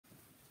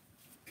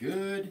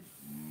Good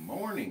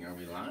morning. Are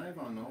we live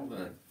on all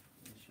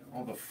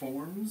the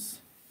forms?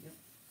 Yep.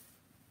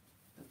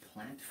 The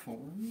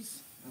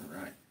platforms. All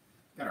right.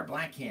 Got our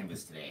black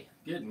canvas today.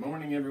 Good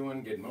morning,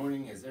 everyone. Good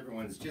morning. As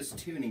everyone's just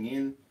tuning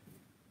in,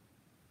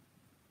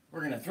 we're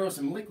going to throw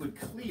some liquid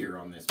clear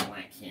on this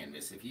black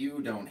canvas. If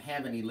you don't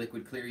have any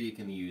liquid clear, you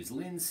can use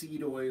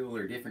linseed oil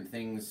or different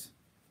things.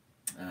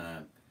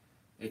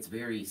 It's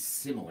very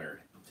similar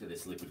to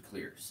this liquid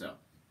clear. So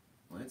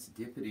let's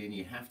dip it in.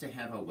 You have to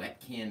have a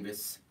wet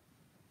canvas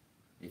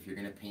if you're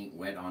going to paint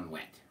wet on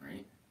wet,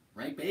 right?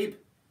 Right, babe?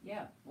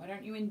 Yeah. Why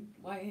don't you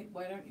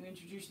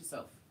introduce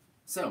yourself?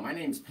 So my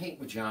name's Paint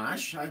with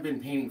Josh. I've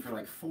been painting for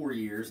like 4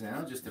 years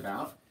now, just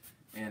about.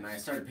 And I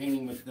started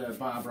painting with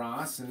Bob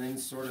Ross, and then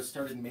sort of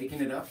started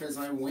making it up as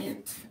I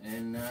went.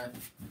 And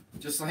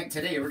just like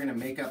today, we're going to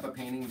make up a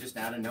painting just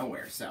out of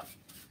nowhere. So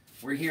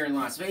we're here in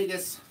Las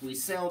Vegas. We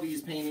sell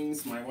these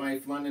paintings. My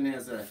wife, London,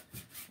 has a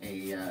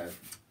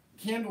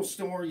candle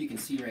store. You can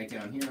see right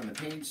down here on the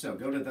page. So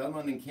go to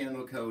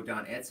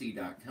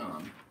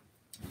thelondoncandleco.etsy.com.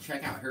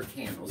 Check out her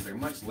candles. They're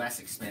much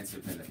less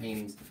expensive than the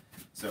paintings.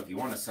 So if you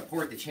want to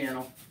support the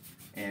channel,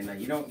 and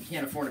you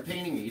can't afford a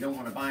painting, or you don't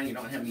want to buy, and you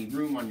don't have any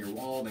room on your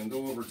wall, then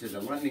go over to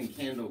the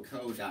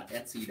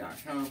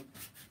londoncandleco.etsy.com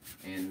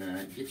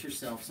and get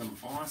yourself some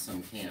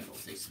awesome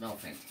candles. They smell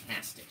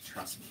fantastic,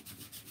 trust me.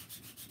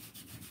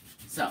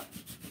 So,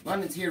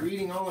 London's here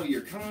reading all of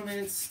your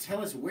comments.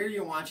 Tell us where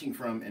you're watching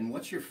from and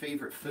what's your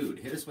favorite food.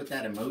 Hit us with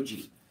that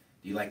emoji.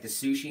 Do you like the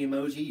sushi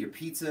emoji, your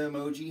pizza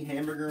emoji,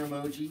 hamburger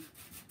emoji,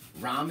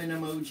 ramen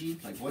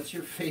emoji? Like, what's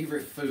your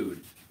favorite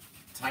food?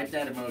 Type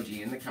that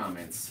emoji in the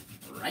comments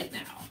right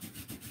now.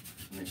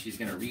 And then she's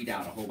going to read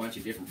out a whole bunch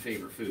of different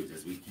favorite foods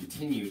as we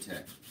continue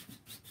to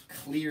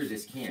clear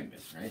this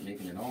canvas, right?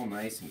 Making it all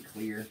nice and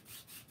clear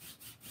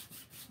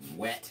and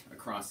wet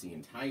across the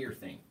entire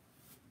thing.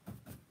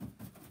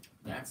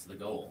 That's the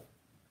goal.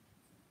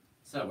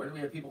 So, where do we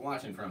have people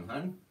watching from,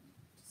 hun?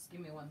 Just give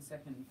me 1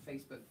 second.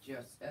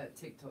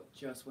 TikTok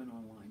just went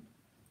online.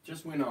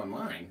 Just went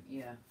online?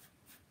 Yeah.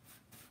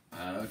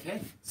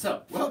 Okay.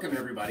 So, welcome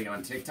everybody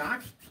on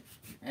TikTok.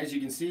 As you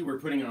can see, we're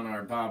putting on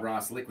our Bob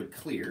Ross Liquid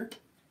Clear.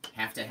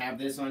 Have to have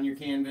this on your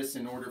canvas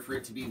in order for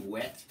it to be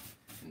wet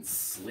and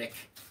slick.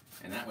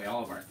 And that way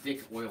all of our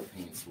thick oil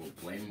paints will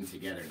blend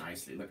together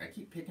nicely. Look, I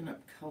keep picking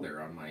up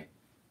color on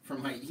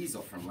from my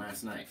easel from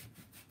last night.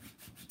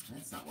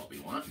 That's not what we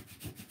want.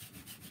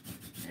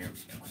 There we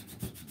go.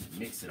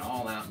 Mix it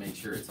all out, make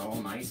sure it's all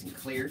nice and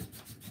clear.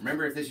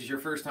 Remember, if this is your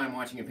first time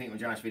watching a Paint with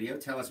Josh video,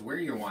 tell us where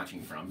you're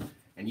watching from.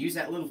 And use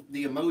the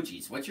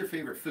emojis. What's your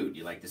favorite food? Do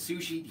you like the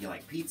sushi? Do you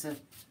like pizza?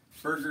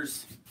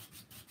 Burgers?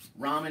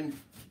 Ramen?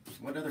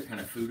 What other kind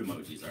of food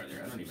emojis are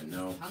there? I don't even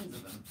know. Tons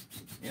of them.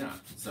 Yeah.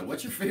 So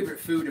what's your favorite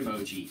food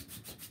emoji?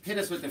 Hit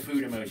us with the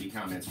food emoji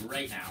comments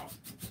right now.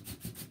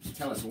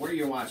 Tell us where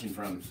you're watching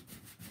from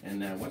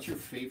and what's your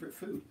favorite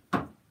food?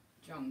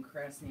 John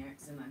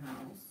Krasniak's in the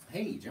house.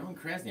 Hey, John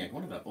Krasniak,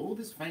 one of the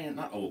oldest fans,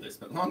 not oldest,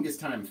 but longest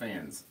time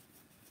fans.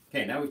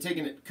 Okay, now we've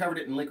covered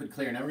it in liquid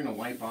clear. Now we're going to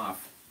wipe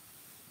off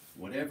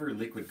whatever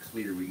liquid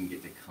clear we can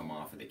get to come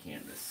off of the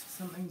canvas.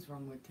 Something's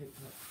wrong with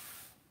TikTok.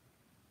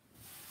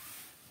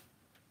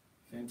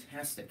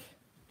 Fantastic.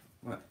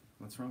 What?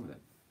 What's wrong with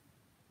it?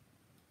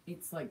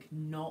 It's like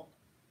not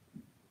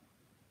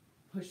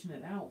pushing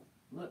it out.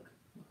 Look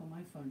on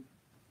my phone.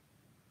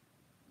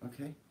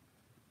 Okay.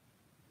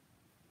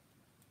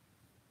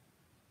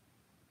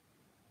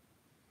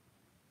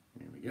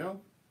 There we go.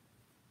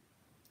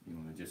 You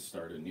want to just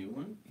start a new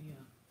one?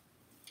 Yeah.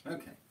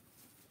 Okay.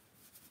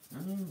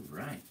 All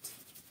right.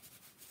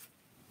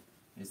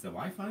 Is the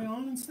Wi-Fi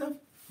on and stuff?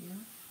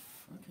 Yeah.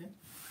 Okay.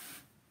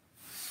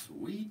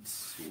 Sweet,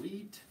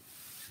 sweet.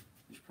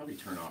 We should probably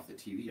turn off the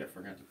TV. I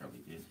forgot to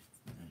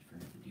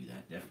do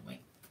that,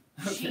 definitely.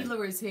 Okay.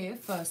 Sheila is here,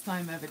 first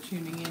time ever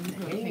tuning in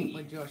to Paint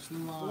with Josh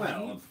live.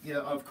 Well, yeah,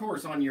 of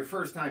course, on your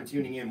first time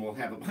tuning in, we'll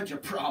have a bunch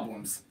of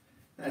problems.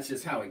 That's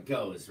just how it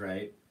goes,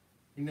 right?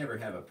 You never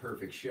have a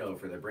perfect show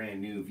for the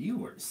brand new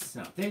viewers.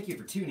 So, thank you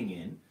for tuning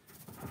in.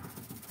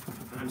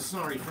 I'm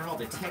sorry for all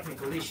the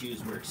technical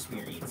issues we're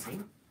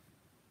experiencing.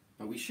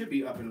 But we should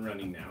be up and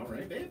running now,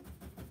 right, babe?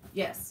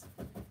 Yes.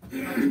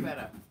 Much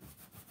better.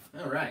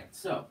 All right,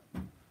 so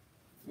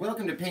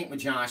welcome to Paint with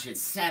Josh. It's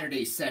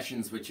Saturday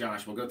Sessions with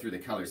Josh. We'll go through the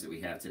colors that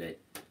we have today.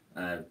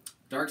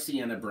 Dark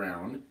Sienna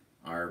Brown,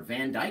 our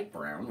Van Dyke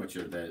Brown, which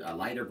are a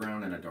lighter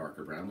brown and a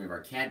darker brown. We have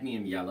our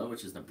Cadmium Yellow,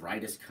 which is the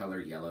brightest color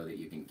yellow that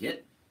you can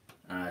get.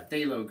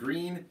 Phthalo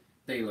Green,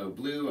 Phthalo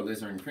Blue,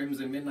 Alizarin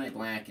Crimson, Midnight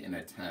Black, and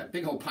a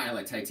big old pile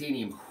of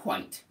Titanium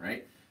White,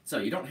 right? So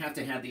you don't have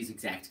to have these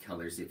exact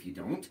colors if you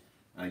don't.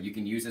 You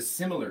can use a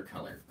similar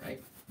color,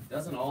 right? It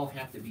doesn't all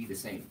have to be the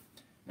same.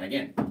 Now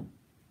again,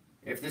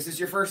 if this is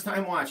your first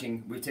time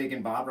watching, we've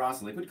taken Bob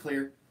Ross Liquid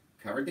Clear,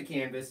 covered the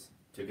canvas,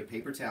 took a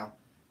paper towel,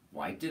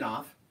 wiped it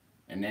off,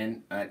 and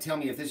then tell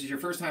me if this is your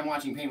first time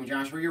watching Paint with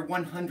Josh or your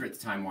 100th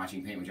time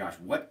watching Paint with Josh.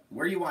 Where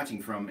are you watching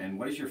from and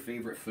what is your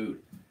favorite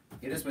food?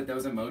 Hit us with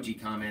those emoji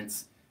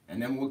comments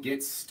and then we'll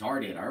get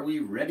started. Are we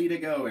ready to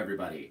go,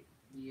 everybody?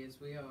 Yes,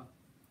 we are.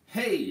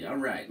 Hey, all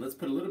right, let's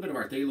put a little bit of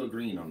our phthalo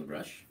green on the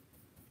brush.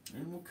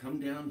 And we'll come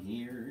down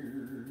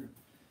here.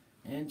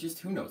 And just,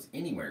 who knows,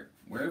 anywhere,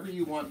 wherever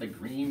you want the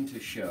green to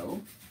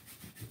show,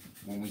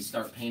 when we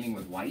start painting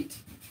with white,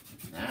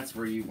 that's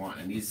where you want.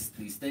 And these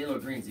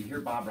phthalo greens, you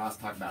hear Bob Ross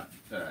talk about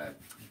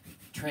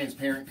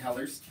transparent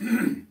colors.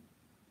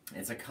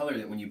 It's a color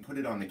that when you put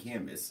it on the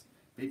canvas,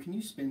 babe, can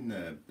you spin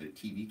the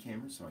TV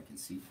camera so I can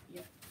see?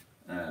 Yep.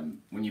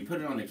 When you put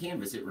it on the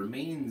canvas, it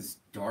remains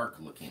dark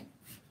looking.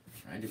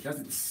 Right? It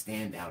doesn't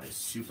stand out as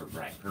super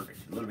bright.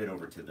 Perfect. A little bit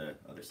over to the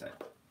other side.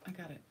 I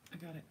got it.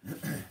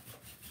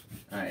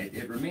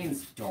 It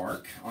remains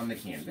dark on the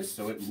canvas,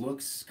 so it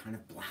looks kind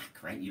of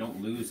black, right? You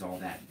don't lose all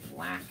that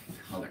black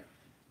color.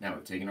 Now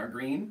we've taken our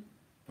green,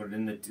 put it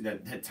in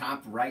the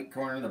top right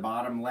corner, the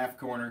bottom left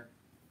corner.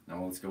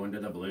 Now let's go into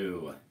the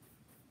blue.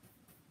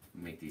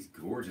 Make these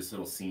gorgeous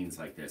little scenes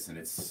like this, and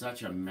it's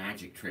such a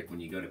magic trick when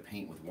you go to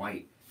paint with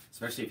white,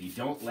 especially if you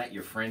don't let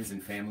your friends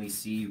and family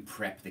see you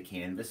prep the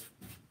canvas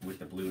with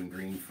the blue and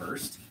green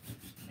first,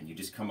 and you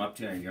just come up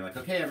to it and you're like,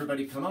 okay,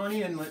 everybody, come on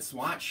in, let's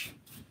watch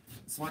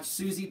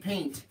Susie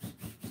paint,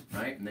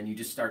 right? And then you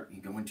just start,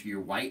 you go into your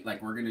white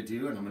like we're gonna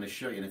do, and I'm gonna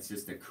show you, and it's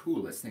just the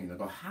coolest thing. They'll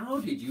go, how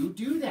did you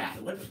do that?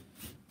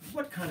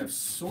 What kind of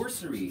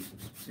sorcery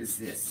is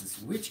this?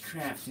 This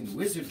witchcraft and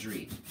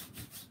wizardry.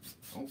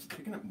 Oh,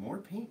 picking up more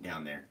paint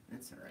down there.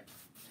 That's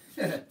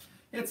all right.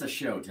 It's a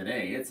show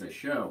today. It's a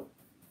show.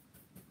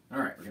 All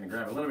right, we're going to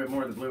grab a little bit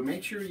more of the blue.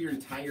 Make sure your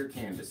entire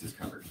canvas is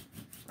covered,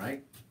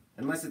 right?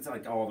 Unless it's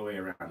like all the way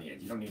around the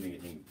edge. You don't need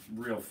anything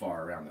real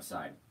far around the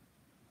side.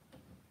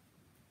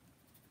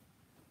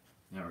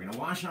 Now we're going to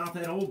wash off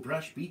that old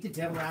brush, beat the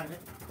devil out of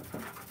it.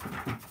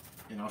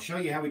 And I'll show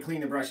you how we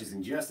clean the brushes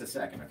in just a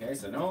second, okay?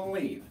 So don't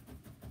leave.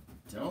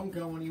 Don't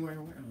go anywhere.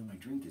 Oh, my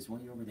drink is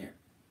way over there.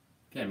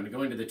 Okay, I'm going to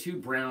go into the two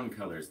brown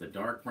colors, the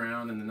dark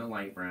brown and then the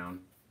light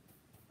brown.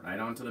 Right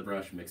onto the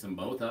brush, mix them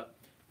both up.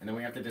 And then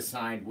we have to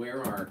decide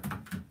where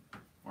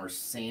our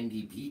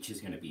sandy beach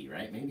is going to be,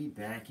 right? Maybe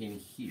back in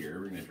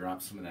here, we're going to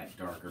drop some of that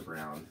darker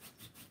brown.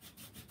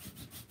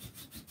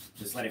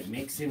 Just let it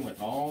mix in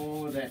with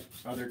all of that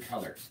other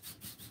color.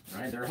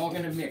 Right? They're all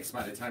going to mix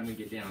by the time we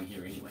get down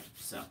here anyway.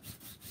 So,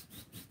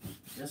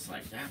 just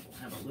like that, we'll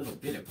have a little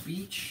bit of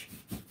beachy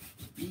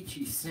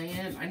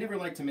sand. I never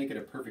like to make it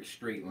a perfect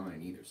straight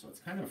line either, so it's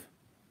kind of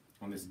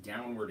on this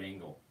downward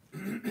angle.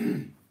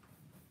 And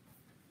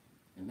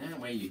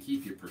that way you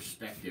keep your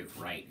perspective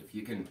right. If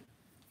you can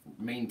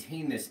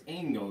maintain this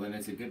angle, then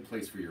it's a good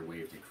place for your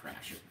wave to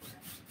crash it.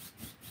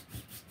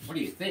 What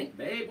do you think,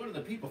 babe? What do the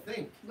people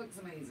think? Looks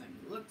amazing.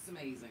 Looks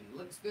amazing.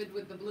 Looks good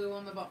with the blue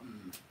on the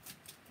bottom.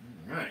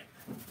 All right.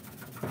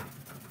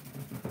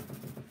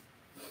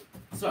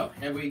 So,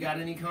 have we got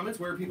any comments?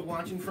 Where are people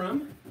watching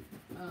from?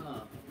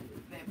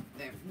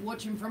 They're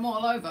watching from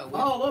all over.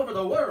 All over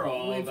the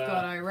world. We've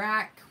got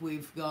Iraq.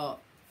 We've got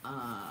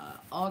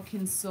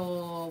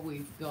Arkansas.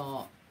 We've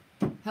got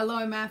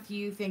hello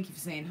Matthew. Thank you for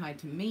saying hi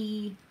to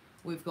me.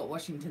 We've got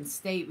Washington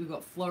State. We've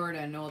got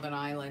Florida, Northern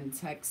Ireland,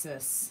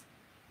 Texas,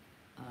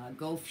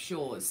 Gulf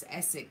Shores,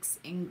 Essex,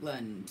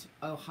 England,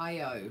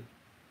 Ohio.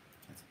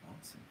 That's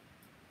awesome.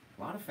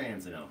 A lot of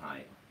fans in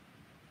Ohio.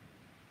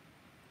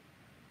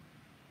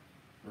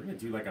 We're going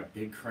to do like a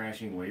big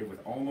crashing wave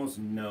with almost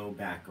no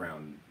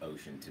background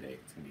ocean today.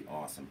 It's going to be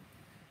awesome.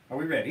 Are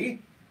we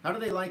ready? How do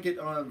they like it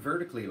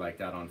vertically like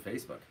that on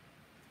Facebook?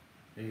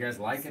 Are you guys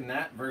liking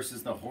that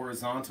versus the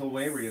horizontal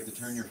way where you have to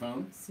turn your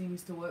phone?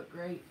 Seems to work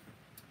great.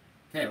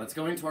 Okay, let's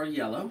go into our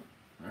yellow.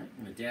 All right,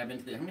 I'm going to dab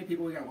into the... How many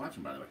people we got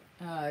watching, by the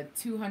way?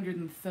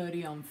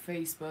 230 on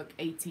Facebook,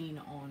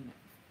 18 on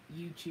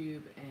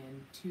YouTube,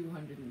 and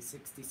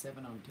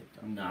 267 on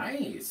TikTok.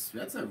 Nice.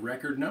 That's a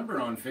record number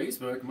on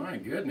Facebook. My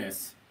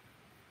goodness.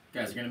 You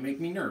guys are going to make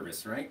me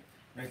nervous, right?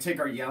 We're going to take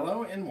our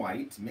yellow and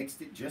white,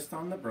 mixed it just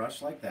on the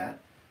brush like that.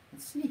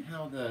 Let's see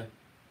how the...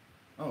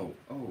 Oh,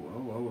 I'm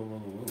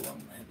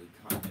glad we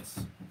caught this.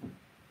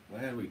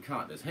 Glad we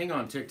caught this. Hang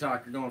on,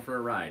 TikTok. You're going for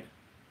a ride.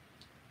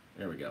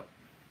 There we go.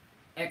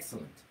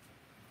 Excellent.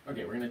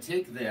 Okay, we're going to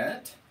take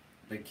that,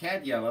 the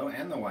cad yellow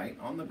and the white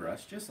on the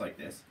brush, just like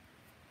this.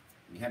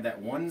 You have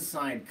that one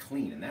side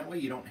clean, and that way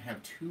you don't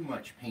have too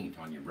much paint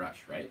on your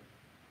brush, right?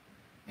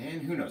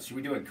 And who knows, should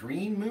we do a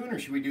green moon or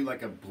should we do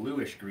like a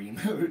bluish green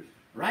moon?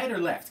 Right or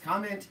left?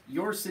 Comment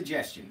your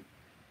suggestion.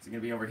 Is it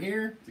going to be over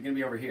here? Is it going to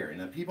be over here? And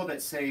the people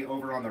that say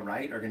over on the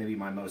right are going to be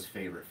my most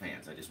favorite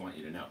fans. I just want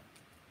you to know.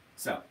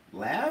 So,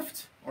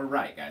 left or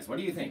right, guys? What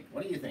do you think?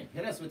 What do you think?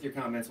 Hit us with your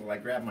comments while I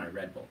grab my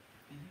Red Bull.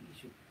 I think you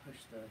should push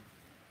the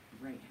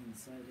right-hand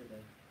side of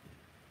the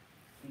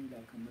thing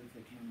back and move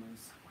the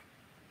cameras.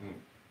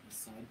 The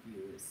side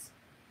view is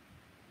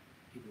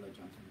people are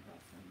jumping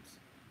platforms.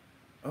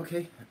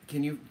 Okay,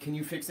 can you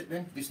fix it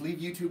then? Just leave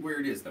YouTube where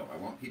it is, though. I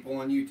want people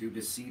on YouTube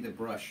to see the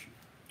brush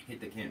hit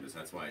the canvas.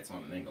 That's why it's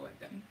on an angle like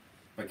that.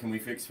 But can we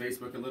fix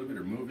Facebook a little bit,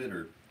 or move it,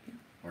 or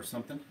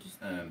something?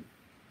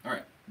 All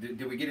right.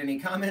 Did we get any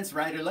comments,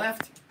 right or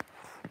left?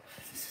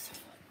 This is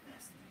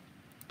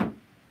a mess.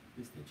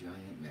 This is the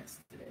giant mess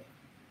today.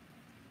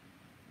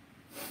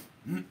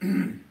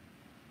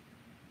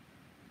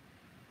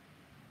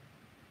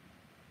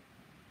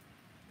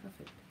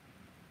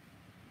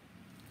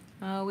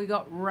 We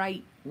got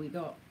right. We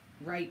got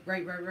right.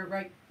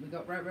 We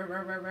got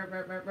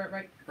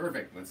right.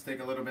 Perfect. Let's take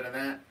a little bit of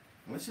that.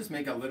 Let's just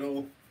make a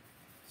little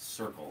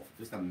circle,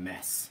 just a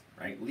mess,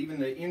 right? Leaving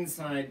the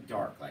inside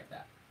dark like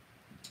that.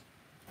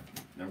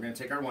 Now we're going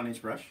to take our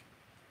 1-inch brush.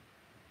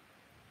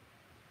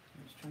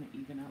 I'm just trying to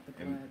even out the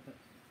glare, but...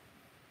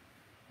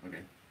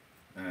 Okay.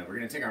 We're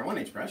going to take our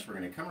 1-inch brush, we're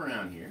going to come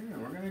around here,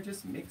 and we're going to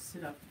just mix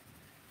it up.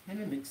 And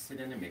then mix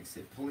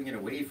it, pulling it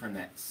away from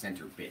that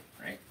center bit,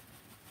 right?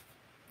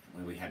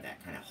 Where we have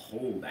that kind of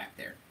hole back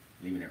there,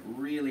 leaving it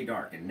really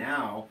dark. And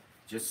now,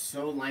 just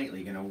so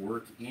lightly, going to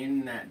work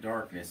in that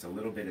darkness a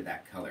little bit of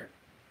that color.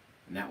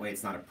 And that way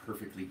it's not a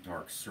perfectly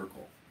dark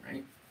circle,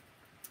 right?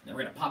 Then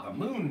we're going to pop a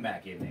moon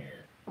back in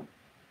there.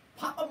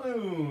 Pop a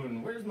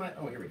moon! Where's my...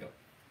 Oh, here we go.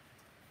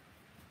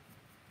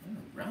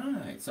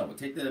 Alright, so we'll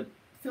take the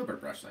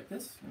filbert brush like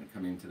this. I'm going to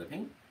come into the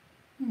paint.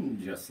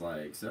 Just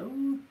like so.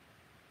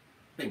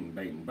 Bing,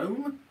 bang,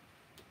 boom.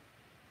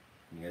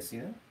 You guys see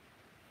that?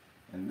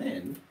 And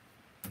then,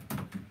 I'm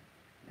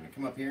going to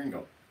come up here and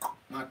go,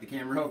 knock the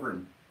camera over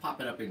and pop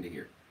it up into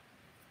here.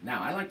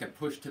 Now, I like to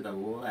push to the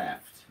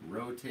left,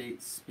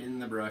 rotate, spin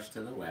the brush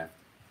to the left,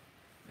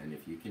 and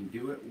if you can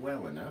do it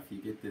well enough, you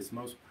get this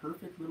most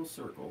perfect little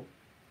circle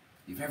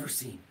you've ever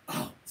seen.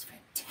 Oh, it's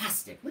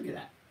fantastic. Look at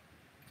that.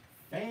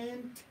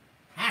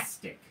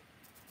 Fantastic.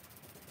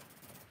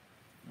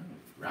 All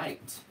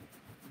right.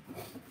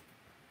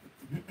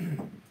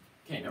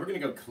 Okay, now we're going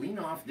to go clean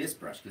off this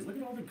brush, because look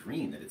at all the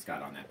green that it's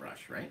got on that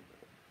brush, right?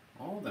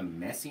 All the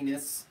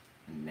messiness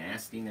and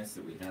nastiness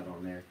that we have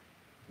on there.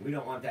 We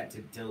don't want that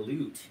to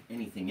dilute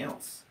anything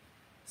else.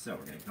 So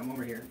we're going to come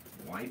over here,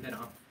 wipe it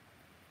off,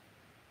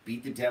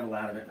 beat the devil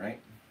out of it, right?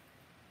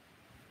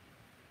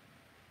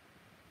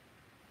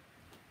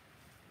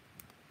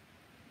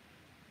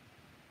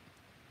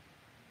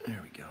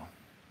 There we go.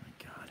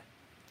 My God.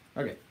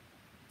 Okay.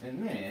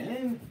 And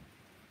then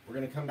we're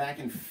going to come back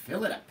and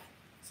fill it up.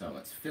 So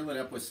let's fill it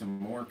up with some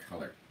more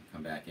color.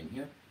 Come back in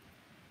here.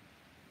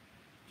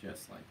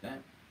 Just like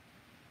that.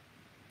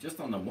 Just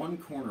on the one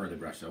corner of the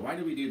brush. So why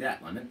do we do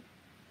that, Lemon?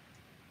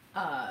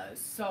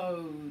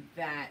 So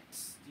that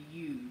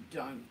you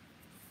don't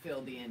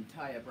fill the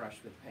entire brush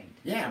with paint.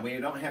 Yeah, we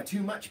don't have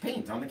too much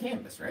paint on the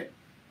canvas, right?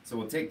 So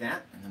we'll take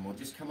that, and then we'll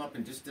just come up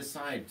and just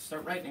decide,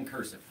 start writing in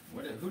cursive.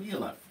 Who do you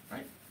love,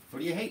 right? Who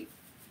do you hate?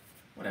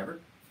 Whatever.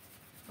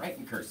 Write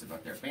in cursive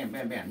up there. Bam,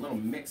 bam, bam. Little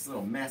mix,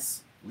 little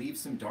mess. Leave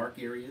some dark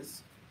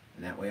areas,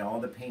 and that way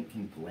all the paint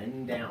can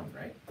blend down,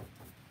 right?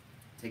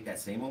 Take that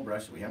same old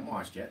brush that we haven't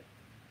washed yet.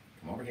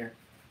 Come over here,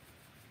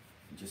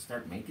 and just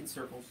start making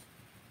circles.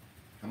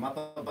 Come up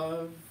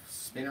above,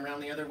 spin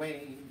around the other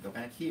way, go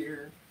back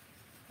here.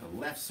 The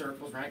left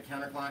circles, right?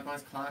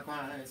 Counterclockwise,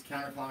 clockwise,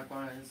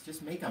 counterclockwise.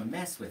 Just make a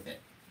mess with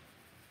it.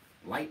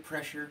 Light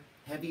pressure,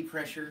 heavy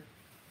pressure.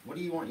 What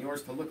do you want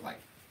yours to look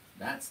like?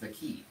 That's the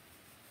key.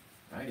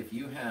 Right? If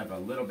you have a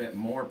little bit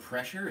more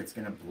pressure, it's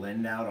going to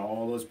blend out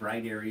all those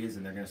bright areas,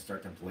 and they're going to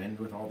start to blend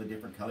with all the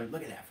different colors.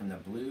 Look at that, from the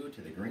blue to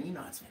the green.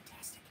 Oh, it's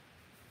fantastic.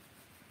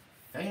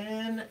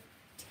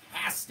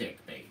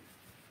 Fantastic, babe.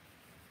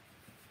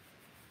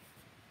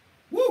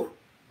 Woo!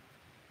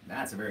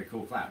 That's a very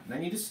cool cloud. And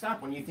then you just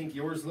stop when you think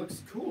yours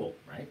looks cool,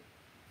 right?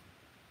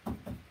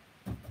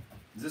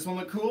 Does this one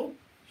look cool?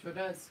 Sure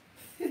does.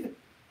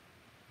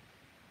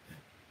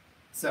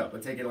 So,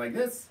 we'll take it like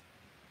this.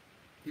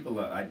 People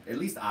love, at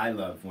least I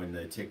love when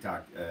the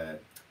TikTok,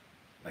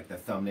 like the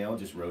thumbnail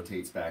just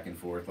rotates back and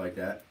forth like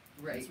that.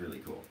 Right. It's really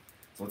cool.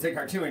 So we'll take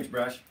our 2-inch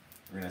brush.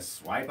 We're going to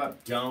swipe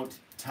up. Don't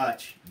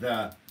touch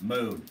the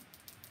moon.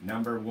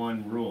 Number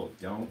 1 rule.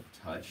 Don't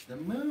touch the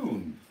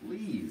moon,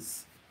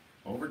 please.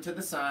 Over to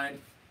the side.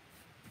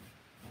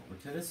 Over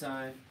to the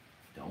side.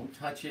 Don't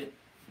touch it.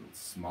 The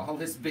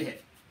smallest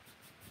bit.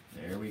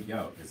 There we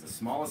go. Because the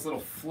smallest little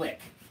flick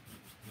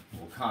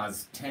will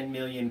cause 10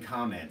 million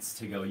comments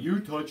to go, you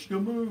touched the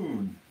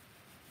moon.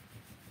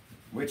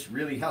 Which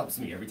really helps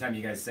me every time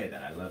you guys say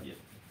that. I love you.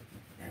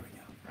 There we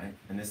go, right?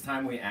 And this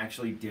time we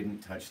actually didn't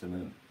touch the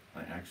moon.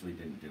 I actually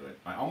didn't do it.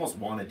 I almost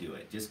want to do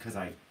it just because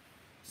I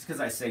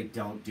say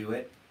don't do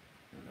it.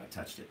 I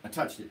touched it. I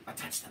touched it. I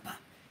touched the butt.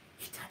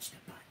 He touched the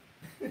butt.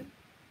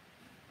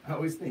 I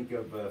always think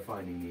of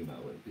Finding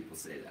Nemo when people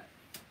say that.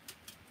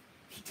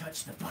 He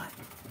touched the butt.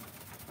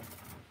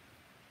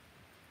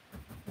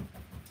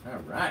 All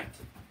right.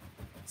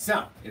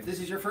 So, if this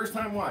is your first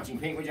time watching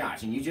Paint with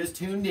Josh and you just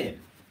tuned in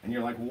and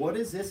you're like, what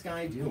is this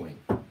guy doing?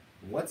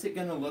 What's it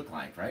going to look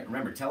like, right?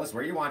 Remember, tell us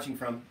where you're watching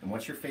from and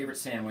what's your favorite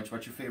sandwich,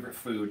 what's your favorite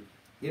food.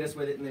 Hit us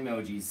with it in the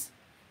emojis.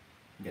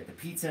 You got the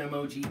pizza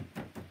emoji.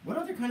 What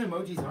other kind of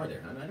emojis are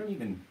there? I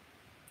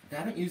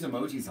don't use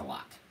emojis a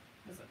lot.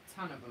 There's a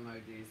ton of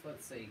emojis.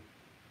 Let's see.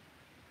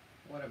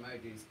 What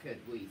emojis could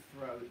we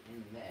throw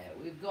in there?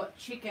 We've got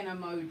chicken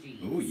emojis.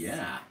 Oh,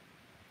 yeah.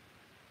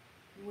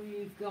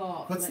 We've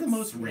got... What's the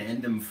most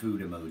random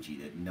food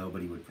emoji that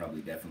nobody would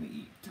probably definitely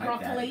eat? Type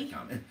broccoli. that in the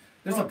comment.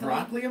 There's a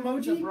broccoli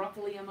emoji? There's a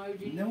broccoli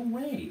emoji. No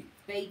way.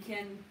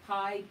 Bacon,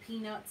 pie,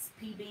 peanuts,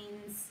 pea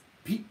beans.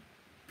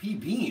 Pea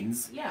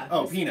beans? Yeah.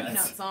 Oh, 'cause peanuts.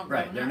 Peanuts aren't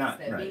right, real they're nuts, not.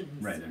 they're Right,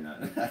 beans. right, they're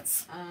not.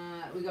 That's.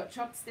 We got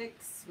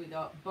chopsticks. We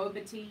got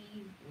boba tea.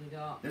 We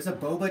got. There's a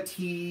boba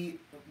tea.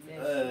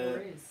 There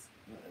sure is.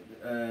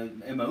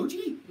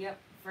 Emoji? Yep.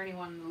 For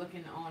anyone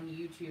looking on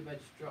YouTube, I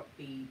just dropped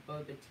the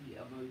boba tea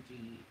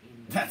emoji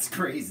in. That's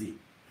crazy.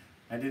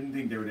 I didn't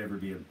think there would ever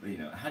be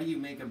a, how do you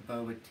make a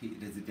boba tea?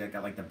 Does it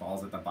got like the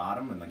balls at the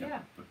bottom and like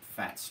a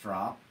fat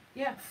straw?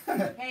 Yeah.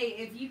 Hey,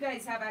 if you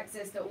guys have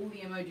access to all the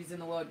emojis in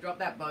the world, drop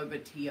that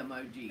boba tea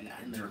emoji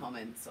in the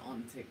comments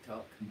on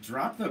TikTok.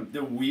 Drop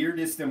the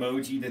weirdest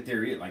emoji that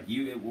there is. Like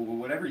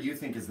whatever you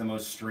think is the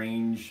most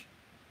strange,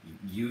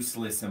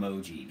 useless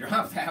emoji.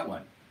 Drop that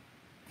one.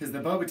 Because the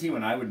boba tea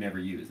one I would never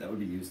use. That would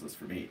be useless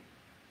for me.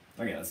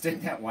 Okay, let's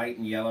take that white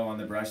and yellow on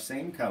the brush,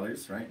 same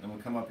colors, right? And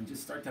we'll come up and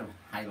just start to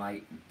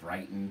highlight and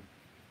brighten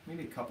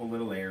maybe a couple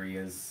little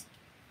areas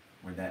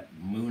where that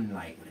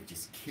moonlight would have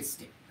just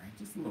kissed it, right?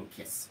 Just a little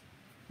kiss.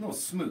 A little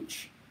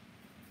smooch.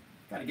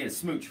 Gotta get a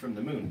smooch from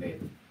the moon,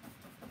 baby.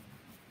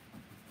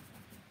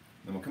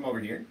 Then we'll come over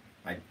here.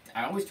 I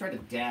always try to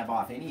dab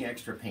off any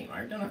extra paint.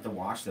 I don't have to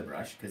wash the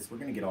brush because we're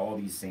going to get all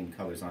these same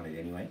colors on it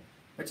anyway.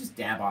 But just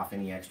dab off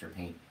any extra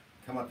paint.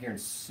 Come up here and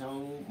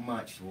so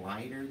much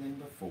lighter than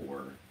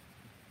before,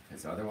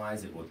 because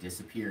otherwise it will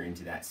disappear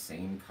into that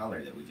same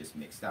color that we just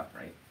mixed up,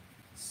 right?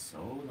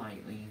 So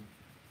lightly,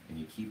 and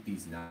you keep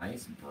these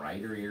nice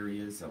brighter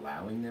areas,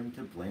 allowing them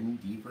to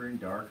blend deeper and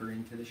darker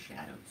into the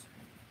shadows.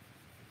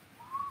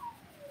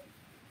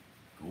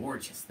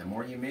 Gorgeous. The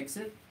more you mix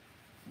it,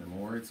 the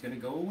more it's going to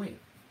go away.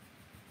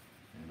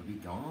 And it'll be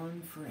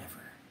gone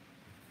forever.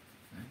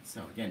 Right,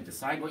 so again,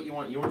 decide what you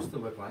want yours to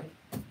look like.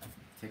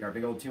 Take our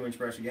big old 2-inch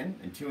brush again,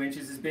 and 2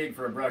 inches is big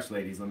for a brush,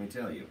 ladies, let me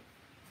tell you.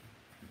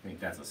 I think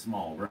that's a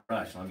small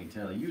brush, let me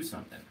tell you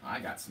something. I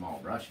got small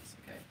brushes,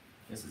 okay?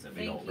 This is a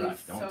big old brush.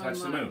 Don't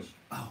touch the moon.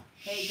 Oh,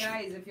 hey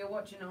guys, if you're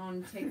watching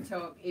on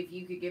TikTok, if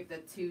you could give the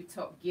 2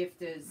 top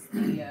gifters,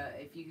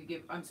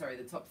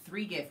 the top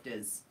 3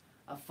 gifters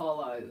a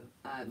follow.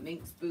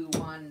 Minx Boo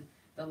 1,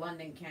 the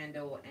London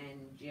Candle,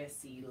 and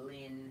Jessie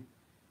Lynn.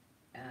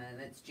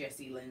 That's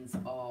Jessie Lynn's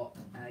art.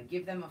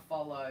 Give them a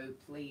follow,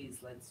 please.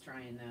 Let's try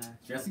and.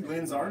 Jessie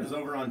Lynn's art is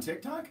over on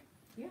TikTok?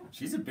 Yeah.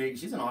 She's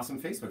an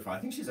awesome Facebook follower. I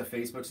think she's a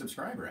Facebook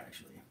subscriber,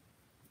 actually.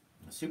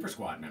 A Super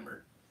Squad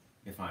member,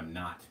 if I'm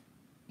not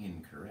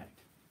incorrect.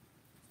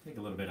 Let's take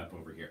a little bit up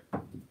over here.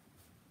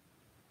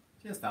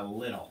 Just a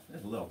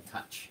little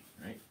touch,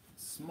 right?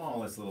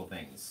 Smallest little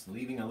things,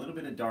 leaving a little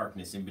bit of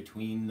darkness in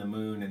between the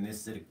moon and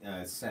this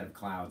set of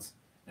clouds.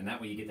 And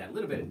that way you get that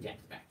little bit of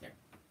depth back there.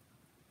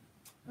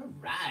 All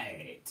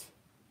right.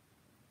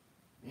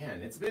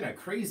 Man, it's been a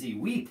crazy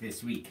week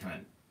this week,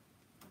 hon.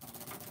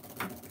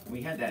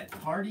 We had that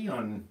party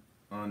on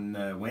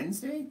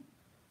Wednesday.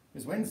 It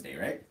was Wednesday,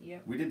 right?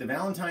 Yep. We did the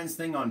Valentine's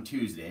thing on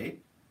Tuesday.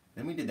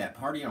 Then we did that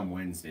party on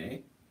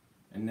Wednesday.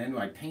 And then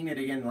I painted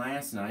again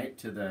last night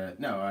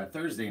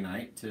Thursday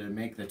night to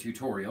make the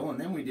tutorial. And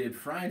then we did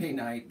Friday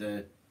night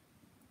the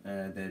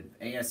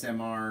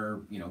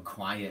ASMR,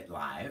 quiet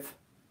live.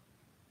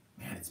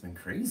 Man, it's been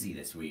crazy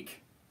this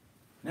week.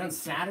 Now on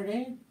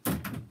Saturday,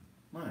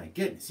 my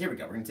goodness, here we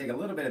go. We're going to take a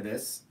little bit of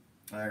this,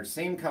 our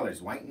same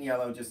colors, white and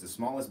yellow, just the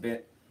smallest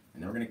bit,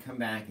 and then we're going to come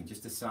back and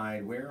just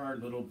decide where our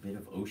little bit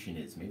of ocean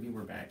is. Maybe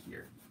we're back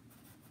here.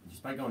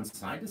 Just by going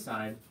side to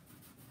side,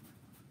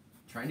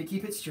 trying to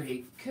keep it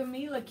straight.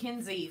 Camila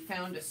Kinsey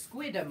found a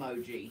squid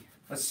emoji.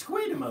 A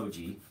squid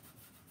emoji?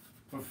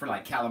 For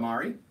like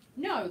calamari?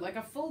 No, like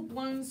a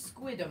full-blown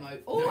squid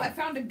emoji. Oh, I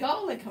found a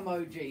garlic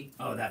emoji.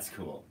 Oh, that's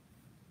cool.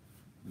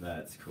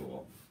 That's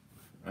cool.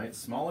 All right,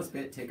 smallest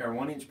bit, take our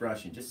 1-inch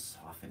brush and just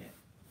soften it.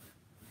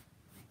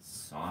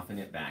 Soften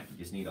it back. You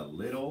just need a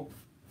little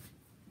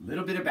bit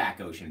of back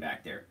ocean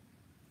back there.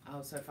 I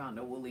also found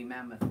a woolly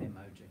mammoth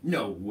emoji.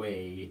 No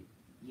way.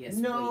 Yes,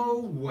 no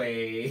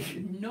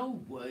way.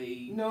 No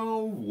way.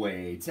 No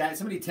way.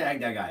 Somebody tag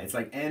that guy. It's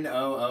like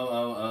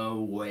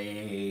NOOOO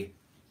way.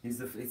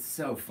 It's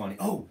so funny.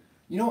 Oh,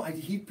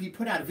 he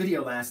put out a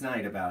video last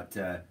night about,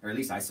 or at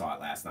least I saw it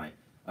last night,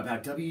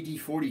 about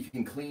WD-40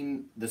 can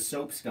clean the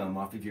soap scum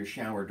off of your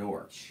shower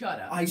door.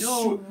 Shut up.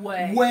 No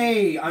way.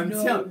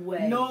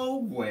 No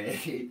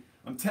way.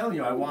 I'm telling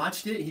you, I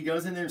watched it. He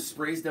goes in there and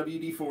sprays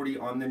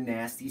WD-40 on the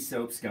nasty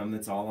soap scum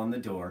that's all on the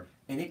door,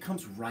 and it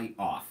comes right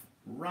off.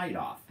 Right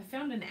off. I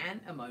found an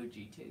ant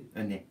emoji, too.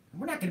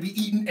 We're not going to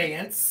be eating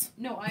ants.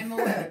 No, I'm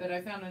aware, but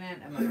I found an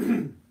ant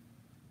emoji.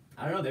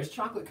 I don't know. There's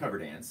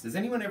chocolate-covered ants. Has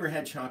anyone ever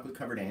had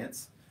chocolate-covered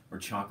ants? Or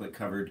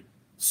chocolate-covered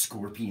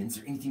scorpions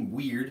or anything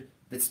weird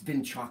that's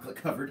been chocolate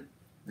covered?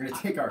 We're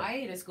gonna take I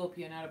ate a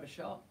scorpion out of a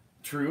shop.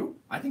 True.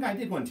 I think I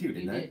did one too,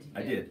 didn't I? You did.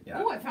 I did.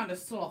 Yeah. Oh, I found a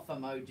sloth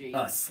emoji.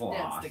 A sloth.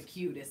 That's the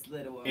cutest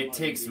little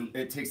emoji.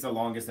 It takes the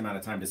longest amount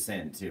of time to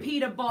send too.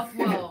 Peter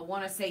Bothwell,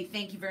 want to say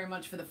thank you very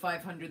much for the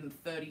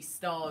 530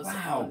 stars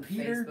on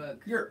Peter,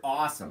 Facebook. You're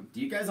awesome.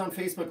 Do you guys on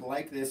Facebook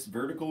like this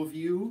vertical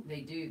view?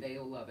 They do. They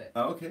all love it.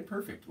 Oh, okay,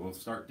 perfect. We'll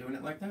start doing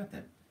it like that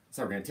then.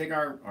 So we're gonna take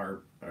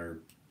our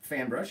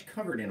fan brush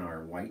covered in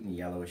our white and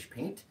yellowish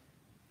paint.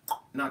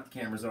 knock the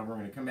cameras over. We're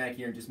going to come back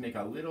here and just make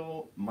a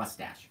little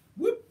mustache.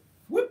 Whoop,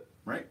 whoop,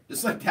 right?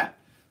 Just like that.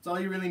 That's all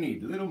you really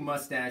need. A little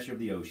mustache of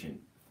the ocean.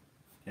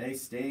 Okay,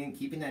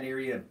 keeping that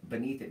area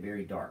beneath it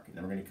very dark. And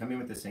then we're going to come in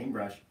with the same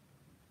brush,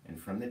 and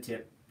from the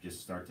tip,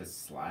 just start to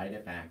slide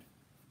it back.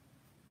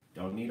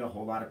 Don't need a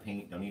whole lot of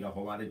paint. Don't need a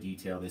whole lot of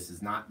detail. This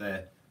is not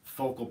the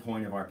focal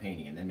point of our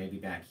painting. And then maybe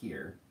back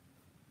here.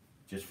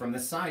 Just from the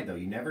side, though.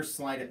 You never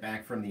slide it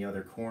back from the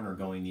other corner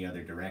going the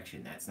other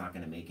direction. That's not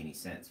going to make any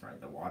sense, right?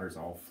 The water's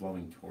all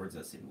flowing towards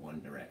us in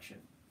one direction.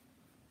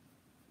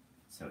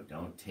 So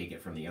don't take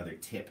it from the other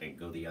tip and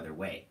go the other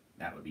way.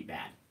 That would be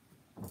bad.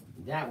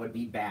 That would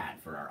be bad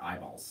for our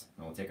eyeballs.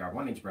 And we'll take our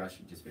 1-inch brush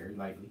and just very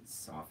lightly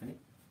soften it.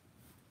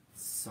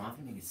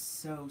 Soften it. It's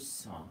so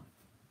soft.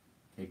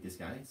 Take this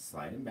guy,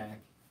 slide him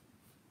back.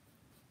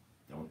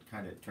 Don't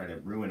kind of try to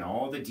ruin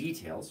all the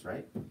details,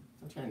 right?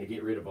 I'm trying to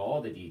get rid of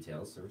all the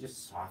details, so we're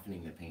just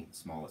softening the paint the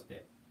smallest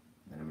bit.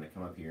 And then I'm going to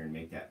come up here and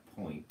make that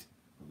point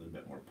a little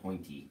bit more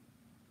pointy.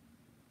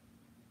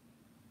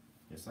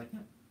 Just like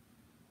that.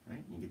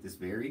 Right? You get this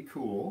very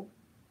cool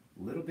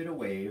little bit of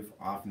wave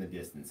off in the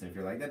distance. And if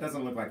you're like, that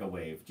doesn't look like a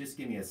wave, just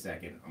give me a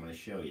second. I'm going to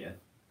show you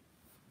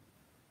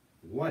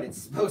what it's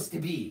supposed to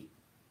be.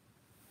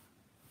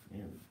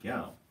 There we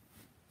go.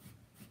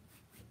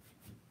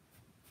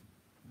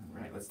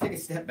 All right, let's take a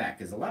step back,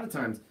 because a lot of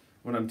times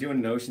when I'm doing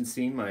an ocean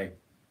scene,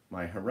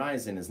 my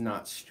horizon is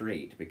not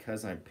straight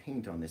because I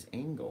paint on this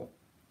angle.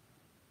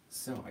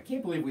 So I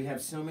can't believe we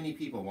have so many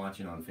people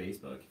watching on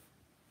Facebook.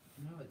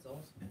 No, it's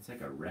awesome. It's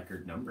like a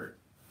record number.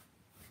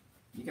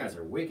 You guys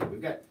are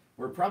wicked.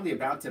 We're probably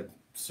about to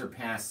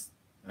surpass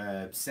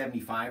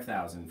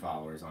 75,000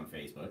 followers on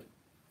Facebook,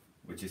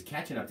 which is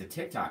catching up to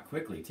TikTok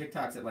quickly.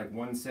 TikTok's at like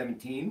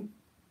 117,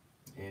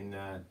 and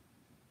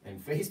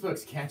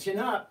Facebook's catching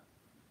up.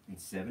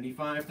 It's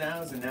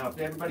 75,000 now. If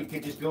everybody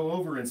could just go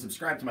over and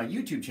subscribe to my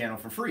YouTube channel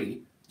for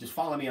free, just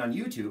follow me on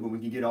YouTube, and we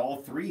can get all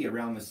three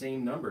around the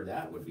same number.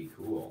 That would be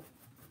cool.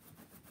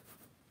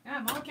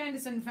 Mark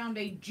Anderson found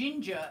a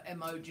ginger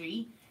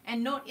emoji,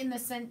 and not in the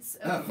sense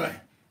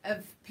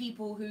of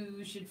people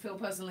who should feel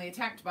personally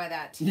attacked by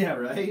that. Yeah,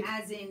 right?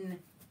 As in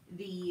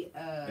the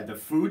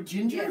food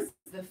ginger? Yes,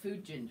 the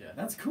food ginger.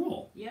 That's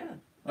cool. Yeah.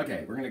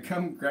 Okay, we're going to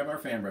come grab our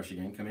fan brush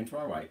again, come into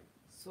our white.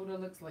 Sort of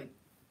looks like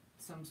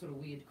some sort of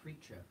weird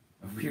creature.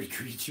 A weird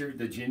creature?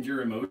 The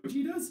ginger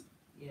emoji does?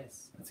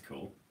 Yes. That's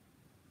cool.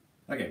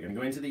 Okay, going to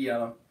go into the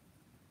yellow,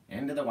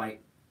 and to the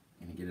white,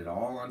 and get it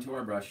all onto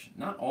our brush.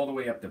 Not all the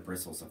way up the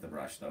bristles of the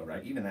brush, though,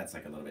 right? Even that's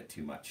like a little bit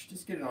too much.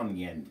 Just get it on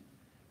the end.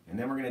 And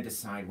then we're going to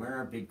decide where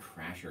our big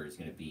crasher is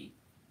going to be.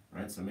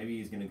 Right? So maybe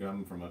he's going to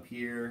come from up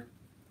here,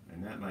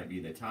 and that might be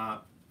the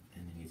top,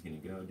 and then he's going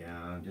to go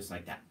down just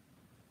like that.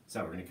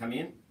 So we're going to come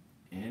in,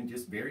 and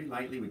just very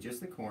lightly with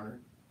just the corner,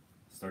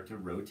 start to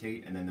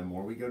rotate, and then the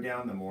more we go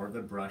down, the more of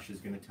the brush is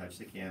going to touch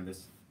the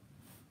canvas.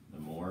 The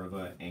more of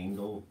an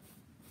angle,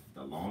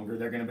 the longer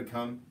they're going to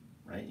become,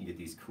 right? You get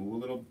these cool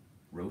little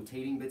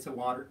rotating bits of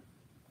water.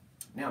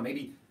 Now,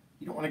 maybe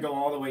you don't want to go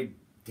all the way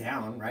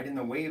down, right? And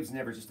the wave's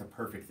never just a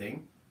perfect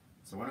thing.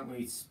 So why don't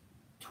we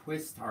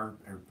twist or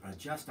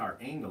adjust our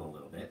angle a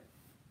little bit,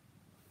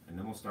 and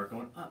then we'll start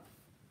going up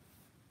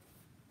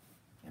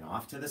and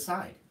off to the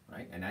side,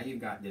 right? And now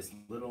you've got this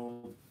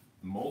little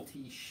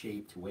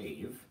multi-shaped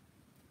wave.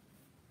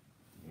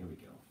 There we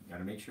go. You got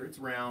to make sure it's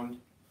round.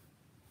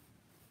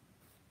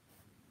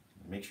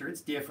 Make sure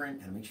it's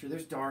different, and make sure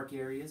there's dark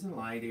areas and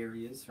light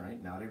areas,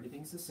 right? Not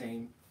everything's the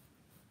same.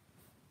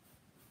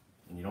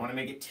 And you don't want to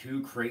make it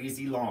too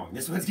crazy long.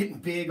 This one's getting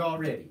big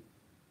already.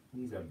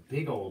 He's a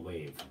big old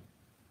wave.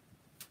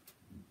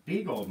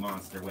 Big old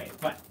monster wave.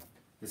 But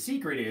the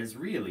secret is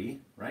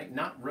really, right,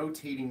 not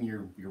rotating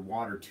your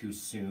water too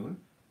soon.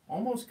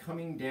 Almost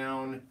coming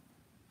down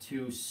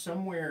to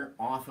somewhere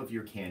off of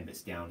your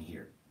canvas down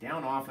here.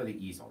 Down off of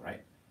the easel,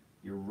 right?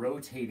 You're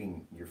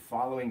rotating, you're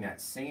following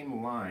that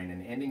same line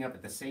and ending up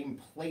at the same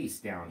place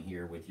down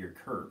here with your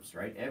curves,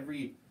 right?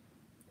 Every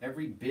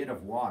bit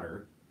of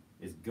water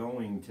is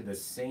going to the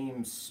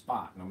same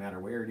spot. No matter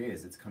where it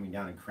is, it's coming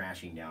down and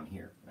crashing down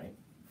here, right?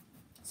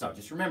 So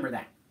just remember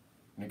that.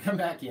 I'm gonna come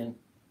back in,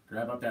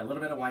 grab up that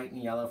little bit of white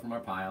and yellow from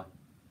our pile.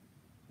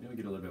 Maybe we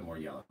get a little bit more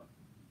yellow.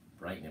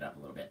 Brighten it up a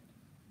little bit.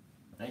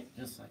 Right,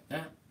 just like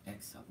that.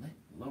 Excellent.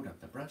 Load up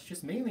the brush,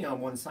 just mainly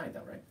on one side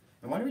though, right?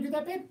 And why do we do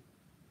that, babe?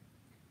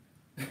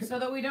 So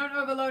that we don't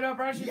overload our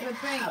brushes with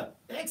paint.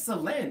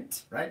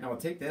 Excellent. Right, now we'll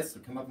take this,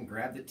 we'll come up and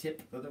grab the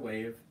tip of the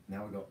wave.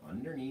 Now we'll go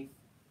underneath.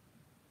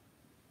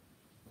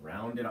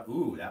 Round it up.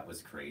 Ooh, that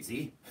was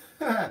crazy.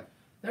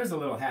 There's a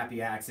little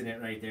happy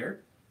accident right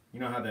there. You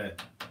know how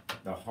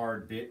the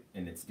hard bit,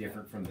 and it's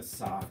different from the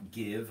soft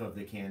give of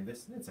the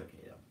canvas? It's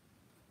okay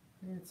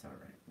though. It's all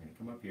right. We're going to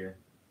come up here.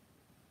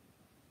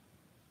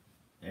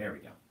 There we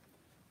go.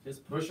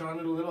 Just push on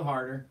it a little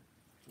harder.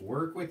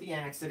 Work with the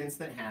accidents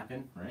that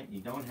happen, right?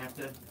 You don't have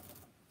to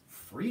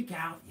freak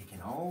out. You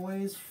can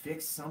always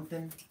fix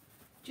something.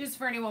 Just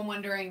for anyone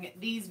wondering,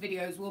 these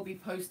videos will be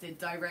posted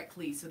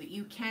directly so that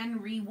you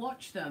can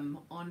re-watch them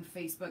on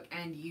Facebook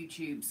and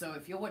YouTube. So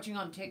if you're watching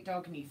on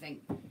TikTok and you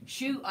think,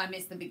 shoot, I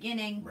missed the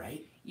beginning,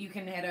 right? You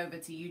can head over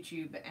to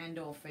YouTube and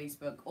or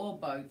Facebook or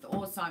both,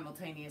 or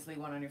simultaneously,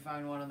 one on your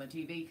phone, one on the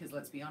TV, because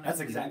let's be honest. That's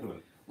exactly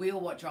what. We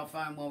all watch our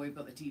phone while we've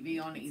got the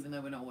TV on, even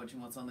though we're not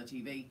watching what's on the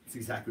TV. That's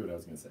exactly what I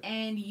was going to say.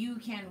 And you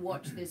can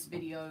watch this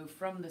video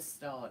from the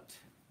start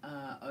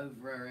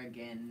over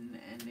again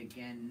and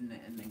again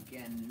and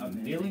again. A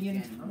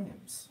million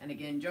times. And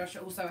again, Josh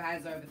also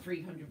has over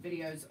 300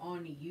 videos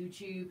on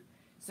YouTube.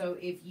 So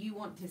if you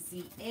want to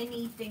see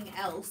anything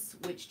else,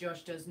 which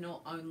Josh does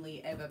not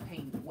only ever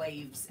paint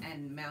waves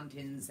and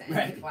mountains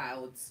and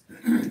clouds,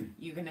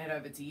 you can head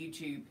over to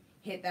YouTube,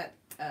 hit that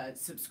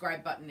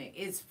subscribe button. It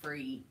is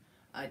free.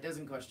 It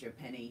doesn't cost you a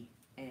penny.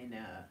 And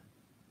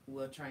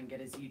we'll try and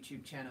get his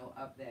YouTube channel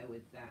up there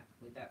with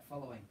that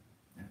following.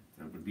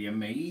 That would be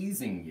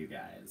amazing, you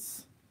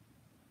guys.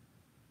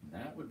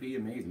 That would be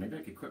amazing. Maybe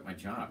I could quit my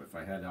job. If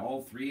I had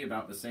all three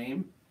about the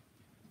same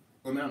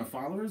amount of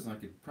followers, I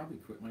could probably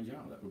quit my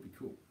job. That would be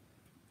cool.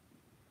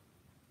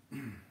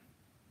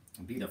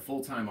 It'd be the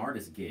full-time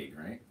artist gig,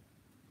 right?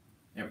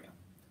 There we go.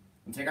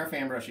 And take our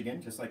fan brush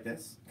again, just like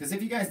this. Because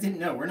if you guys didn't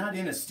know, we're not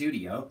in a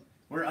studio.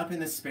 We're up in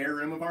the spare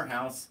room of our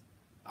house.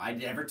 I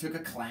never took a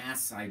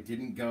class. I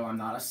didn't go. I'm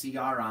not a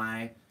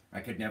CRI. I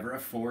could never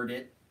afford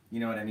it. You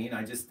know what I mean?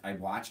 I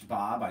watched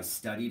Bob. I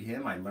studied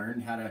him. I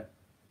learned how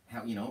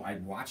I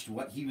watched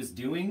what he was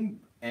doing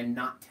and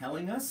not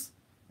telling us.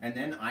 And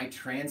then I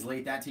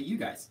translate that to you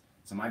guys.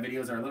 So my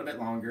videos are a little bit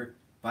longer,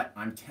 but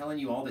I'm telling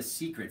you all the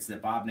secrets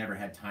that Bob never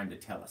had time to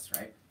tell us,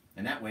 right?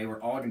 And that way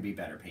we're all going to be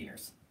better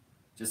painters.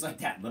 Just like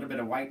that. A little bit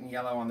of white and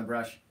yellow on the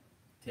brush.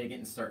 Take it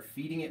and start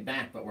feeding it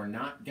back, but we're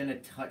not going to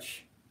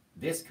touch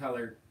this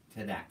color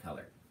to that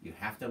color. You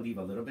have to leave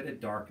a little bit of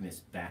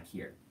darkness back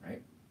here,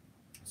 right?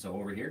 So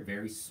over here,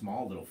 very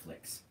small little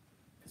flicks,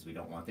 because we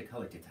don't want the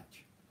color to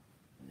touch.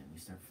 And then we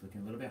start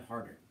flicking a little bit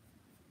harder,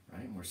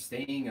 right? And we're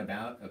staying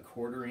about a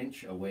 1/4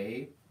 inch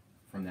away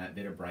from that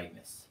bit of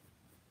brightness,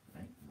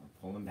 right? And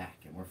we're pulling back,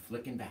 and we're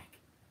flicking back,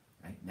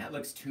 right? And that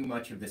looks too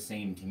much of the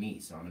same to me,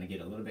 so I'm going to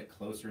get a little bit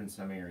closer in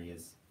some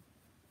areas,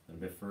 a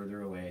little bit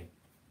further away,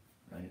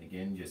 right? And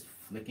again, just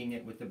flicking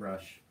it with the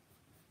brush,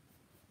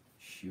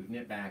 shooting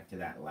it back to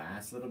that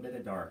last little bit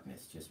of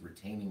darkness, just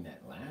retaining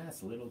that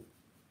last little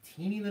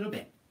teeny little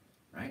bit,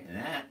 right? And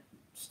that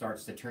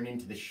starts to turn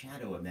into the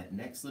shadow of that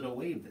next little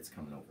wave that's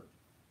coming over.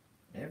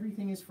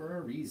 Everything is for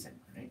a reason,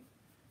 right?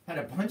 Had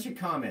a bunch of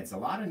comments. A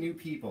lot of new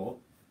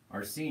people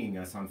are seeing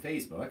us on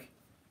Facebook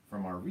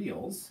from our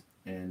reels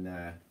and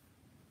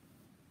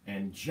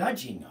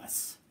judging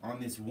us on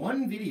this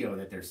one video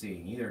that they're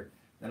seeing. Either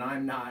that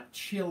I'm not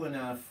chill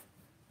enough,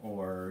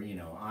 or, you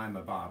know, I'm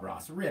a Bob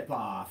Ross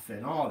ripoff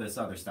and all this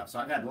other stuff. So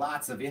I've had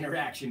lots of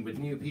interaction with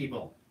new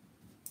people.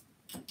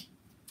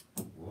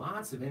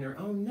 Lots of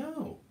oh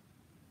no,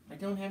 I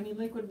don't have any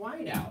liquid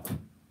white out.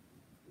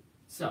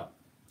 So,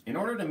 in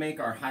order to make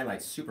our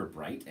highlights super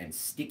bright and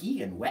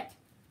sticky and wet,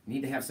 you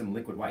need to have some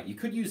liquid white. You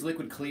could use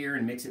liquid clear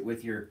and mix it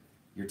with your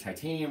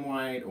titanium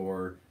white,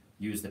 or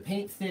use the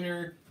paint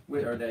thinner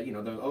with, or the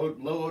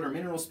low odor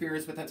mineral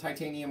spirits with that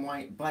titanium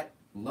white. But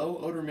low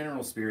odor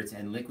mineral spirits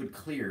and liquid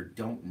clear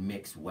don't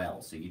mix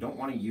well, so you don't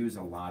want to use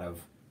a lot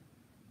of,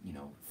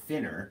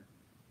 thinner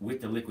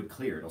with the liquid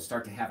clear. It'll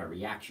start to have a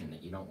reaction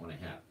that you don't want to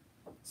have.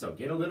 So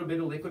get a little bit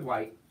of liquid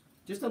white,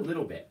 just a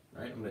little bit,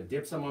 right? I'm going to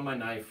dip some on my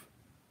knife.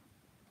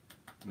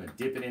 I'm going to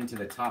dip it into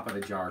the top of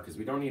the jar because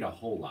we don't need a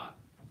whole lot.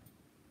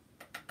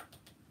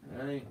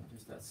 All right,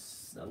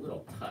 just a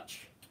little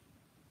touch.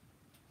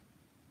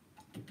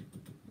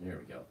 There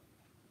we go.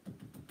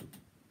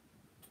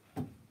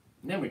 And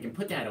then we can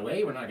put that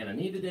away. We're not going to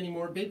need it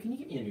anymore. Babe, can you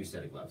get me a new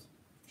set of gloves?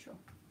 Sure.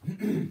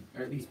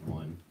 Or at least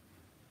one.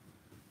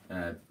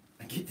 I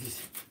get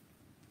these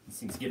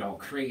things get all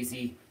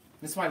crazy.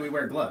 That's why we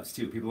wear gloves,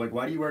 too. People are like,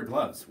 why do you wear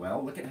gloves?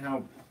 Well, look at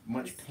how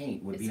much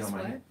paint would be on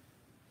my head.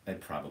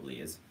 It probably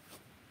is.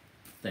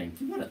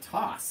 Thank you. What a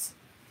toss.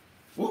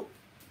 Whoop,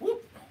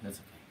 whoop. That's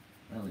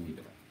okay. I only need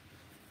it.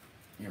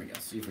 Here we go.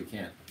 See if we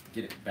can't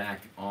get it back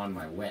on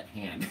my wet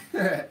hand.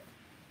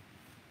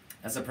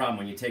 That's the problem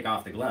when you take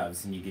off the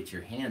gloves and you get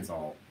your hands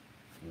all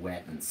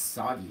wet and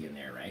soggy in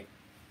there, right?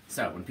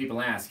 So when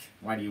people ask,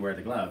 why do you wear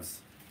the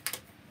gloves?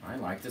 I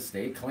like to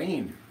stay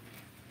clean.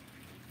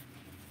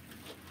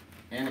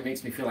 And it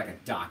makes me feel like a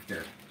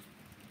doctor.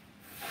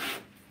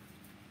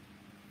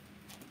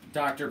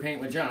 Dr.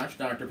 Paint with Josh,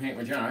 Dr. Paint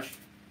with Josh.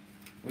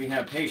 We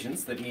have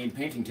patients that need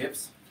painting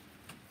tips.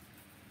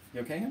 You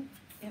okay, hon?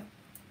 Yeah.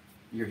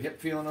 Your hip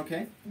feeling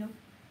okay? No.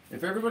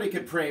 If everybody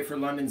could pray for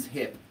London's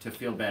hip to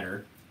feel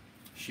better,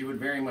 she would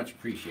very much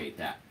appreciate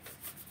that.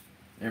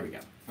 There we go.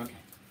 Okay.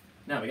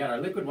 Now we got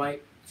our liquid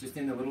white just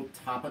in the little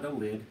top of the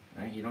lid.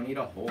 Right? You don't need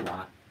a whole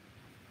lot.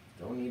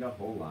 Don't need a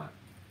whole lot.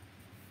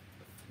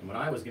 And what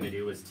I was going to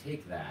do was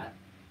take that.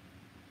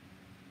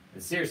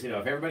 And seriously though,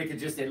 if everybody could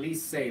just at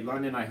least say,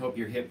 London, I hope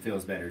your hip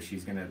feels better,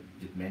 she's going to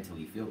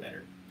mentally feel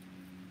better.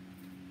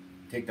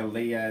 Take the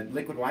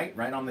liquid white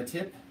right on the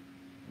tip,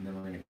 and then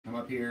we're going to come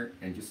up here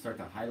and just start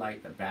to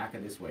highlight the back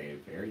of this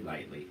wave very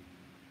lightly.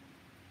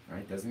 All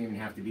right, doesn't even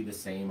have to be the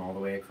same all the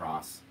way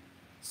across.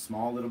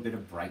 Small little bit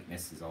of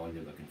brightness is all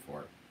you're looking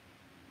for.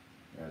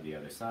 The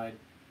other side.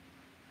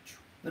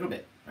 Little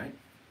bit, right?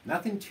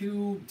 Nothing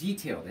too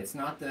detailed. It's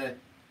not the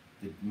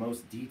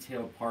most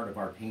detailed part of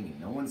our painting.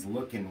 No one's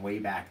looking way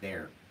back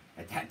there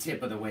at that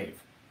tip of the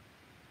wave.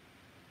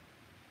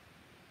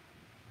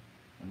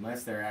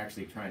 Unless they're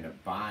actually trying to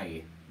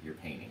buy your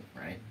painting,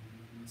 right?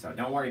 So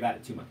don't worry about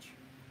it too much.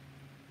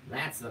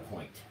 That's the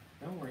point.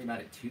 Don't worry about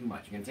it too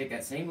much. You're going to take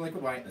that same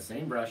liquid white, the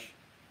same brush.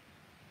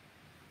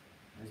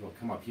 Might as well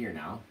come up here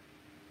now.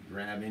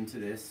 Grab into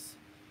this.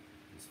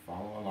 Just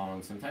follow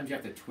along. Sometimes you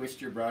have to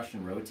twist your brush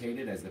and rotate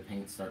it as the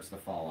paint starts to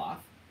fall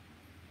off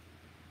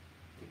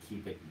to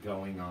keep it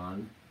going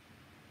on.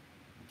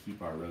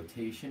 Keep our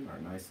rotation, our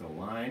nice little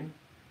line.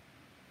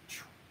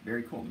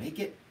 Very cool. Make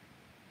it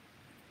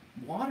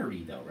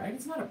watery though, right?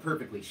 It's not a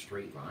perfectly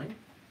straight line.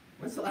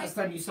 When's the last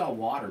time you saw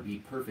water be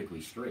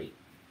perfectly straight?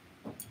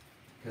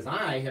 Because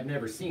I have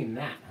never seen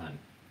that, hun.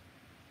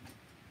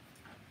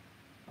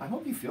 I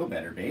hope you feel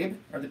better, babe.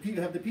 Have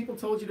the people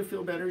told you to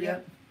feel better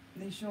yet?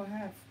 They sure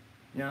have.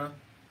 Yeah.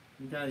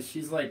 You guys,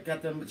 she's like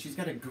she's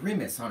got a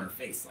grimace on her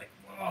face, like,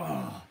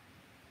 oh.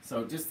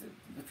 So just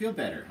feel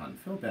better, hun.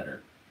 Feel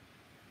better.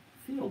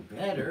 Feel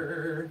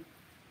better.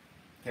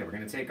 Okay, we're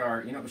gonna take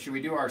our, should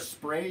we do our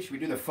spray? Should we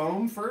do the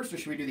foam first or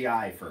should we do the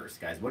eye first,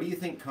 guys? What do you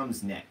think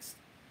comes next?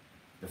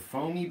 The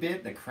foamy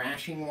bit, the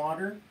crashing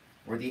water,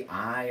 or the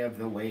eye of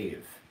the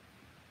wave?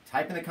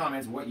 Type in the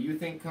comments what you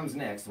think comes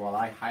next while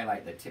I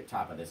highlight the tip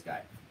top of this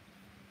guy.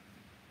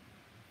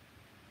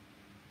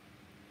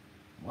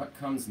 What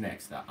comes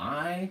next, the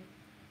eye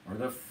or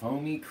the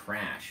foamy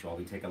crash? While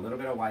we take a little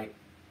bit of white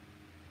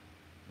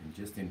and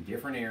just in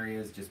different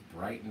areas, just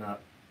brighten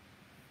up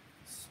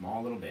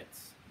small little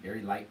bits,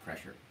 very light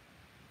pressure,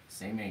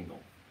 same angle.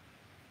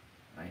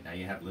 Right, now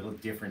you have little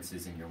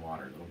differences in your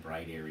water, little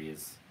bright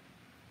areas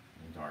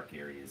and dark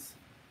areas.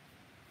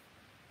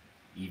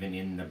 Even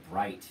in the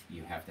bright,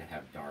 you have to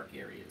have dark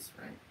areas,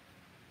 right?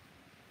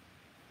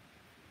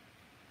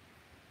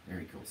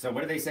 Very cool. So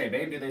what do they say,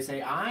 babe? Do they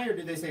say eye or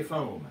do they say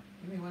foam?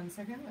 Give me 1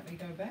 second. Let me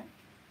go back.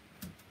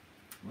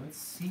 Let's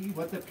see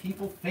what the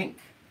people think.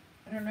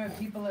 I don't know.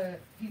 People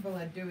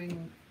are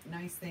doing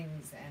nice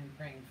things and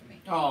praying for me.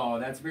 Oh,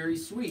 that's very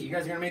sweet. You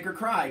guys are going to make her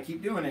cry.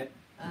 Keep doing it.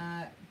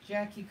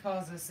 Jackie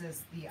Causa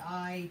says the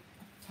eye.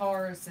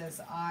 Tara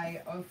says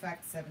I.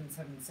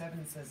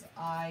 OFAC777 says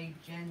I.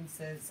 Jen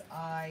says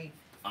I.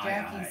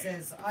 Jackie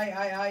says I.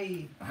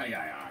 Aye.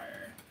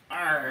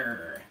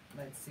 Arr.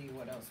 Let's see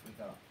what else we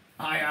got.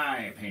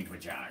 Aye. Paint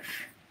with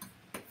Josh.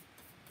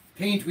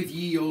 Paint with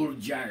ye old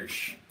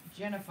Josh.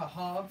 Jennifer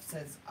Hobb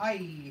says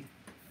I.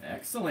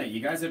 Excellent. You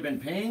guys have been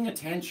paying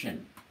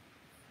attention.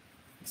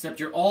 Except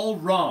you're all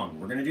wrong.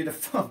 We're going to do the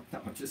foam.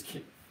 No, I'm just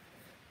kidding.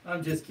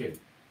 I'm just kidding.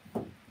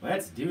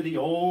 Let's do the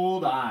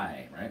old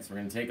eye, right? So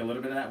we're going to take a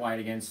little bit of that white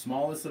again.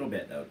 Smallest little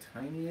bit, though.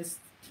 Tiniest,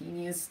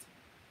 teeniest,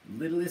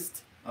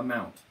 littlest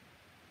amount.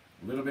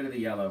 A little bit of the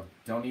yellow.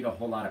 Don't need a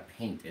whole lot of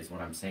paint is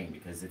what I'm saying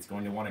because it's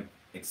going to want to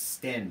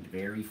extend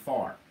very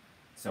far.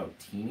 So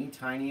teeny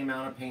tiny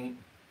amount of paint,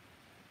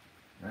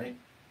 right?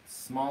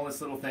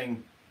 Smallest little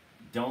thing.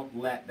 Don't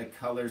let the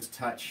colors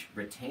touch.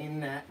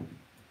 Retain that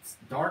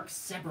dark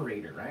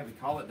separator, right? We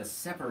call it the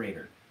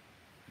separator.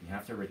 You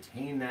have to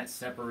retain that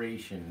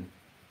separation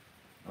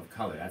of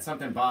color. That's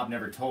something Bob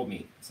never told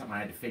me. Something I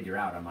had to figure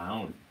out on my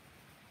own.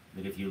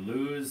 That if you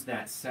lose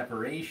that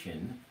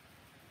separation,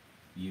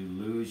 you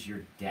lose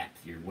your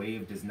depth. Your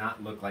wave does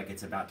not look like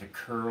it's about to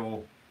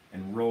curl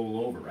and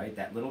roll over, right?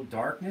 That little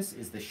darkness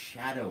is the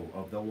shadow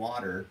of the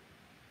water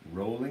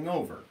rolling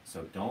over.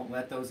 So don't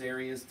let those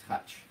areas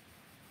touch.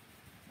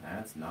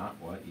 That's not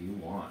what you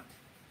want.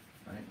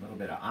 Right? A little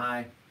bit of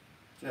eye,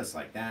 just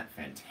like that.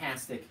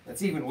 Fantastic.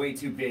 That's even way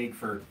too big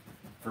for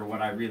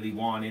what I really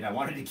wanted. I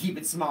wanted to keep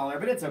it smaller,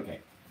 but it's okay.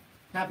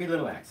 Happy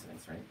little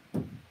accidents,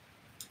 right?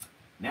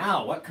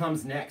 Now, what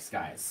comes next,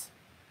 guys?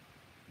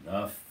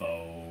 The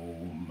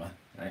foam. All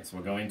right, so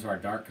we'll go into our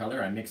dark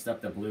color. I mixed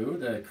up the blue,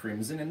 the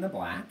crimson, and the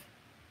black.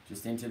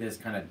 Just into this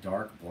kind of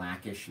dark,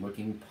 blackish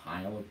looking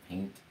pile of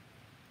paint.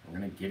 We're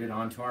going to get it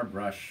onto our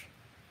brush.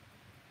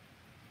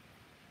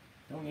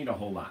 Don't need a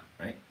whole lot,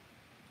 right?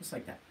 Just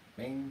like that.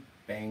 Bang,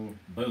 bang,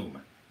 boom.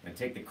 I'm going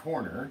to take the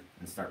corner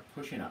and start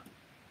pushing up.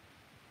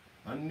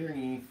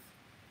 Underneath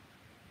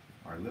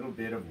our little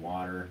bit of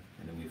water,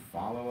 and then we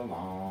follow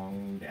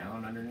along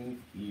down underneath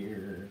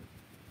here,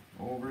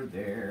 over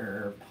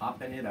there,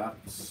 popping it up,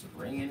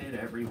 spraying it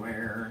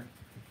everywhere.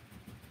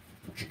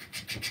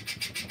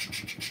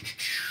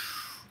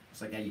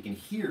 It's like that. You can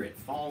hear it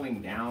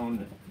falling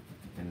down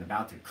and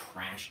about to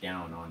crash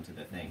down onto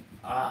the thing.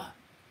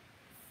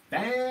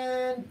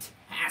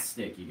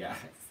 Fantastic, you guys.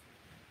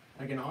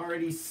 I can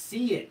already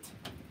see it.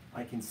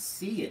 I can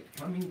see it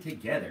coming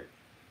together.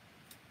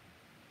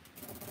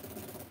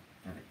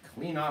 Gotta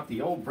clean off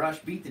the old brush,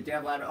 beat the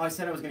devil out of it. Oh, I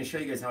said I was going to show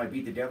you guys how I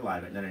beat the devil out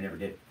of it, and then I never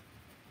did.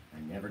 I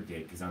never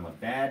did because I'm a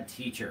bad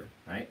teacher,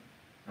 right?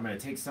 I'm going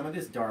to take some of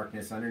this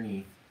darkness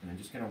underneath and I'm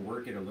just going to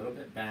work it a little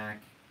bit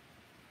back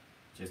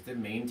just to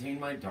maintain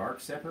my dark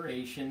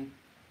separation.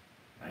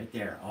 Right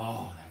there.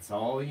 Oh, that's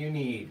all you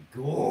need.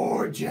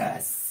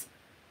 Gorgeous.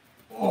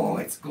 Oh,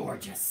 it's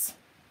gorgeous.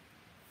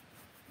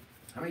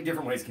 How many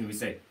different ways can we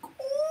say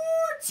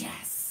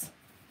gorgeous?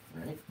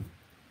 Right?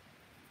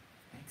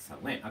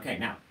 Excellent. Okay,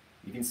 now,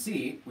 you can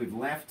see we've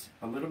left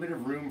a little bit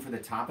of room for the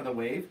top of the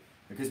wave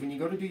because when you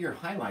go to do your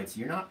highlights,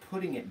 you're not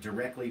putting it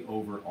directly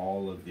over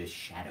all of this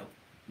shadow.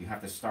 You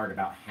have to start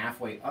about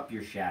halfway up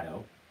your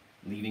shadow,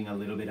 leaving a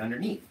little bit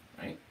underneath,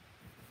 right?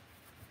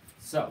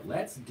 So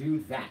let's do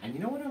that. And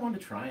you know what I want to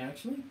try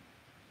actually?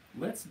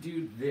 Let's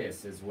do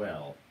this as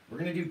well. We're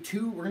gonna do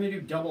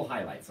double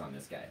highlights on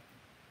this guy.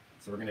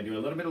 So we're gonna do a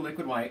little bit of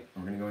liquid white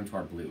and we're gonna go into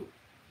our blue.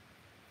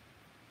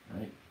 All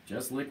right,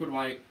 just liquid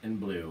white and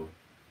blue.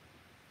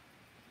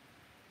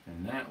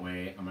 And that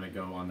way I'm gonna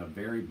go on the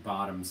very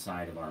bottom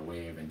side of our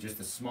wave and just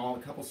a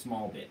couple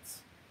small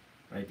bits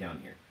right down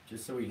here.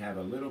 Just so we have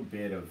a little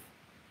bit of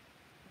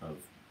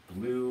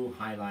blue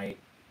highlight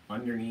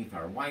underneath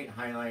our white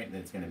highlight, and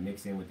it's going to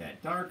mix in with that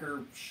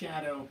darker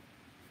shadow,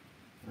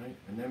 right?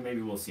 And then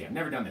maybe we'll see. I've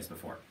never done this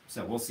before,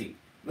 so we'll see.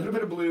 A little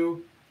bit of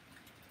blue,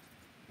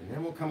 and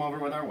then we'll come over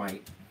with our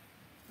white.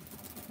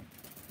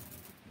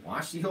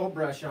 Wash the old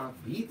brush off,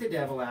 beat the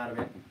devil out of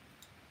it.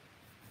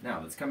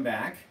 Now let's come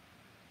back.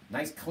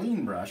 Nice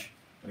clean brush.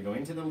 I'm going to go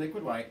into the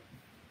liquid white.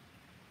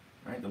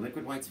 All right, the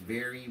liquid white's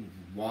very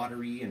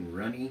watery and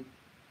runny.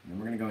 And then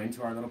we're going to go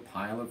into our little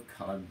pile of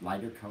color,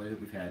 lighter color that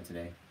we've had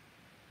today.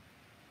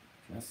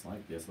 Just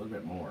like this, a little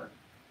bit more.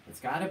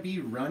 It's got to be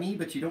runny,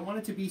 but you don't want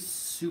it to be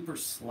super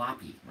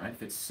sloppy, right?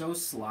 If it's so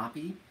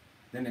sloppy,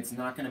 then it's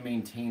not going to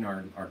maintain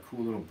our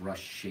cool little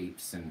brush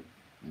shapes and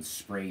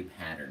spray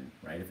pattern,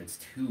 right? If it's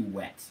too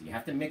wet. So you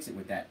have to mix it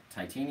with that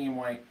titanium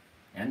white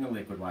and the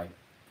liquid white.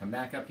 Come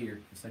back up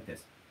here, just like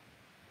this.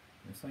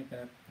 Just like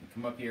that. And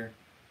come up here.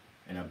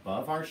 And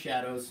above our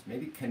shadows,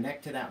 maybe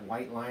connect to that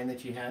white line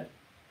that you had.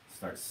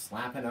 Start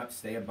slapping up,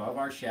 stay above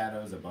our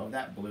shadows, above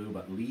that blue,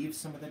 but leave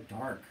some of the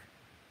dark.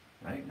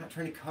 Right? I'm not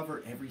trying to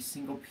cover every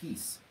single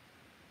piece.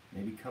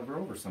 Maybe cover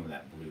over some of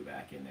that blue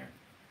back in there.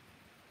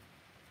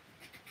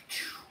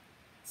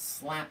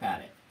 Slap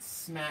at it.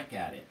 Smack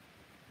at it.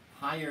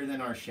 Higher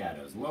than our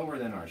shadows. Lower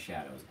than our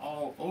shadows.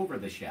 All over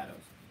the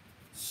shadows.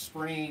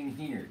 Spraying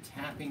here.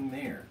 Tapping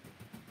there.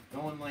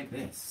 Going like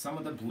this. Some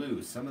of the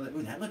blue. Some of the...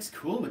 Ooh, that looks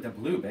cool with the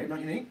blue, babe. Don't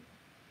you think?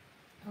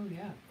 Oh,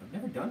 yeah. I've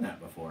never done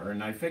that before.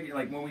 And I figure,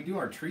 like, when we do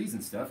our trees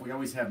and stuff, we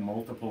always have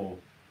multiple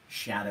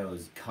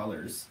shadows,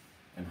 colors,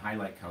 and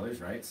highlight colors,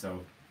 right? So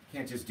you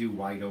can't just do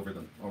white over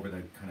the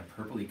kind of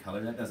purpley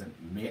color. That doesn't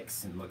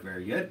mix and look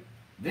very good.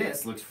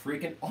 This looks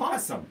freaking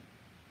awesome.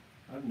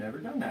 I've never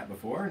done that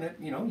before,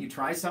 and you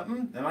try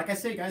something, and like I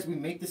say, guys, we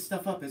make this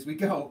stuff up as we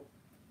go.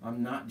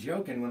 I'm not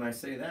joking when I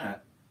say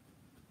that.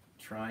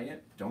 Try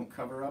it. Don't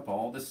cover up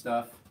all the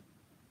stuff.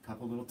 A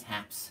couple little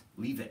taps.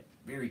 Leave it.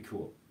 Very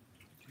cool.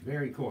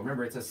 Very cool.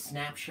 Remember, it's a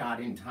snapshot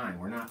in time.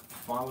 We're not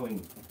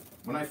following.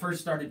 When I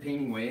first started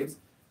painting waves,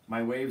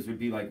 my waves would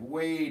be like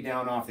way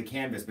down off the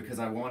canvas because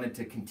I wanted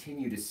to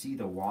continue to see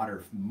the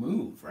water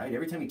move, right?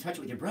 Every time you touch it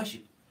with your brush,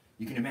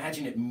 you can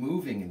imagine it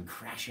moving and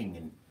crashing,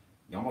 and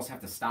you almost have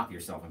to stop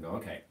yourself and go,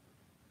 okay,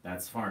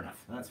 that's far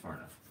enough. That's far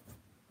enough.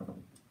 All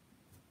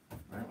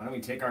right, why don't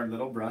we take our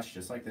little brush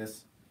just like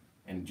this,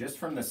 and just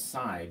from the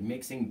side,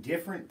 mixing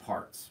different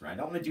parts, right? I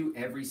don't want to do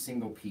every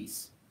single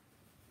piece.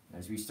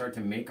 As we start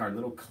to make our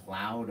little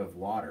cloud of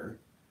water,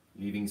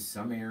 leaving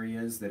some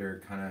areas that are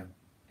kind of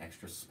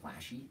extra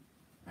splashy,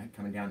 right?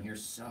 Coming down here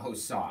so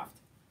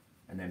soft.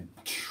 And then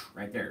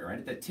right there, right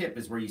at the tip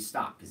is where you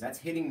stop, because that's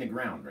hitting the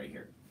ground right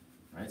here.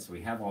 Right? So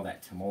we have all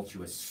that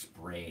tumultuous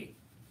spray.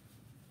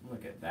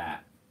 Look at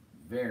that.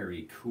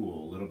 Very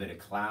cool. A little bit of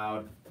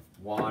cloud,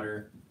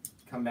 water.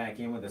 Come back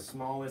in with the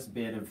smallest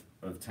bit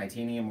of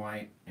titanium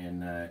white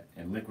and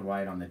liquid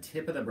white on the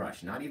tip of the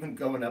brush. Not even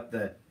going up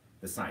the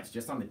sides,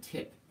 just on the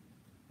tip.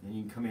 And then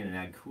you can come in and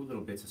add cool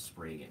little bits of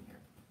spray in here.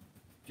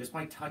 Just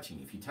by touching.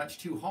 If you touch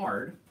too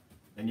hard,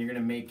 then you're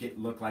going to make it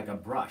look like a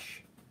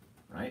brush,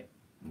 right?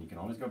 And you can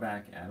always go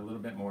back, add a little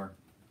bit more,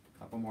 a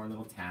couple more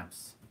little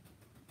taps.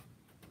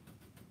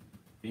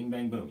 Bing,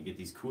 bang, boom. You get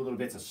these cool little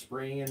bits of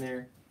spray in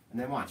there. And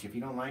then watch, if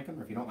you don't like them,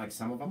 or if you don't like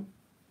some of them,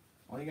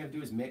 all you got to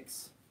do is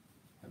mix.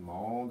 Have them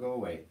all go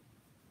away.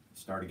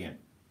 Start again,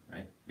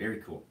 right?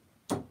 Very cool.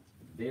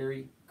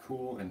 Very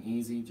cool and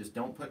easy. Just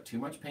don't put too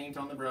much paint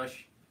on the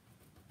brush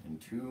and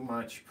too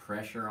much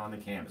pressure on the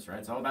canvas, right?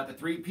 It's all about the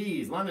 3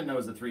 Ps. London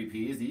knows the 3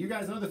 Ps. Do you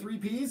guys know the 3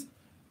 Ps?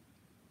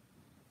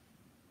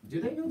 Do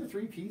they know the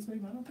 3 Ps,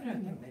 maybe? I don't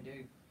think they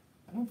do.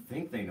 I don't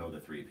think they know the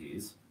 3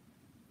 Ps.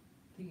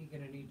 I think you're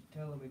going to need to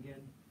tell them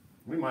again.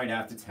 We might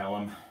have to tell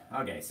them.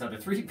 Okay, so the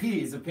 3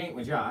 Ps of Paint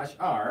with Josh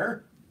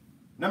are,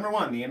 number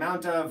 1, the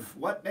amount of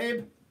what,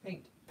 babe?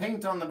 Paint.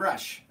 Paint on the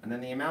brush. And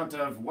then the amount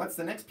of, what's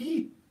the next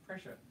P?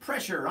 Pressure.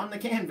 Pressure on the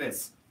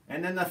canvas.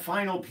 And then the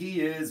final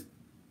P is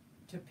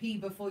To pee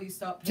before you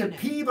start To painting.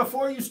 pee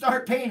before you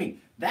start painting.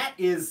 That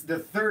is the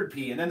third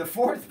P. And then the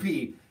fourth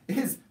P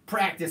is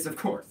practice, of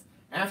course.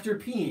 After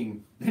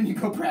peeing, then you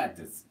go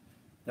practice.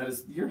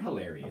 You're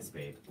hilarious,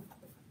 babe.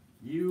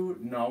 You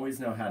always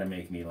know how to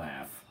make me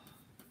laugh.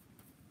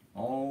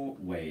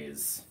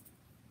 Always.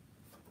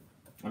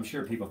 I'm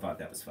sure people thought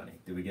that was funny.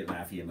 Did we get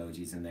laughy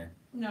emojis in there?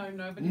 No,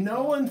 nobody.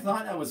 No one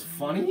thought that was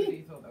funny?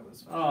 Nobody thought that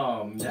was funny.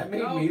 Oh, that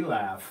made me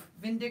laugh.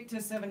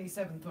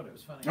 Vindicta77 thought it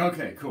was funny.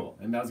 Okay, cool.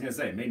 And I was going to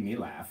say, it made me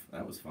laugh.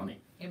 That was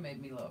funny. It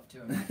made me laugh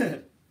too.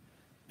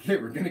 Okay,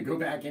 we're going to go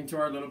back into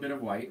our little bit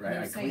of white, right?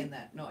 I'm saying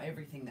that not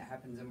everything that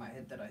happens in my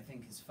head that I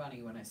think is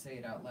funny, when I say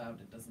it out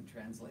loud, it doesn't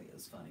translate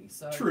as funny.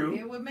 So True.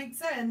 It would make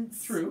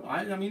sense. True.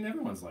 I mean,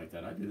 everyone's like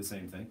that. I do the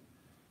same thing.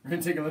 We're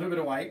going to take a little bit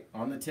of white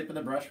on the tip of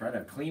the brush, right?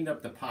 I've cleaned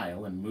up the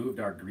pile and moved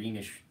our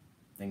greenish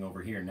thing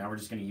over here. Now we're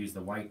just going to use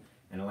the white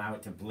and allow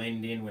it to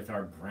blend in with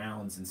our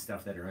browns and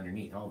stuff that are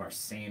underneath, all of our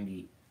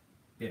sandy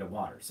bit of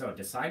water. So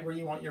decide where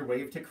you want your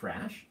wave to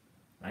crash,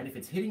 right? If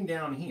it's hitting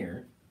down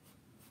here,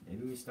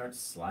 maybe we start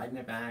sliding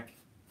it back,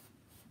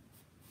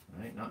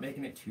 right? Not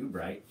making it too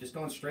bright, just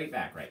going straight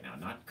back right now,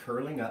 not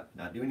curling up,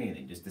 not doing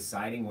anything, just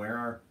deciding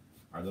where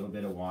our little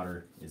bit of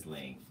water is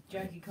laying.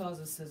 Jackie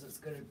Carter says it's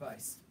good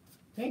advice.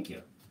 Thank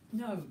you.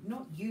 No,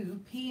 not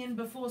you. Pee in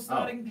before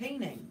starting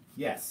painting.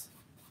 Yes,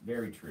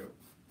 very true.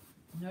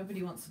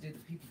 Nobody wants to do the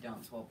pee-pee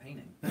dance while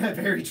painting.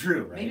 Very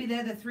true, right? Maybe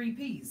they're the 3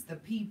 Ps. The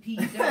pee-pee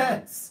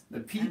dance. The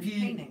and pee-pee.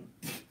 painting.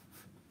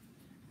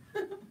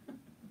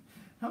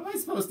 How am I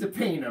supposed to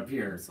paint up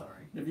here?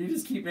 Sorry. If you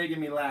just keep making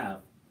me laugh.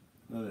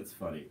 Oh, that's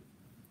funny.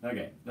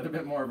 Okay, a little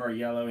bit more of our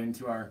yellow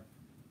into our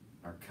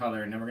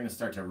color, and then we're going to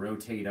start to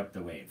rotate up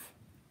the wave.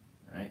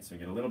 All right, so we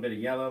get a little bit of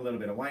yellow, a little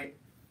bit of white,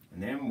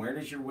 and then where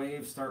does your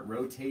wave start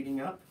rotating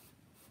up?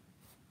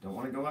 Don't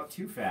want to go up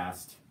too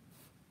fast.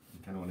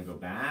 You kind of want to go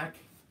back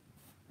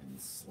and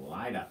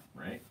slide up,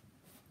 right?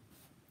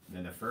 And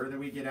then the further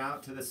we get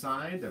out to the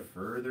side, the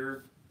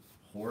further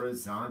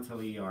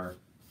horizontally our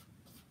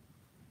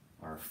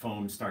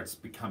foam starts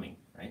becoming,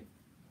 right?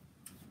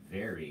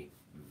 Very,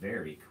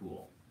 very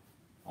cool.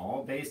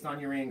 All based on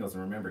your angles.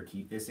 And remember,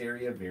 keep this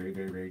area very,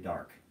 very, very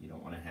dark. You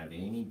don't want to have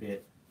any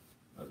bit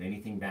of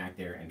anything back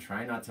there, and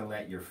try not to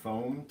let your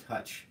foam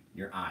touch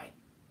your eye,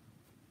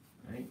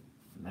 right?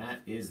 And that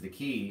is the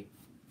key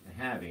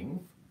to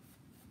having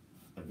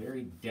a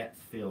very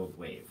depth-filled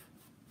wave.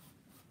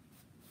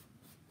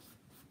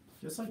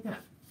 Just like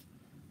that.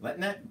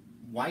 Letting that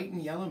white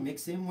and yellow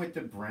mix in with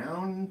the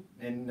brown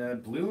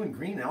and blue and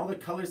green and all the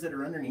colors that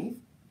are underneath.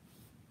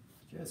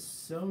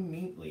 Just so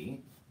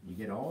neatly. You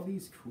get all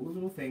these cool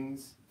little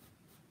things.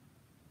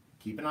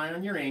 Keep an eye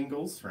on your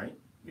angles, right?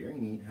 Very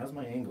neat. How's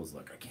my angles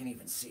look? I can't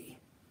even see.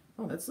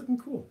 Oh, that's looking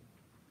cool.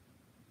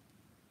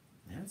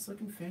 That's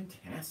looking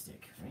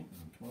fantastic, right?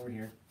 Come over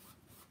here.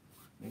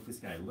 Make this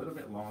guy a little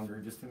bit longer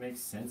just to make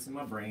sense in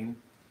my brain.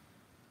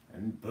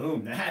 And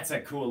boom, that's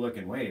a cool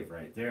looking wave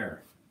right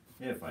there.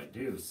 If I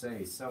do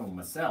say so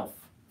myself.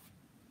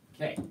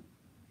 Okay.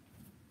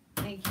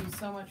 Thank you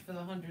so much for the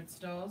 100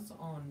 stars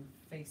on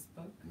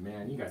Facebook.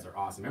 Man, you guys are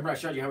awesome. Remember I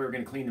showed you how we were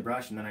going to clean the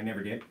brush and then I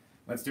never did?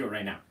 Let's do it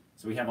right now.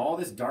 So we have all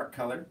this dark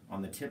color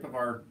on the tip of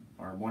our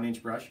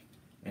 1-inch brush.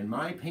 And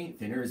my paint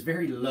thinner is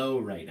very low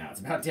right now.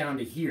 It's about down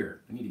to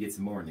here. I need to get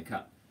some more in the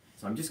cup.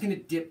 So I'm just going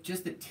to dip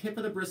just the tip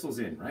of the bristles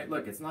in, right?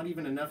 Look, it's not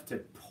even enough to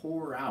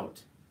pour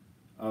out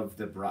of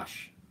the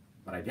brush.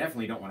 But I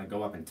definitely don't want to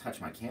go up and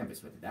touch my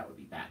canvas with it. That would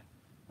be bad.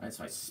 All right,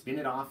 so I spin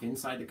it off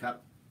inside the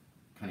cup,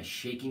 kind of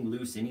shaking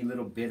loose any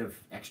little bit of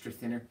extra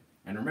thinner.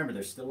 And remember,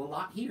 there's still a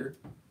lot here,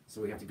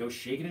 so we have to go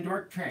shake it into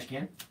our trash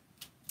can.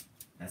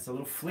 That's the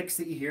little flicks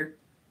that you hear.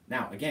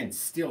 Now, again,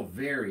 still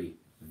very,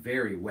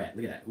 very wet.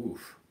 Look at that.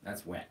 Oof,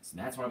 that's wet. So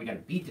that's why we got to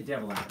beat the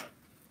devil out of it.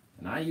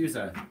 And I use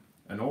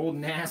an old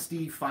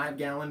nasty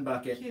 5-gallon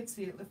bucket. Can't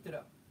see it. Lift it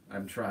up.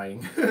 I'm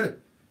trying.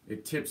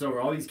 It tips over.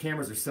 All these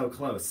cameras are so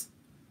close.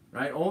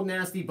 Right? Old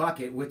nasty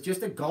bucket with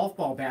just a golf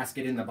ball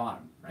basket in the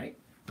bottom, right?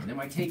 And then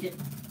I take it,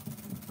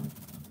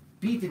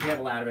 beat the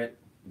devil out of it.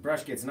 The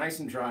brush gets nice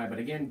and dry, but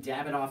again,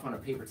 dab it off on a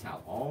paper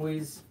towel.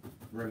 Always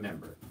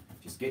remember,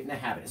 just get in the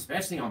habit,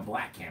 especially on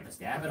black canvas,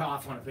 dab it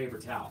off on a paper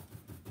towel.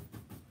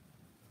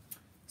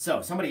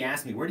 So, somebody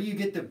asked me, where do you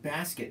get the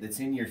basket that's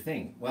in your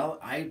thing? Well,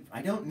 I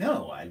don't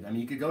know. I mean,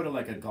 you could go to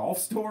like a golf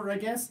store, I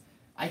guess.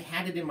 I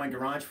had it in my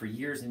garage for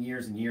years and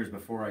years and years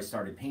before I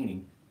started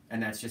painting,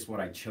 and that's just what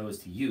I chose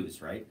to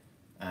use, right?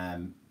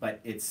 But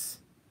it's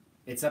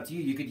up to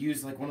you. You could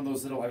use like one of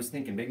those little, I was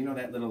thinking, maybe you know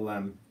that little,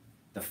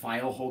 the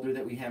file holder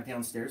that we have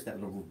downstairs, that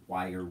little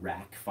wire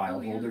rack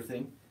file holder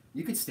thing?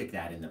 You could stick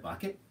that in the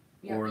bucket.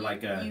 Yeah, or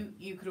like a...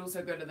 You could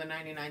also go to the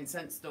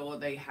 99-cent store.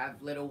 They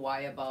have little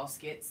wire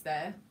baskets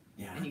there.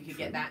 Yeah, and you could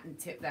get that and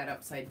tip that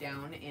upside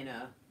down in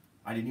a...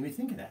 I didn't even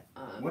think of that.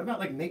 What about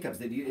like makeups?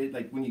 That you,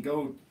 like when you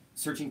go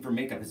searching for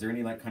makeup, is there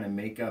any like kind of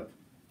makeup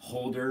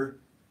holder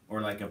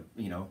or like a,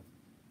 you know,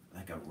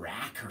 like a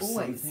rack or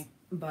something?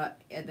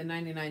 But at the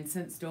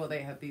 99-cent store,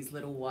 they have these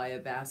little wire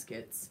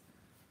baskets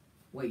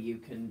where you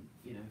can,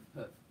 you know,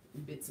 put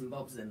bits and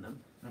bobs in them.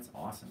 That's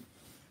awesome.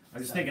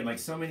 I'm just thinking, like,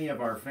 so many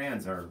of our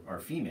fans are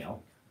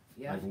female.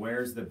 Yeah. Like,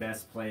 where's the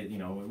best place? You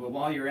know,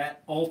 while you're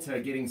at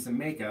Ulta getting some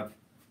makeup,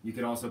 you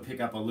could also pick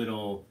up a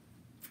little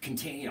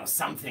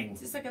something.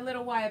 Just like a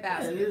little wire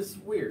basket. Yeah, it is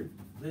weird.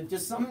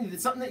 Just something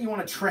that you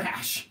want to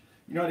trash.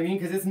 You know what I mean?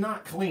 Because it's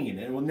not clean.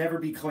 It will never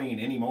be clean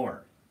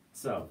anymore.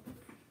 So,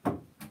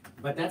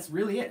 but that's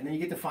really it. And then you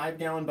get the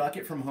 5-gallon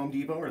bucket from Home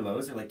Depot or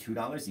Lowe's. They're like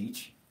 $2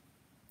 each.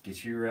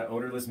 Get your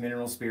odorless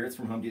mineral spirits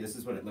from Home Depot. This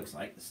is what it looks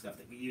like. The stuff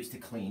that we use to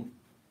clean.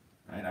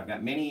 All right, I've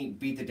got many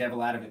Beat the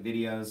Devil Out of It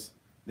videos.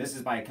 This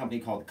is by a company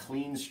called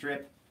Clean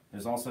Strip.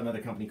 There's also another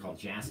company called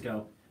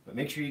Jasco. But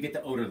make sure you get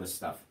the odorless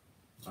stuff.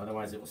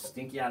 Otherwise, it will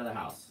stink you out of the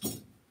house.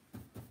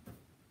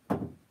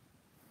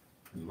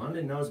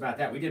 London knows about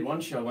that. We did one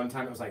show one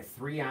time. It was like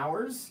 3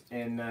 hours.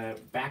 And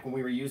back when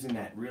we were using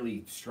that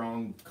really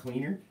strong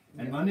cleaner.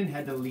 And London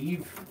had to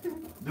leave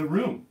the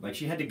room. Like,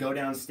 she had to go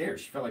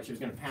downstairs. She felt like she was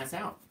going to pass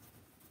out.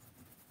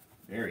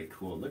 Very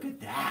cool. Look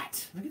at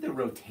that. Look at the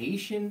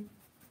rotation.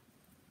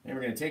 And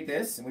we're going to take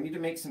this, and we need to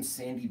make some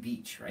sandy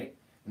beach, right?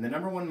 And the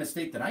number one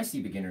mistake that I see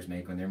beginners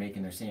make when they're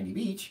making their sandy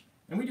beach,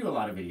 and we do a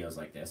lot of videos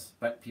like this,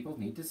 but people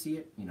need to see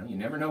it. You know, you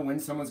never know when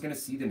someone's going to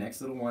see the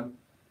next little one.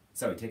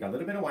 So we take a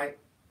little bit of white,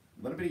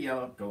 a little bit of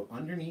yellow, go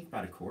underneath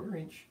about 1/4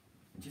 inch,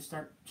 and just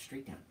start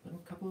straight down.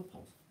 Couple of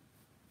poles.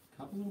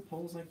 Couple little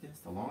poles like this.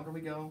 The longer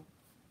we go,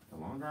 the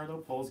longer our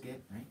little poles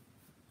get, right?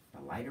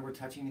 The lighter we're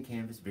touching the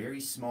canvas.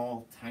 Very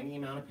small, tiny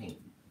amount of paint.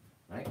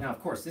 Right? Now, of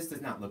course, this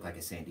does not look like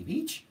a sandy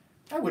beach.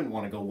 I wouldn't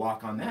want to go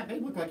walk on that.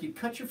 It'd look like you'd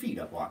cut your feet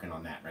up walking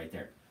on that right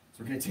there.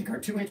 So we're going to take our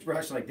 2-inch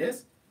brush like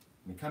this,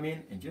 and come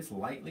in and just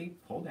lightly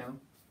pull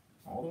down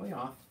all the way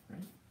off,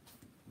 right?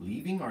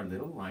 Leaving our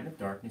little line of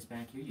darkness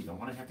back here. You don't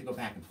want to have to go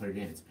back and put it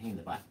in. It's a pain in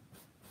the butt.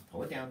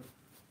 Pull it down.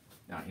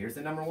 Now, here's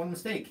the number one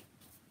mistake.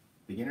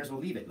 Beginners will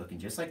leave it looking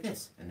just like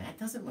this. And that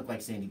doesn't look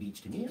like sandy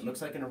beach to me. It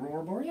looks like an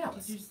aurora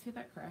borealis. Did you just hear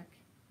that crack?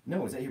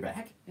 No, is that your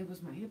back? It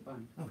was my hip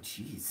bone. Oh,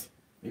 jeez.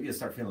 Maybe you'll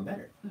start feeling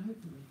better.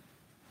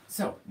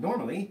 So,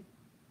 normally,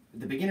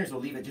 the beginners will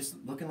leave it just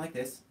looking like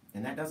this,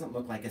 and that doesn't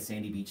look like a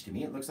sandy beach to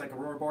me. It looks like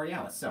aurora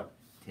borealis. So,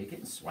 take it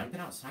and swipe it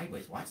out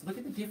sideways. Watch. Look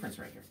at the difference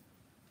right here.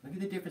 Look at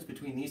the difference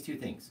between these two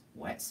things.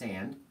 Wet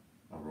sand,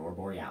 aurora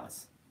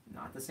borealis.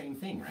 Not the same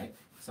thing, right?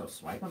 So,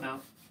 swipe them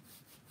out.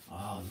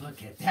 Oh,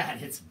 look at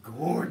that. It's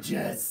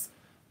gorgeous.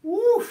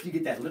 Woof! You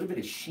get that little bit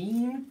of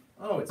sheen.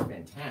 Oh, it's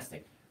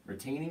fantastic.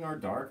 Retaining our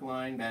dark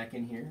line back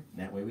in here.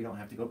 That way we don't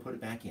have to go put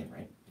it back in,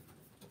 right?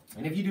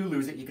 And if you do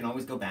lose it, you can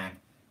always go back.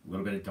 A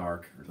little bit of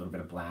dark, or a little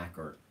bit of black,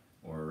 or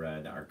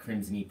our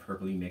crimsony,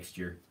 purpley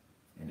mixture,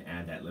 and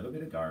add that little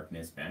bit of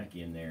darkness back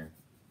in there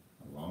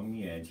along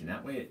the edge. And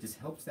that way it just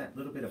helps that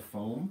little bit of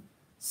foam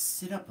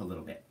sit up a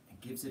little bit.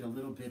 It gives it a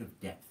little bit of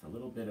depth, a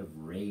little bit of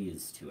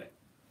raise to it.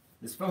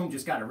 This foam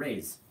just got a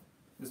raise.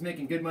 It was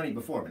making good money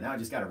before, but now it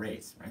just got a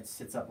raise, right? It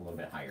sits up a little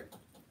bit higher.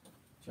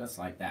 Just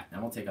like that.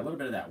 Now we'll take a little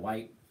bit of that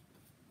white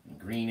and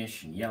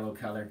greenish and yellow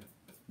color,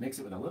 mix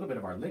it with a little bit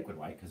of our liquid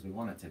white because we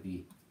want it to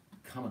be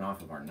coming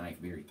off of our knife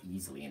very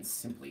easily and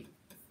simply,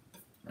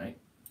 right?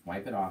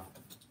 Wipe it off.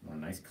 You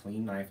want a nice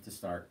clean knife to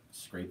start.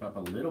 Scrape up a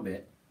little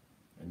bit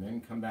and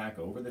then come back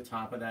over the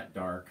top of that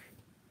dark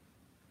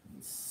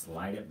and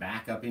slide it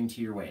back up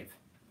into your wave.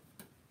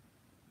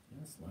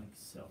 Just like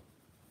so.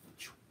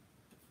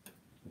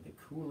 The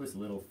coolest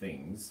little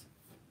things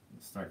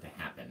start to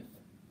happen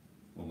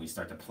when we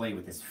start to play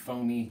with this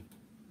foamy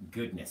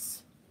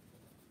goodness.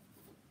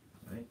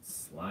 Right?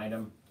 Slide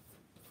them.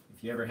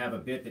 If you ever have a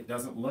bit that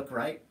doesn't look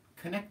right,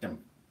 connect them,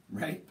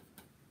 right?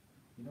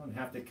 You don't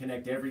have to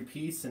connect every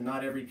piece, and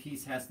not every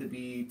piece has to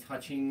be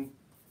touching,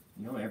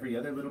 every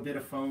other little bit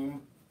of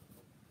foam.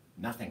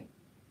 Nothing.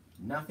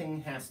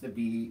 Nothing has to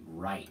be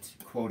right,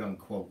 quote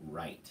unquote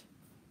right.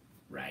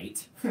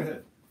 Right?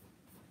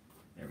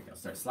 There we go.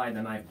 Start sliding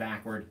the knife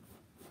backward.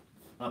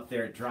 Up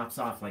there it drops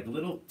off like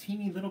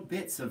teeny little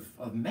bits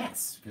of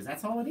mess, because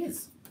that's all it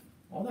is.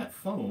 All that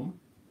foam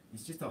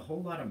is just a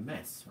whole lot of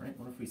mess, right?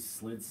 What if we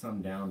slid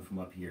some down from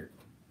up here?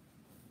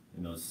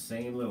 In those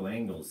same little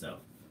angles though.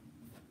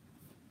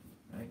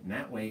 Right? And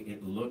that way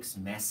it looks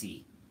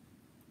messy.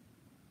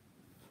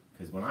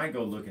 Because when I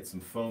go look at some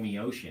foamy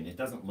ocean, it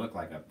doesn't look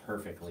like a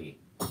perfectly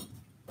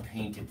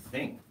painted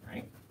thing,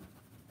 right?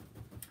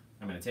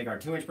 I'm going to take our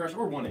 2-inch brush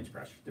or 1-inch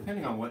brush,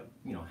 depending on what,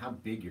 how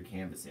big your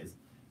canvas is,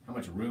 how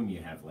much room you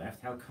have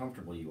left, how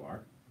comfortable you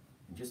are,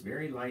 and just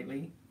very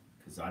lightly,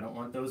 because I don't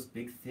want those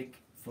big, thick,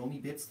 foamy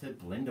bits to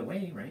blend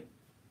away, right?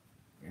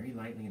 Very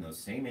lightly in those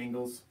same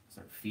angles,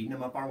 start feeding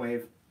them up our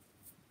wave.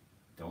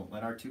 Don't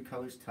let our two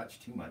colors touch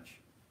too much,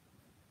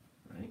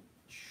 right?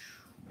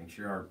 Make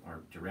sure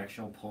our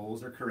directional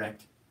poles are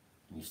correct,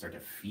 and you start to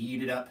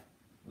feed it up,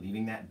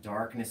 leaving that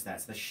darkness.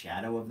 That's the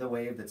shadow of the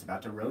wave that's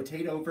about to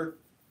rotate over.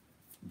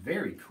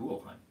 Very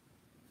cool, hon.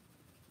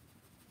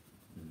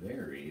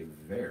 Very,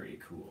 very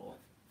cool.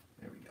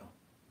 There we go.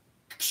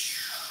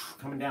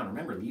 Coming down.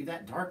 Remember, leave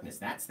that darkness.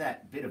 That's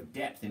that bit of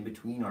depth in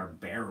between our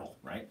barrel,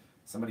 right?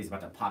 Somebody's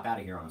about to pop out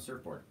of here on a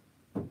surfboard.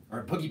 Or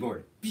a boogie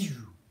board.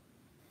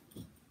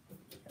 That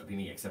would be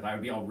me, except I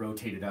would be all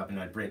rotated up and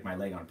I'd break my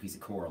leg on a piece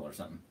of coral or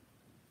something.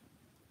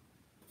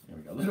 There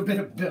we go. A little bit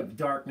of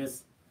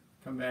darkness.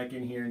 Come back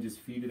in here and just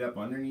feed it up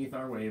underneath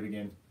our wave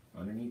again.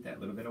 Underneath that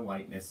little bit of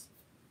whiteness.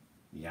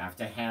 You have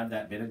to have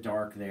that bit of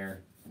dark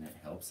there, and it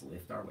helps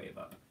lift our wave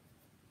up.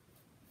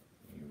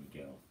 Here we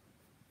go.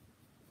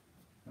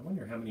 I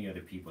wonder how many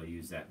other people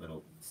use that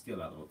little, steal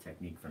that little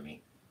technique from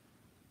me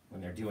when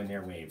they're doing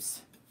their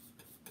waves.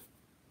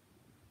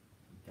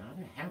 You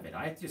gotta have it.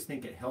 I just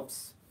think it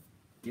helps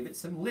give it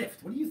some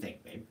lift. What do you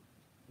think, babe?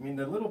 I mean,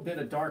 the little bit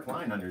of dark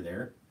line under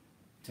there,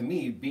 to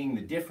me, being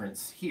the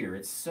difference here,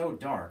 it's so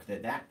dark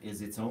that that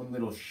is its own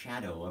little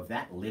shadow of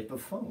that lip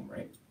of foam,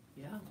 right?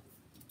 Yeah.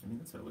 I mean,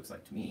 that's what it looks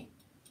like to me.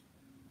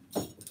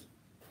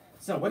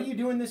 So, what are you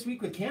doing this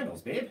week with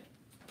candles, babe?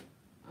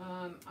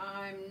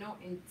 I'm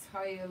not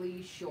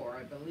entirely sure.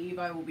 I believe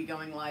I will be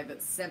going live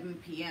at 7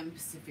 p.m.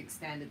 Pacific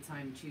Standard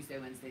Time, Tuesday,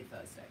 Wednesday,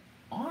 Thursday.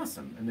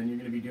 Awesome. And then you're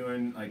going to be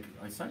doing, like,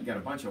 I saw you got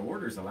a bunch of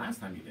orders the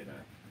last time you did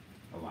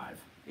a live.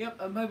 Yep,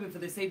 I'm hoping for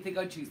the same thing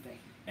on Tuesday.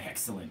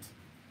 Excellent.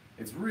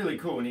 It's really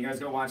cool when you guys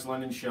go watch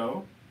London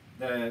Show.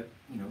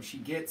 She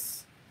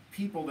gets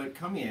people that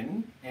come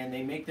in and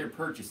they make their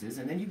purchases,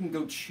 and then you can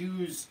go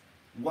choose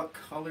what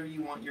color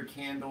you want your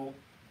candle,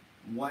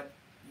 like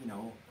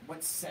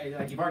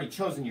you've already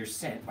chosen your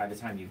scent by the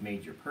time you've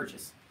made your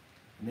purchase.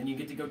 And then you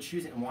get to go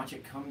choose it and watch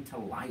it come to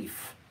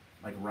life,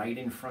 like right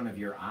in front of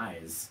your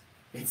eyes.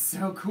 It's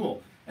so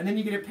cool. And then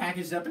you get it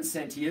packaged up and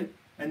sent to you,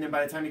 and then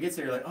by the time it gets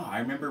there, you're like, oh, I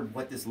remember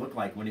what this looked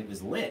like when it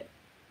was lit.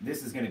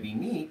 This is going to be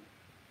neat.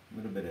 A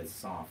little bit of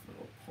soft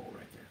little pull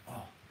right there.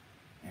 Oh,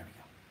 there we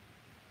go.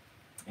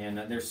 And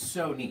they're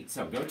so neat.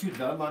 So go to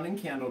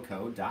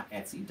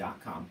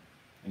thelondoncandleco.etsy.com,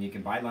 and you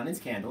can buy London's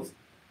candles.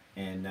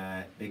 And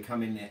they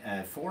come in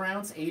 4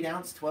 ounce, 8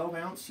 ounce, 12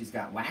 ounce. She's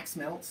got wax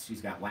melts.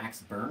 She's got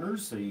wax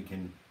burners, so you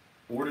can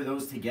order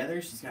those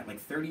together. She's got like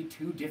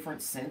 32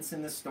 different scents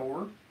in the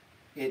store.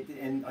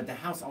 And the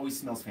house always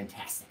smells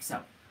fantastic.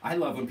 So I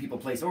love when people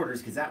place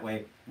orders, because that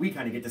way we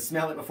kind of get to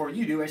smell it before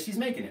you do as she's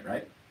making it,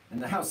 right? And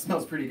the house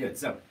smells pretty good.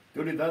 So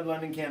go to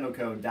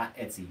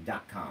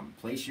thelondoncandleco.etsy.com.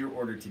 Place your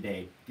order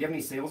today. Do you have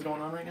any sales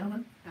going on right now,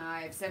 hon?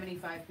 I have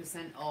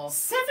 75% off.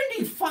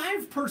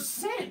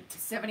 75%?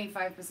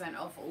 75%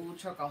 off all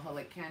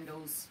Chocoholic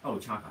candles. Oh,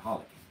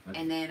 Chocoholic. Okay.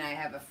 And then I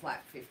have a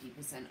flat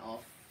 50%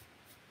 off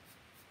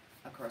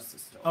across the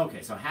store.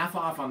 Okay, so half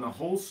off on the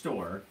whole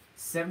store,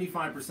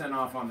 75%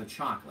 off on the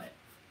chocolate.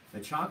 The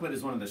chocolate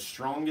is one of the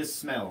strongest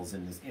smells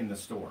in the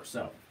store.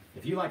 So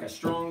if you like a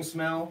strong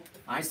smell,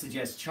 I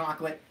suggest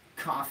chocolate,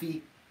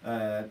 coffee,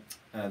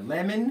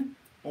 lemon,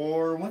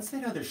 or what's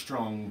that other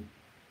strong?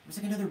 There's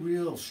like another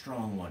real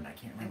strong one. I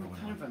can't remember what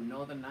it was. Kind of a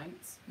Northern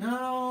Nights?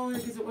 No,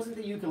 because it wasn't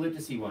the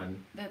eucalyptusy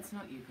one. That's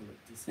not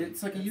eucalyptus.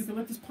 It's like a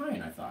eucalyptus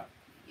pine, I thought.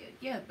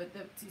 Yeah, but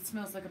it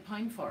smells like a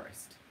pine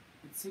forest.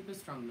 It's super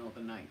strong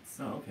Northern Nights.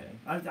 Oh, okay.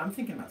 I'm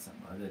thinking about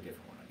something. A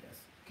different one, I guess.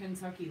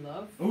 Kentucky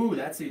Love. Ooh,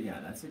 that's a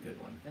good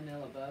one.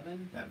 Vanilla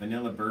Bourbon. That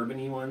vanilla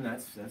bourbon-y one,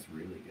 that's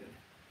really good.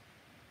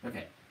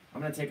 Okay,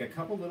 I'm going to take a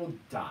couple little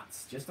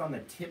dots just on the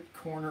tip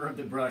corner of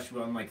the brush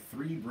on like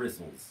 3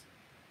 bristles.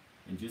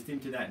 And just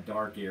into that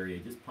dark area,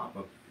 just pop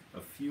up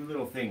a few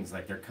little things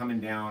like they're coming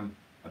down,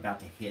 about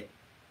to hit,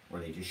 or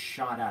they just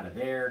shot out of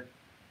there,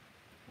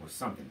 or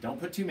something. Don't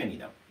put too many,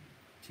 though.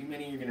 Too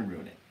many, you're going to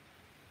ruin it.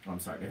 Oh, I'm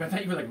sorry, babe. I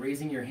thought you were like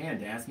raising your hand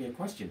to ask me a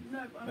question.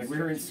 No, like we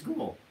were in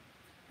school.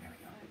 There we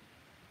go.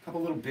 A couple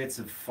little bits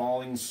of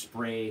falling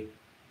spray.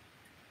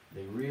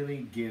 They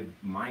really give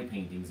my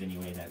paintings,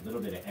 anyway, that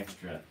little bit of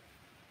extra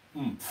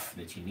oomph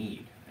that you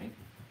need, right?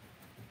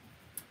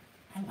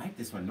 I like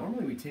this one.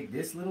 Normally we take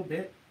this little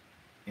bit,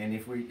 and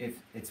if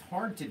it's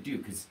hard to do,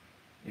 because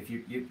if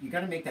you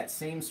got to make that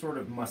same sort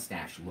of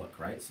mustache look,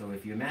 right? So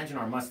if you imagine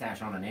our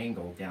mustache on an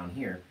angle down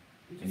here,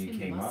 and you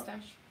came up,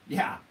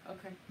 yeah,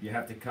 okay, you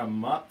have to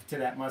come up to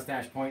that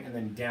mustache point and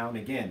then down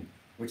again,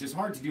 which is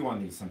hard to do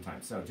on these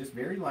sometimes. So just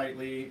very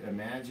lightly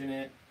imagine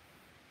it,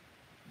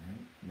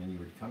 right? And then you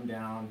would come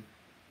down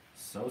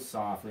so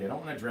softly. I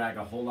don't want to drag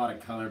a whole lot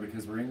of color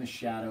because we're in the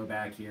shadow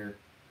back here,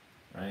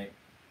 right?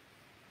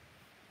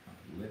 A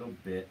little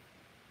bit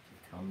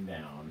to come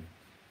down.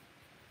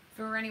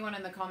 For anyone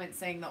in the comments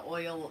saying the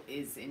oil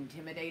is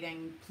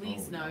intimidating,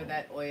 please know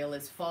that oil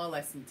is far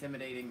less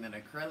intimidating than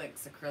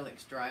acrylics.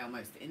 Acrylics dry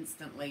almost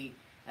instantly,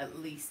 at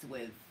least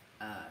with,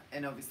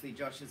 and obviously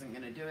Josh isn't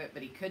going to do it,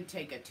 but he could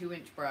take a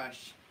 2-inch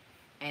brush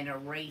and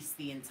erase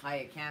the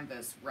entire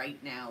canvas right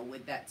now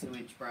with that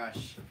 2-inch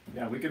brush.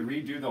 Yeah, we could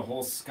redo the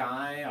whole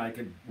sky. I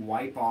could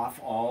wipe off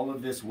all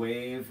of this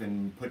wave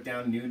and put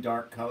down new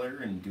dark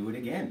color and do it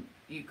again.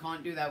 You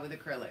can't do that with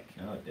acrylic.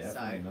 No,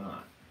 definitely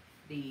not.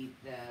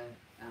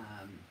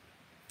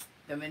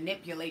 The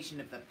manipulation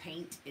of the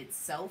paint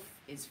itself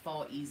is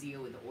far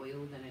easier with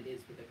oil than it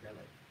is with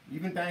acrylic.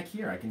 Even back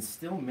here, I can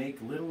still make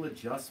little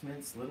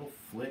adjustments, little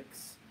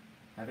flicks,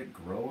 have it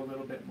grow a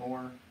little bit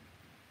more,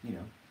 you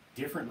know,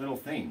 different little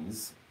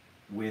things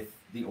with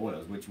the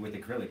oils, which with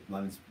acrylic,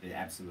 London's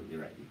absolutely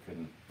right. You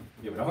couldn't,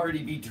 it would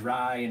already be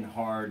dry and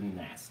hard and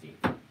nasty.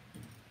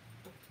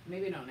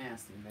 Maybe not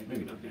nasty,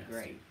 maybe it would be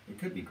great. It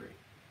could be great.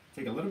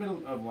 take a little bit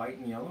of white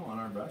and yellow on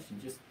our brush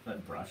and just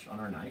on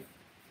our knife.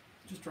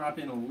 Just drop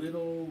in a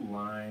little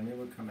line. It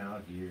will come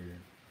out here.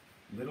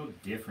 Little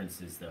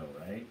differences though,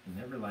 right? I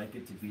never like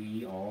it to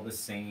be all the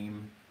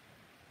same.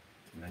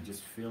 And I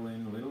just fill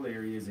in little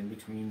areas in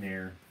between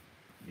there,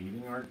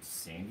 leaving our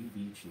sandy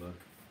beach look.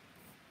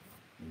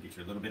 And get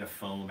your little bit of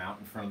foam out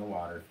in front of the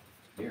water.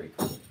 Very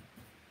cool.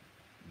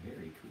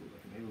 Very cool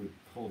looking. Maybe we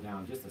pull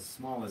down just the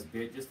smallest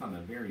bit, just on the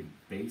very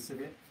base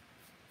of it.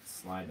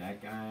 Slide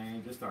that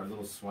guy, just our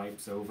little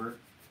swipes over.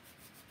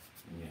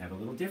 And you have a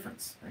little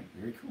difference, right?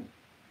 Very cool.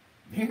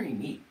 Very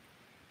neat.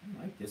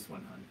 I like this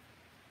one, hon.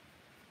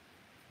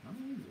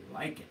 I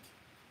like it.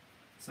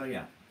 So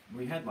yeah,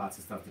 we had lots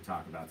of stuff to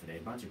talk about today.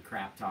 A bunch of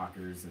crap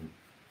talkers, and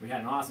we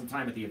had an awesome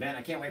time at the event.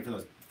 I can't wait for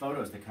those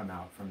photos to come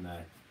out from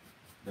the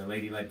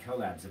Lady-Led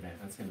Collabs event.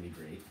 That's going to be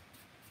great.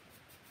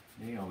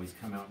 They always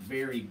come out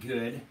very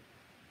good.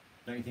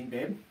 Don't you think,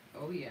 babe?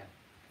 Oh yeah.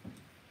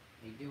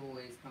 They do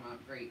always come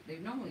out great.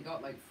 They've normally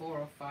got like 4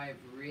 or 5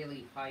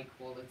 really high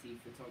quality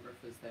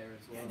photographers there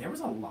as well. Yeah, there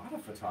was a lot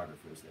of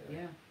photographers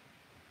there. Yeah.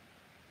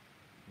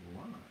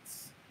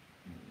 Lots.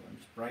 I'm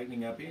just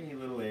brightening up any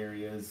little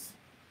areas.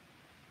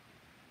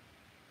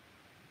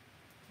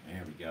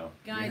 There we go.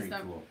 Guys,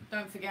 Very cool.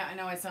 don't forget, I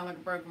know I sound like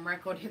a broken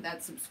record, hit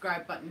that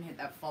subscribe button, hit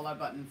that follow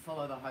button,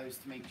 follow the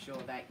host, make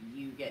sure that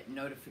you get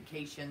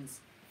notifications.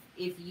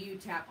 If you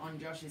tap on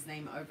Josh's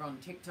name over on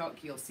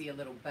TikTok, you'll see a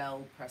little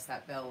bell. Press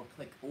that bell,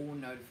 click all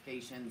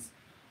notifications.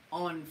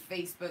 On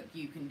Facebook,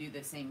 you can do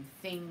the same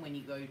thing. When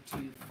you go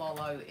to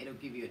follow, it'll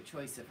give you a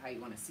choice of how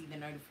you want to see the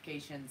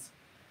notifications.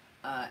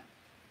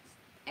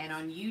 And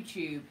on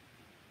YouTube,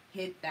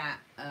 hit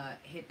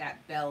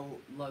that bell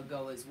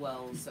logo as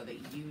well, so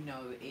that you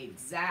know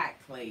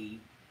exactly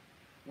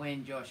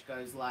when Josh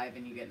goes live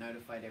and you get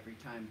notified every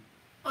time.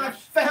 I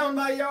found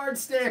my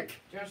yardstick!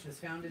 Josh has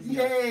found his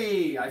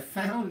Yay! I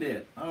found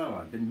it. Oh,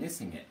 I've been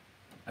missing it.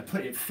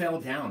 It fell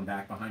down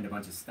back behind a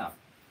bunch of stuff.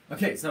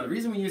 Okay, so the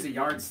reason we use a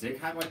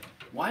yardstick,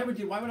 why would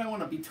I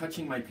want to be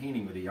touching my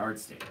painting with a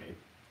yardstick,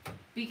 babe?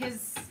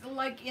 Because,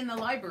 like in the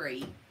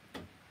library,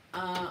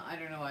 I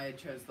don't know why I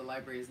chose the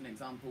library as an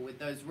example, with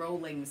those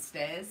rolling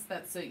stairs,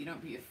 that's so you don't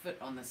put your foot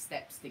on the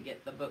steps to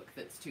get the book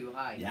that's too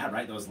high. Yeah,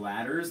 right, those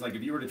ladders. Like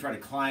if you were to try to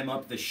climb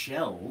up the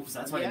shelves,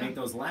 that's why you make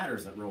those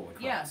ladders that roll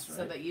across, yeah, right?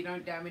 so that you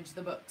don't damage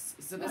the books.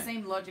 So the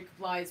same logic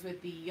applies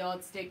with the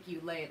yardstick.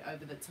 You lay it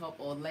over the top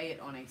or lay it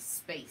on a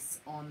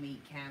space on the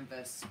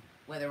canvas,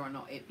 whether or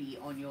not it be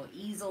on your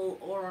easel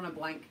or on a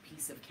blank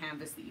piece of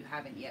canvas that you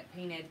haven't yet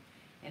painted,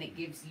 and it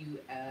gives you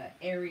an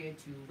area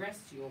to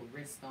rest your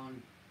wrist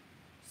on,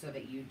 so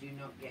that you do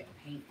not get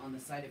paint on the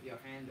side of your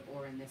hand,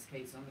 or in this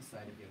case, on the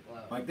side of your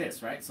glove. Like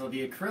this, right? So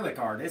the acrylic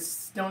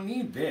artists don't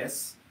need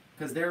this,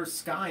 because their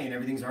sky and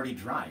everything's already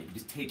dry. You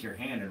just take your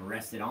hand and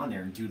rest it on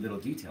there and do little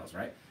details,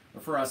 right?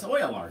 But for us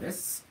oil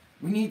artists,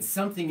 we need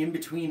something in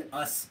between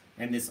us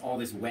and all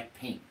this wet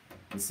paint.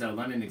 And so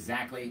London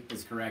exactly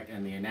is correct,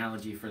 and the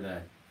analogy for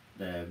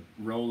the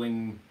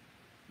rolling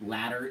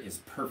ladder is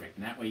perfect.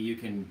 And that way you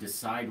can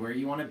decide where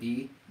you want to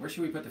be. Where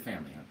should we put the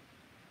family on?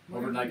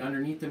 Over like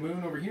underneath the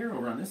moon over here,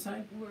 over on this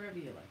side? Wherever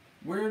you like.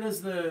 Where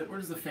does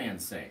the fan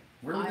say?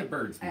 Where would the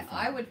birds be?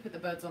 I would put the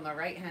birds on the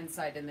right hand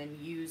side and then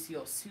use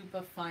your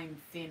super fine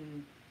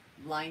thin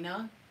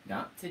liner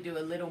to do a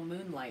little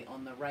moonlight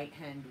on the right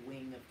hand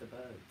wing of the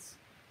birds.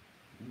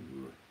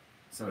 Ooh.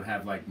 So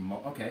have like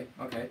okay.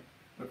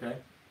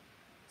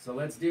 So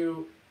let's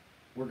do.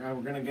 We're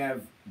gonna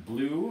have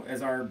blue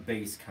as our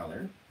base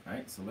color,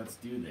 right? So let's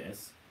do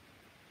this,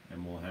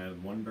 and we'll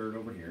have one bird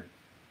over here.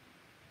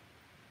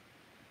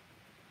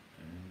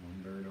 And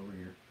one bird over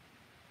here.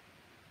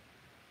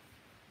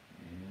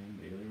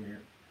 And Bailey over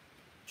here.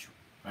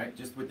 Right,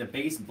 just with the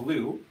base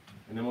blue,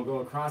 and then we'll go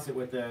across it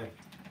with the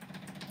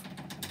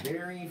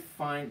very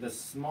fine, the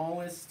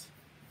smallest,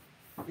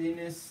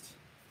 thinnest.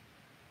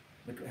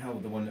 Look at how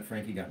the one that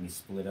Frankie got me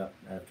split up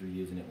after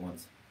using it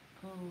once.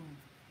 Oh.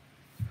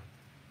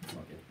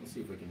 Okay, we'll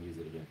see if we can use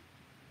it again.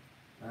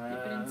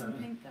 Dip it in some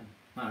paint then.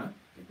 Huh?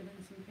 Dip it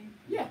in some paint.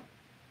 Yeah.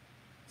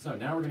 So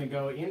now we're going to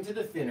go into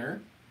the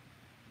thinner.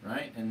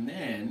 Right, and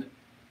then,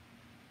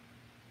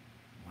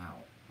 wow,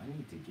 I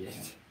need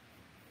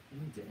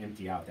to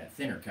empty out that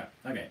thinner cup.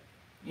 Okay,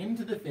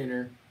 into the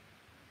thinner,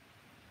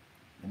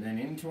 and then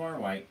into our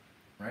white,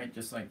 right,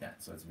 just like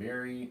that. So it's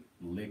very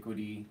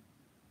liquidy.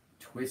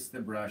 Twist the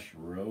brush,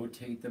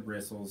 rotate the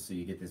bristles, so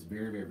you get this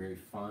very, very, very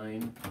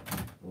fine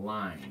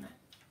line,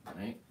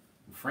 right?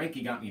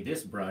 Frankie got me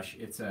this brush.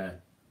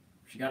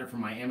 She got it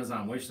from my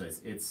Amazon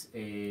wishlist. It's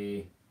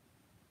a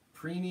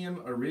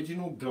Premium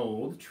Original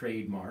Gold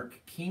trademark,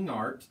 King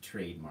Art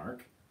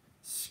trademark,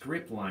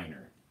 script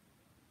liner.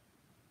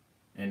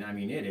 And I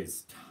mean, it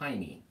is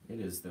tiny. It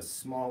is the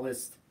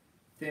smallest,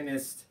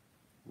 thinnest,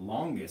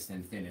 longest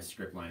and thinnest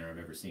script liner I've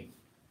ever seen.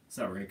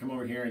 So we're going to come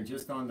over here and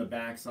just on the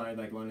back side,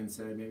 like London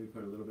said, maybe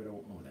put a little bit of,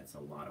 oh, that's a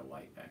lot of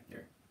white back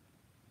there.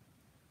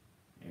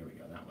 There we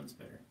go, that one's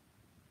better.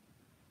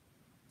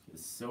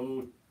 Just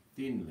so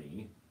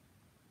thinly.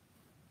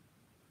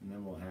 And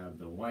then we'll have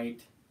the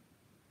white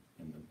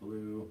and the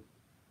blue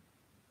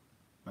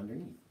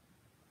underneath.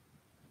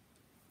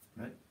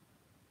 Right?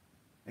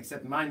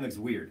 Except mine looks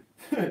weird.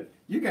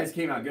 You guys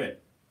came out good.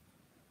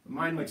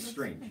 Mine looks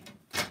strange.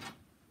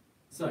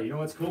 So, you know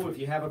what's cool? If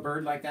you have a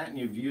bird like that and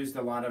you've used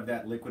a lot of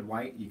that liquid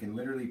white, you can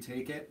literally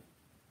take it,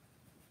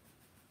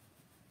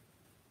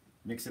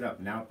 mix it up,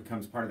 and now it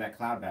becomes part of that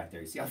cloud back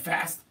there. You see how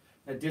fast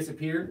that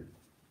disappeared?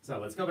 So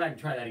let's go back and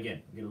try that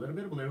again. Get a little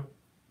bit of blue.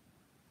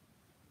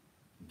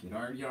 Get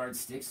our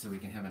yardsticks so we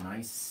can have a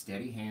nice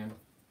steady hand.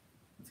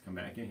 Let's come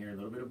back in here, a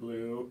little bit of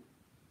blue.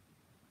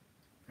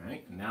 All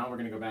right, and now we're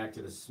going to go back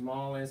to the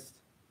smallest,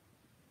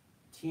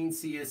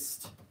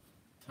 teensiest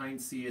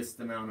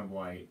amount of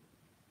white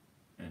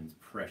and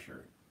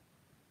pressure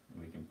that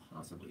we can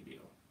possibly do.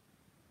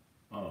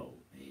 Oh,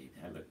 babe,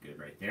 that looked good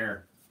right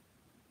there.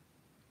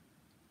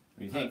 What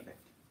do you think?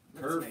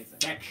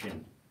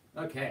 Perfection.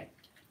 Okay.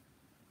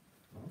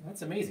 Well,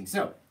 that's amazing.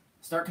 So,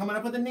 start coming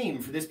up with a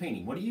name for this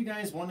painting. What do you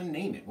guys want to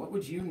name it? What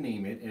would you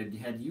name it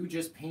had you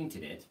just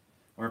painted it?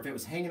 Or if it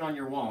was hanging on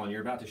your wall and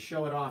you're about to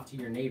show it off to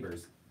your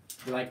neighbors,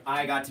 you're like,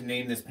 I got to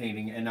name this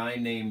painting and I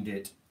named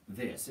it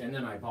this, and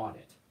then I bought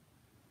it.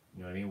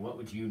 You know what I mean? What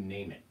would you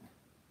name it?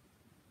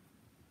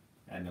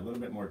 Adding a little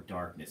bit more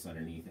darkness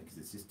underneath it because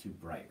it's just too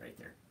bright right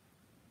there.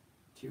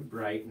 Too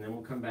bright, and then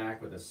we'll come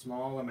back with a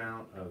small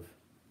amount of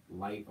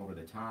light over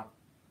the top,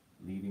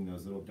 leaving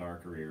those little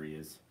darker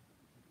areas.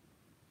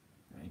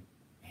 Right?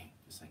 Bang,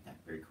 just like that.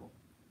 Very cool.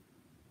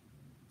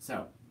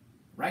 So,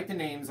 write the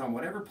names on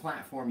whatever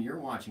platform you're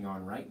watching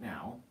on right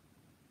now.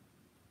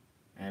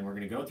 And we're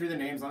going to go through the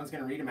names. Lon's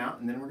going to read them out,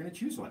 and then we're going to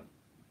choose one.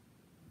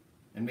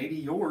 And maybe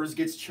yours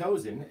gets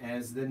chosen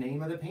as the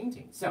name of the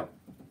painting. So,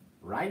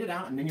 write it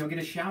out, and then you'll get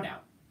a shout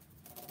out.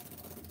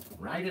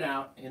 Write it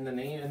out in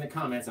the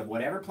comments of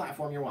whatever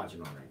platform you're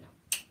watching on right now.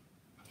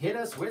 Hit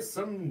us with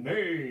some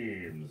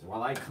names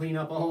while I clean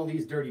up all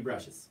these dirty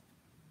brushes.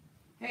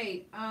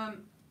 Hey,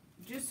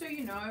 just so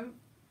you know,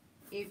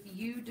 if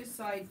you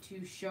decide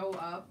to show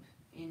up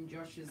in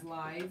Josh's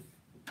live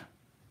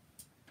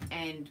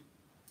and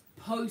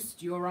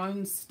post your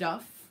own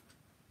stuff,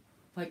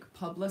 like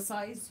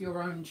publicize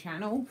your own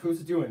channel.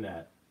 Who's doing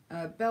that?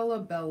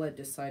 Bella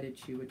decided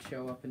she would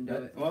show up and do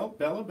it. Well,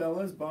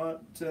 Bella's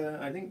bought,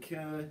 I think,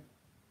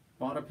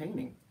 bought a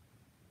painting.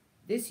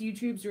 This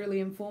YouTube's really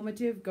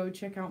informative. Go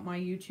check out my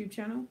YouTube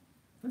channel.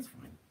 That's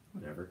fine.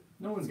 Whatever.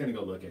 No one's going to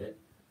go look at it.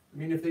 I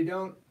mean, if they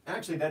don't...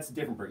 Actually, that's a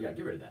different... Yeah,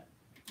 get rid of that.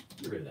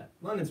 Get rid of that.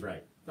 London's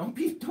right. Don't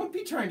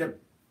be trying to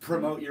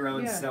promote your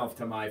own self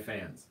to my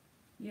fans.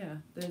 Yeah,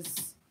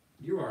 there's...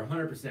 You are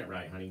 100%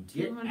 right, honey.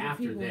 Get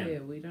after people them.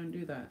 Here. We don't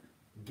do that.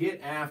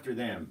 Get after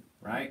them,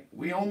 right?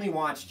 We only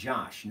watch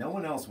Josh. No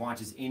one else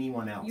watches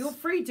anyone else. You're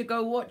free to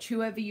go watch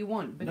whoever you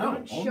want, but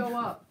don't show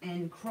up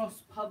and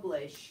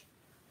cross-publish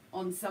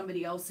on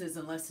somebody else's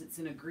unless it's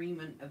an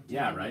agreement of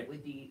doing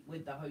it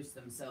with the host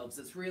themselves.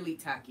 It's really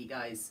tacky,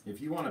 guys.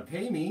 If you want to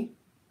pay me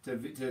to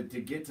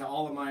get to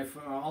all of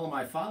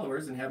my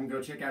followers and have them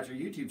go check out your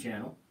YouTube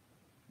channel,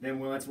 then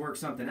let's work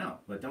something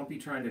out. But don't be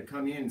trying to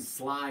come in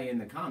sly in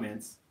the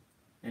comments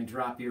and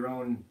drop your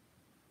own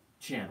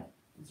channel.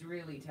 It's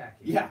really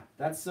tacky. Yeah,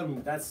 that's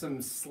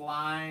some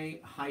sly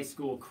high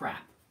school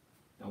crap.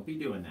 Don't be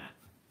doing that.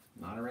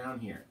 Not around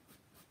here.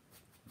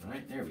 All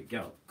right, there we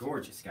go.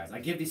 Gorgeous, guys. I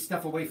give this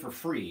stuff away for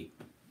free,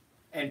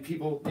 and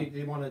people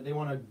they want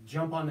to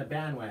jump on the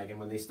bandwagon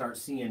when they start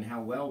seeing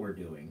how well we're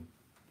doing,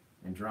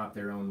 and drop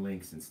their own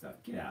links and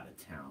stuff. Get out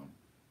of town.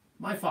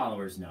 My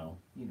followers know.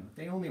 You know,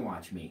 they only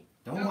watch me.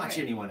 Don't watch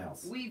anyone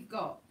else. We've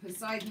got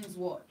Poseidon's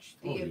Watch,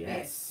 The Abyss.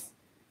 Yes.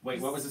 Wait,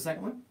 what was the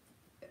second one?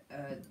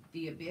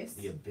 The Abyss.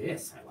 The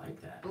Abyss, I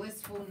like that.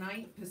 Blissful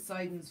Night,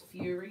 Poseidon's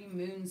Fury,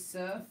 Moon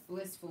Surf,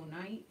 Blissful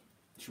Night.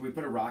 Should we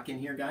put a rock in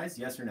here, guys?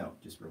 Yes or no?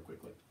 Just real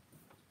quickly.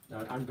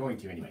 I'm going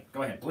to anyway.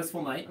 Go ahead.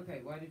 Blissful Night. Okay,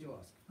 why did you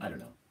ask? I don't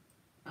know.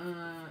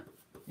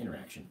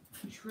 Interaction.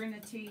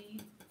 Trinity,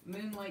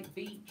 Moonlight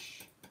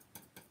Beach,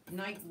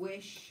 Night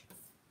Wish,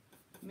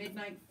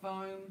 Midnight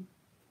Foam,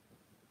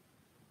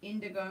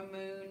 Indigo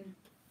Moon.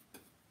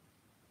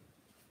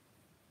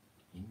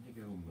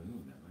 Indigo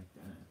Moon, I like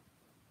that.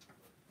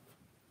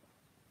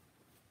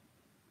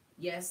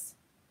 Yes.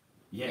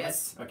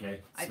 Yes.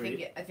 Okay. I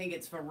think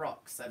it's for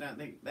rocks. I don't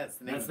think that's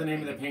the name. That's the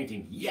name of the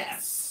painting.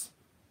 Yes.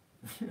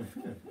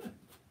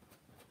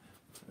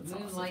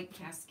 Moonlight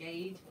awesome.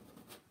 Cascade.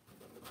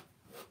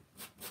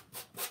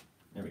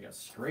 There we go.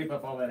 Scrape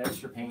up all that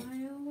extra paint.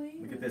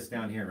 Look at this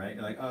down here, right?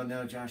 You're like, oh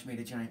no, Josh made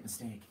a giant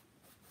mistake.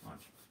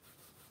 Watch.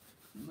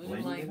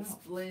 Moonlight's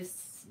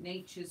Bliss,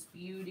 Nature's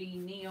Beauty,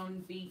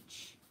 Neon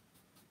Beach,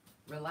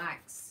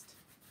 Relaxed.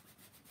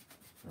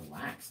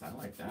 Relaxed. I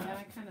like that. Yeah,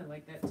 I kind of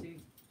like that too.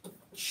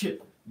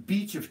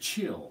 Beach of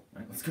chill. All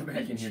right, let's go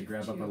back in here.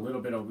 Grab up a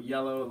little bit of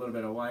yellow, a little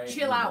bit of white.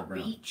 Chill out,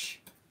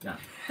 beach. Yeah.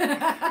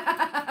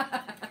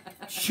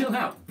 Chill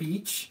out,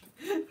 beach.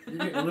 You're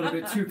getting a little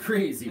bit too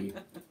crazy.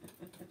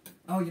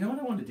 Oh, you know what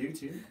I want to do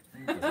too?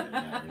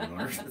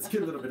 Let's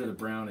get a little bit of the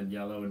brown and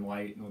yellow and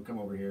white, and we'll come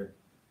over here.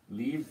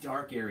 Leave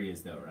dark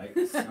areas though, right?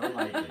 So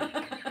lightly.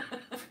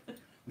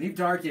 Leave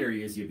dark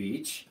areas, you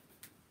beach.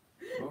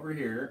 Over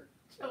here.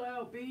 Chill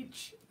out,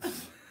 beach.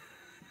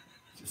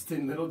 Just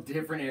in little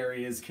different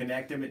areas,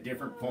 connect them at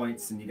different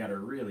points, and you got a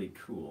really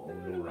cool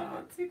little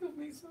rock. It tickled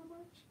me so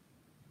much.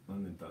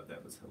 London thought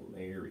that was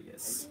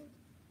hilarious.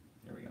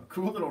 There we go.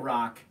 Cool little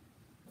rock.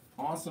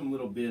 Awesome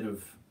little bit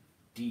of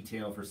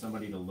detail for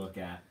somebody to look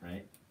at,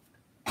 right?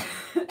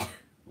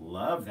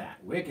 Love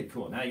that. Wicked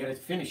cool. Now you got to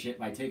finish it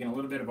by taking a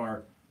little bit of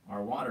our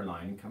water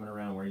line and coming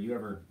around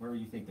wherever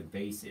you think the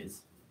base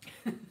is.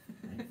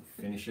 Right?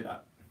 Finish it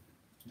up.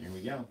 There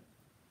we go.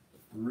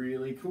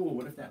 Really cool.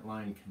 What if that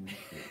line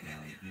connected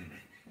down here?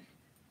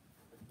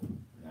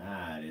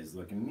 That is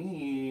looking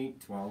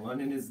neat. While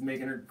London is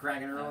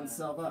cracking her own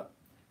self up.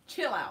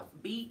 Chill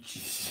out,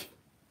 beach.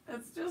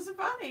 That's just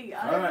funny.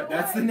 All right,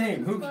 that's the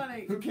name.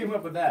 Who came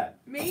up with that?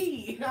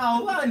 Me.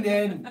 No,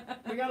 London.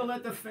 We gotta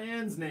let the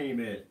fans name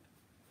it.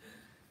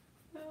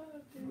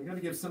 We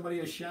gotta give somebody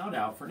a shout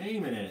out for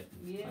naming it.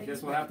 Yeah, I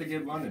guess we'll have to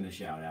give London a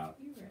shout out.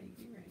 You're right.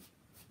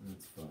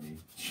 That's funny.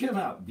 Chill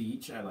out,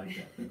 beach. I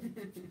like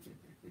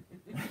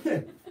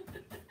that.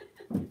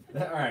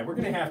 All right, we're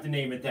gonna have to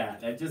name it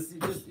that.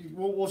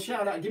 We'll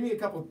shout out. Give me a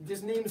couple.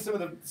 Just name some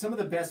of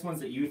the best ones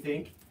that you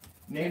think.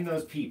 Name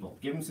those people.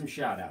 Give them some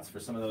shout outs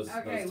for some of those.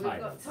 Okay, those we've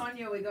titles. got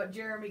Tanya. We got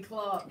Jeremy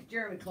Clark.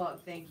 Jeremy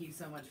Clark, thank you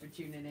so much for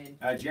tuning in.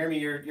 Jeremy,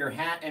 your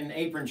hat and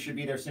apron should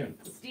be there soon.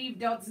 Steve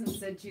Dodson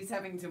said she's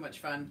having too much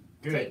fun.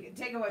 Good.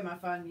 Take away my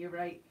fun. You're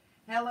right.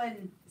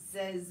 Helen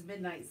says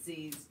Midnight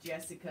Seas.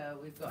 Jessica,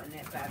 we've got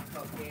Annette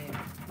Babcock here.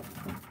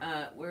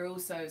 We're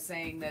also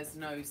saying there's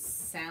no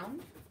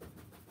sound.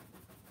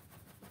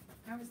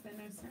 How is there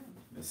no sound?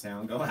 The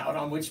sound go out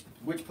on which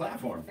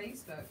platform?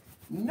 Facebook.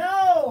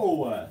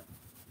 No!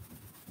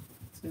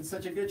 It's been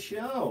such a good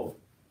show.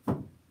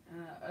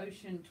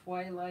 Ocean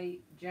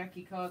Twilight.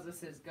 Jackie Kaza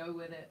says go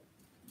with it.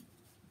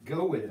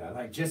 Go with it. I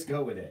like just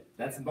go with it.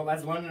 That's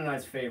London and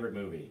I's favorite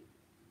movie.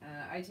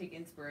 I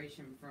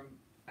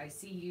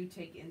see you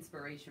take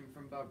inspiration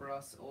from Bob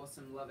Ross.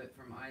 Awesome. Love it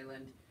from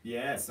Island.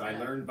 Yes, I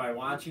learned by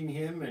watching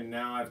him, and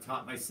now I've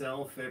taught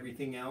myself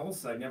everything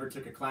else. I never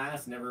took a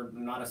class,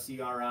 not a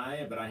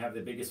CRI, but I have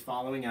the biggest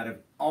following out of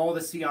all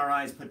the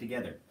CRIs put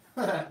together.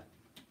 Oh,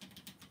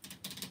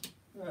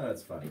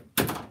 that's funny.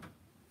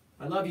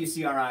 I love you,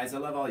 CRIs. I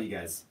love all you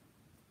guys.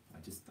 I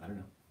don't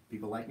know.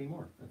 People like me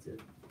more. That's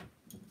it.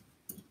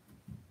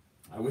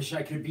 I wish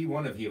I could be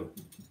one of you.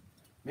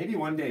 Maybe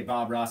one day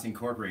Bob Ross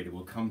Incorporated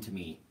will come to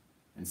me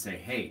and say,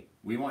 hey,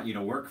 we want you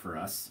to work for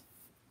us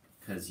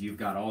because you've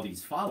got all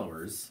these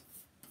followers,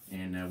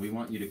 and we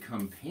want you to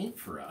come paint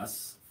for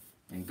us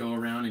and go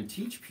around and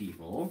teach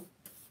people.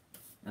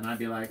 And I'd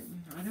be like,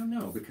 I don't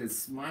know,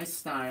 because my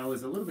style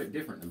is a little bit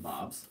different than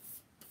Bob's,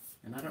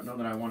 and I don't know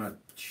that I want to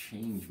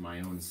change my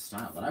own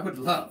style, but I would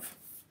love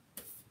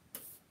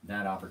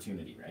that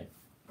opportunity, right?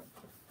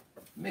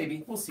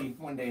 Maybe. We'll see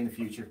one day in the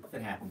future if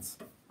it happens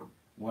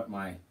what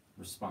my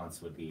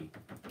response would be.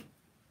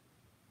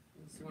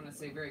 I just want to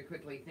say very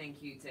quickly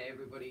thank you to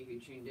everybody who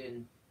tuned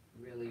in.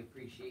 Really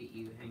appreciate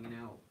you hanging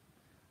out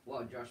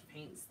while Josh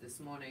paints this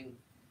morning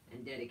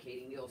and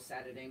dedicating your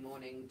Saturday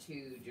morning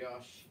to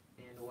Josh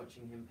and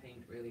watching him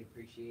paint. Really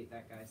appreciate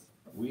that, guys.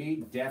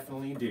 We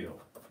definitely do.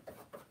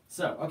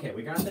 So, okay,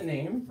 we got the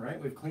name,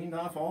 right? We've cleaned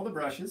off all the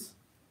brushes.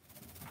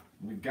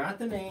 We've got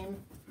the name.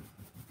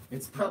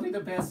 It's probably the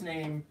best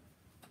name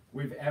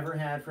we've ever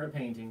had for a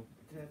painting.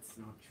 That's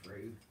not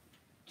true.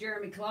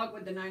 Jeremy Clark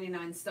with the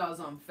 99 stars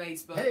on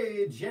Facebook.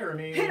 Hey,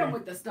 Jeremy. Hit him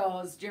with the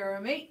stars,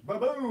 Jeremy.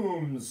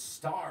 Ba-boom!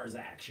 Stars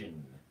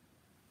action.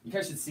 You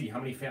guys should see how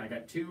many I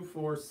got 2,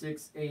 4,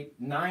 6, 8,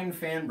 9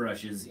 fan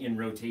brushes in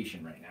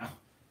rotation right now.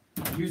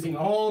 I'm using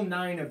all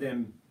 9 of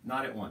them,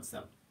 not at once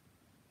though.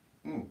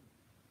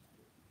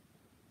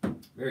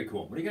 Very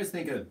cool. What do you guys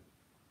think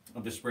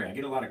of the spray? I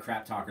get a lot of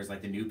crap talkers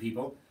like the new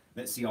people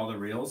that see all the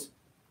reels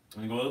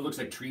and they go, oh, it looks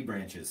like tree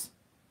branches.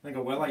 I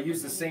go, well, I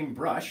use the same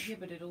brush. Yeah,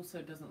 but it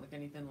also doesn't look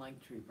anything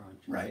like tree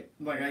branches. Right.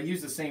 Like, I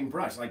use the same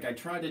brush. Like, I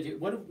try to do...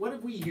 What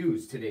have we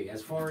used today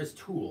as far as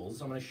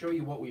tools? I'm going to show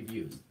you what we've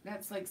used.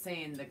 That's like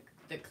saying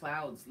the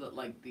clouds look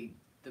like the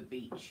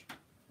beach.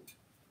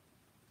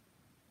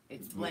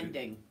 It's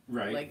blending.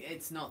 Right. Like,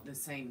 it's not the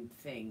same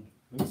thing.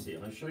 Let me see. I'm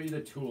going to show you the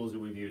tools that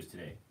we've used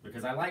today.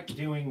 Because I like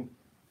doing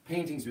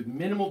paintings with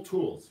minimal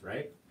tools,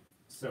 right?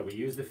 So we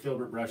use the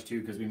filbert brush,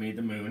 too, because we made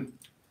the moon.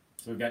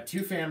 So we've got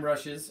 2 fan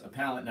brushes, a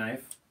palette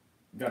knife.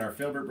 We've got our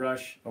filbert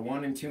brush, a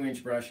 1 and 2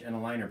 inch brush, and a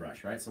liner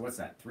brush, right? So what's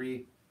that?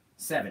 3,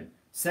 7.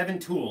 7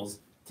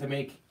 tools to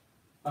make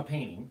a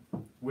painting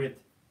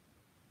with,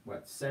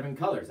 what, 7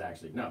 colors,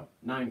 actually. No,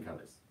 9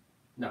 colors.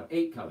 No,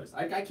 8 colors.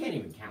 I can't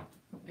even count.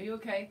 Are you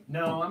okay?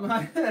 No, I'm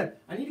not.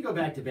 I need to go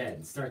back to bed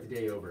and start the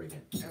day over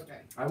again. Okay.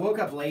 I woke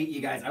up late, you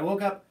guys. I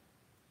woke up,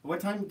 what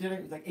time did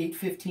I, like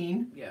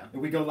 8:15? Yeah.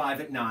 And we go live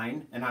at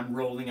 9, and I'm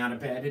rolling out of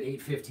bed at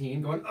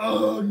 8:15 going,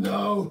 oh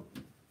no!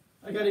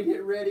 I gotta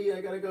get ready, I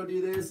gotta go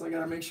do this, I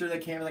gotta make sure the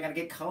camera, I gotta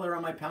get color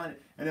on my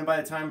palette. And then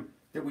by the time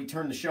that we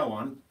turn the show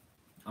on,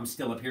 I'm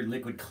still up here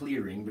liquid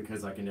clearing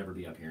because I can never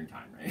be up here in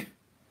time, right?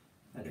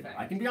 Okay.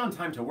 I can be on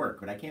time to work,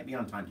 but I can't be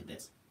on time to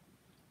this.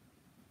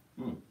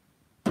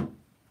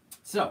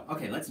 So,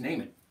 okay, let's name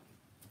it.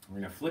 We're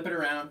going to flip it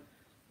around.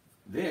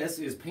 This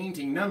is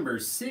painting number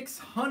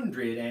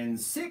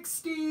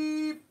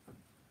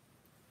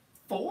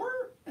 664,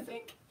 I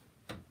think.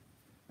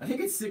 I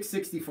think it's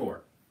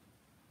 664.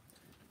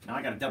 Now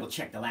I got to double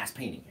check the last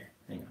painting here.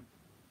 Hang on.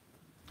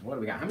 What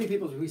do we got? How many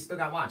people do we still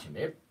got watching,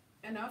 babe?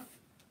 Enough.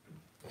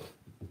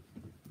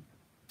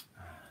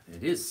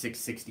 It is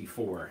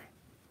 664.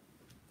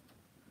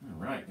 All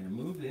right, gonna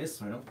move this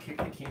so I don't kick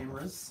the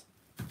cameras.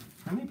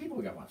 How many people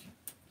we got watching?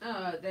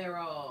 There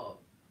are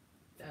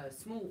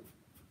small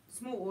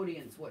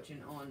audience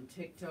watching on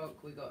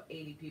TikTok. We got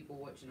 80 people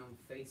watching on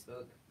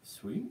Facebook.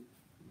 Sweet.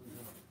 We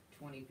got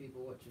 20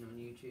 people watching on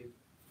YouTube.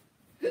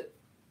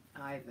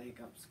 I have the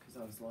hiccups because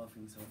I was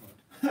laughing so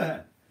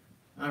hard.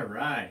 All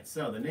right,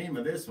 so the name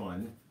of this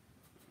one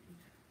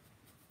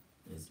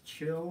is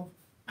Chill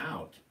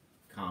Out,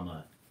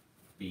 comma,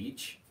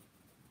 Beach.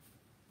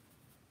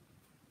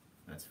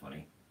 That's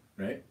funny,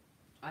 right?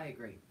 I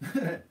agree.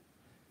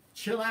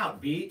 Chill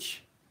out,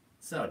 beach.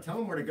 So tell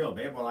them where to go,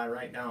 babe, while I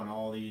write down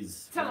all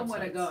these Tell them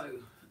where to websites.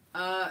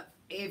 go.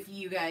 If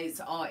you guys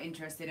are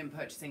interested in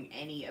purchasing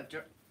any of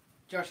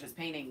Josh's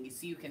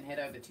paintings, you can head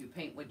over to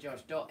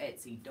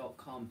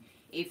paintwithjosh.etsy.com.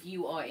 If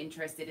you are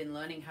interested in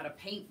learning how to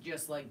paint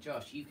just like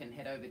Josh, you can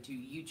head over to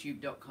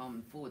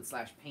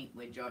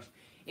youtube.com/paintwithjosh.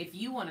 If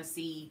you want to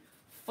see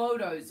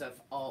photos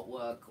of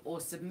artwork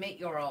or submit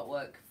your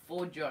artwork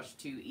for Josh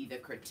to either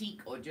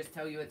critique or just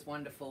tell you it's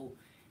wonderful,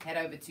 head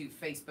over to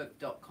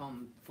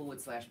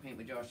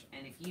facebook.com/paintwithjosh.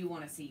 And if you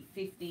want to see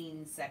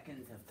 15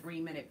 seconds of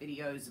 3-minute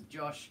videos of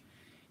Josh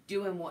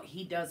doing what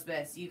he does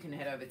best, you can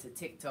head over to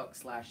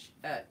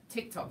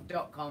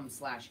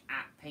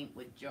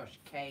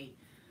tiktok.com/@paintwithjoshk.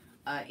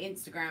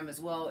 Instagram as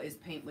well is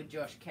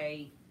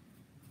paintwithjoshk.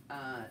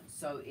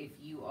 So if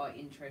you are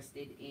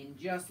interested in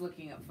just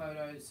looking at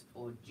photos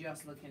or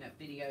just looking at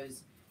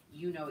videos,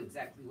 you know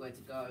exactly where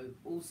to go.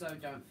 Also,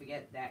 don't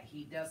forget that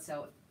he does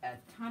sell a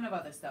ton of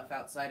other stuff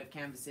outside of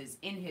canvases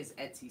in his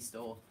Etsy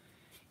store.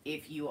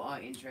 If you are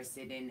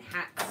interested in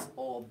hats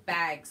or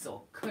bags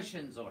or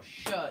cushions or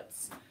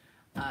shirts,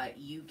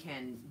 you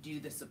can do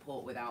the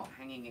support without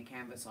hanging a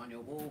canvas on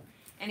your wall.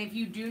 And if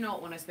you do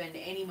not want to spend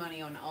any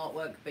money on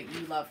artwork, but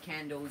you love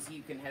candles,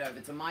 you can head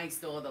over to my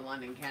store,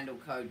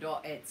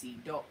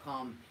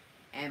 thelondoncandleco.etsy.com,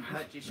 and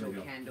purchase your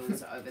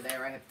candles over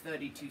there. I have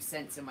 32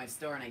 cents in my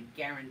store, and I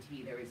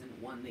guarantee there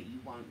isn't one that you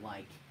won't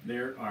like.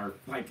 There are,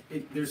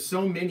 there's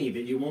so many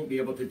that you won't be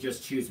able to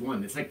just choose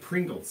one. It's like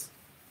Pringles.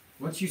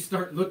 Once you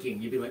start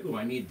looking, you'd be like, oh,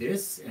 I need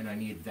this, and I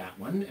need that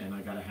one, and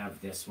I gotta have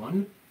this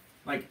one.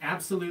 Like,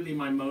 absolutely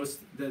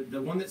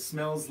the one that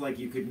smells like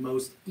you could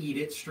most eat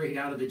it straight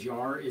out of the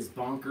jar is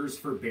Bonkers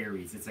for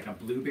Berries. It's like a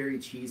blueberry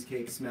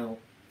cheesecake smell.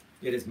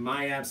 It is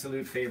my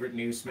absolute favorite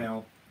new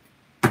smell.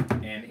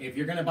 And if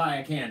you're gonna buy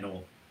a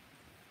candle,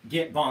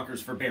 get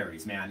Bonkers for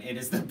Berries, man. It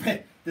is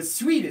the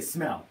sweetest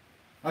smell.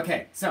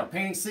 Okay, so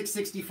painting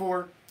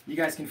 664. You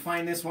guys can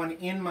find this one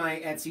in my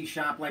Etsy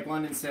shop, like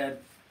London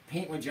said,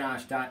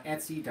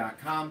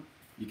 paintwithjosh.etsy.com.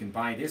 You can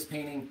buy this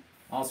painting.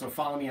 Also,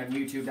 follow me on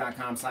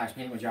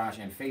youtube.com/paintwithjosh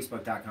and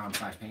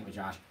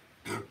facebook.com/paintwithjosh.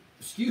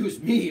 Excuse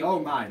me. Oh,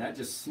 my. That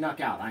just snuck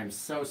out. I am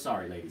so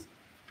sorry, ladies.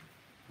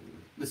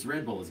 This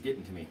Red Bull is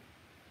getting to me.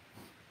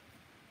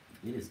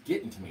 It is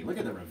getting to me. Look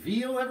at the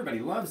reveal. Everybody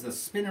loves the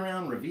spin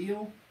around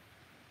reveal.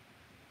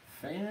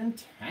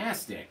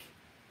 Fantastic.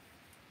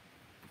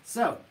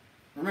 So,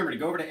 remember to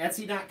go over to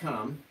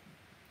etsy.com.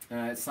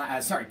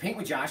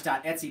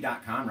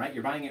 paintwithjosh.etsy.com, right?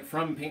 You're buying it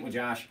from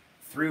paintwithjosh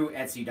through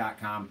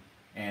etsy.com.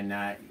 And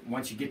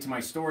once you get to my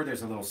store,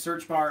 there's a little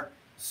search bar.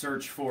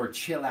 Search for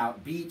Chill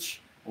Out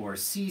Beach or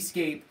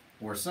Seascape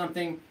or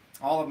something.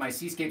 All of my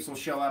seascapes will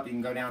show up. You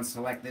can go down and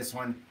select this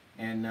one.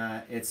 And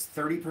it's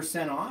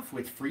 30% off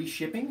with free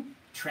shipping,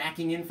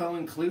 tracking info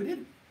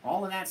included,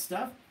 all of that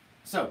stuff.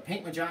 So,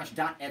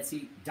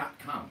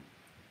 paintwithjosh.etsy.com.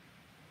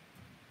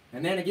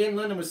 And then again,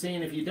 London was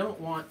saying if you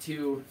don't want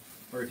to,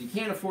 or if you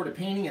can't afford a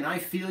painting, and I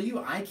feel you,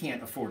 I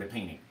can't afford a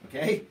painting,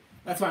 okay?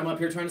 That's why I'm up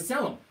here trying to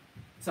sell them.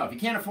 So if you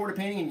can't afford a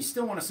painting and you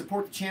still want to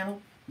support the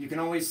channel, you can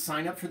always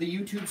sign up for the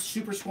YouTube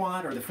Super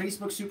Squad or the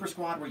Facebook Super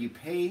Squad, where you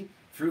pay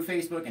through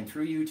Facebook and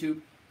through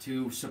YouTube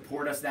to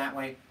support us that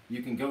way.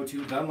 You can go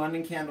to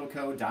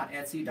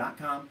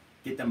thelondoncandleco.etsy.com,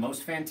 get the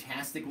most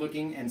fantastic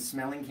looking and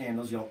smelling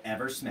candles you'll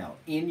ever smell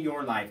in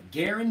your life,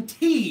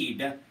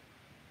 guaranteed,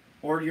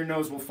 or your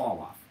nose will fall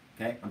off,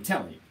 okay? I'm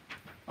telling you.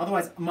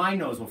 Otherwise, my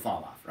nose will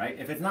fall off, right?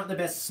 If it's not the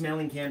best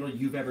smelling candle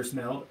you've ever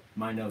smelled,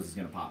 my nose is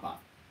going to pop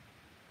off.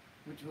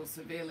 Which will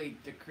severely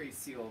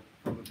decrease your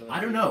probability. I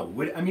don't know.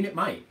 I mean, it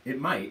might. It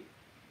might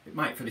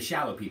for the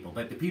shallow people.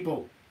 But the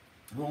people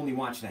who only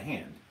watch the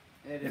hand.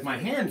 If my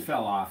hand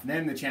fell off,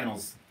 then the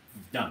channel's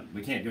done.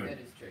 We can't do it. That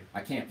is true. I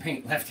can't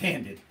paint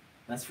left-handed.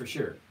 That's for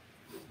sure.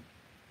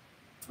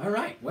 All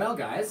right. Well,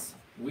 guys,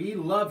 we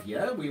love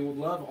you. We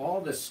love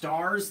all the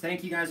stars.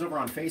 Thank you guys over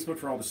on Facebook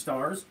for all the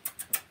stars.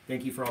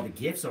 Thank you for all the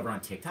gifts over on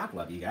TikTok.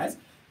 Love you guys.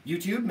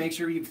 YouTube, make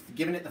sure you've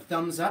given it the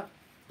thumbs up.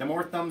 The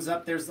more thumbs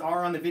up there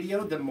are on the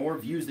video, the more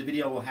views the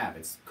video will have.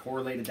 It's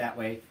correlated that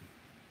way.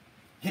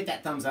 Hit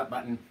that thumbs up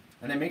button.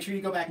 And then make sure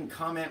you go back and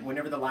comment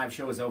whenever the live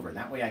show is over.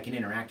 That way I can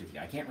interact with you.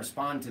 I can't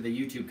respond to the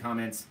YouTube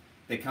comments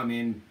that come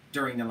in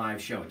during the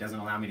live show. It doesn't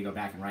allow me to go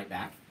back and write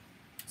back.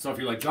 So if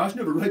you're like, Josh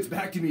never writes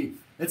back to me,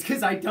 that's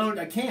because I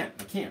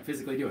can't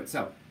physically do it.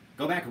 So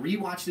go back,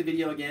 rewatch the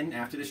video again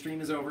after the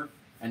stream is over,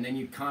 and then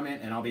you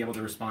comment and I'll be able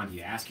to respond to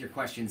you. Ask your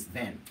questions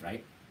then,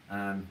 right?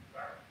 Yeah,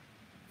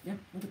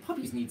 well, the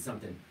puppies need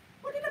something.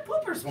 What do the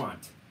poopers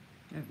want?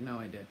 I have no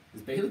idea.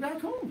 Is Bailey back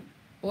home?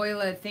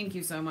 Boiler, thank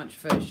you so much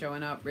for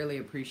showing up. Really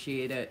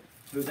appreciate it.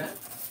 Who's that?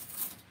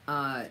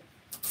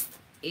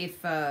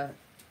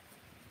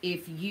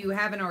 If you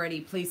haven't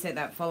already, please hit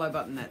that follow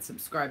button, that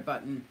subscribe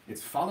button.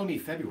 It's Follow Me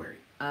February.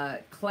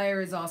 Claire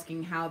is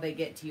asking how they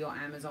get to your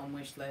Amazon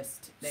wish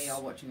list. They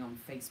are watching on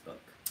Facebook.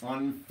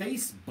 On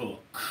Facebook.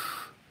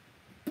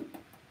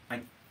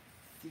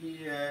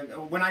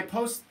 When I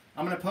post,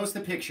 I'm going to post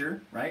the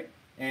picture, right?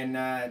 And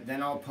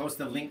then I'll post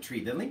the link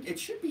tree. The link, it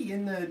should be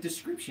in the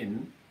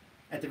description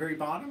at the very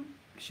bottom.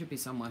 It should be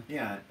somewhere.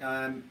 Yeah.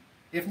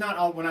 If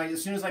not,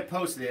 as soon as I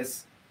post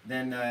this,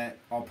 then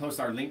I'll post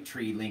our link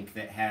tree link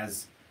that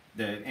has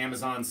the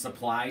Amazon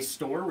supply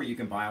store where you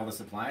can buy all the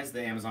supplies,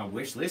 the Amazon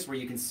wish list where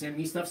you can send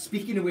me stuff.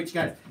 Speaking of which,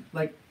 guys,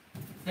 like,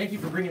 thank you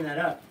for bringing that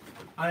up.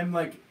 I'm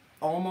like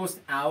almost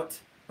out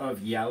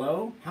of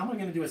yellow. How am I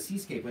going to do a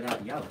seascape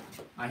without yellow?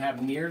 I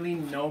have nearly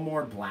no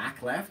more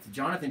black left.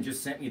 Jonathan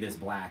just sent me this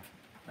black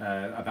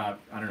about,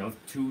 I don't know,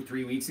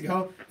 2-3 weeks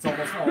ago. It's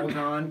almost all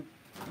gone.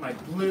 My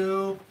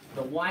blue,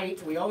 the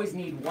white. We always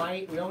need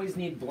white. We always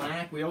need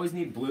black. We always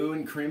need blue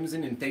and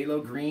crimson and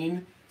phthalo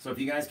green. So if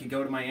you guys could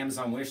go to my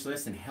Amazon wish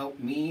list and help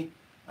me,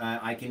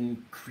 I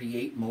can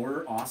create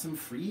more awesome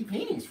free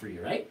paintings for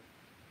you, right?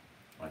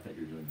 Oh, I thought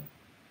you were doing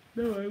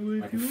that. No, I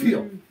was. I can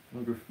feel.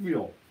 I can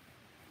feel.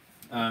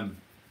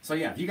 So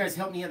yeah, if you guys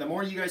help me, the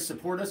more you guys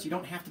support us, you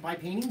don't have to buy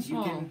paintings.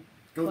 You can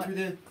go through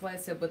the... Claire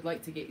said would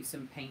like to get you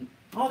some paint.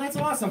 Oh, that's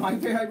awesome. I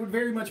would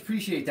very much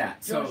appreciate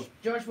that.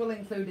 Josh will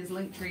include his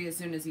link tree as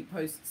soon as he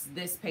posts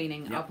this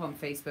painting up on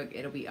Facebook.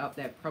 It'll be up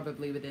there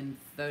probably within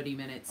 30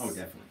 minutes. Oh,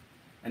 definitely.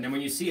 And then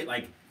when you see it,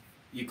 like,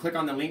 you click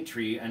on the link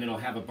tree and it'll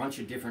have a bunch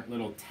of different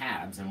little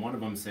tabs, and one of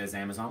them says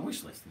Amazon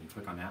wish list. And you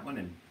click on that one,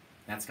 and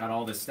that's got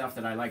all the stuff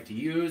that I like to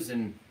use,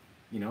 and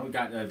you know,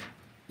 got a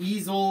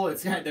easel.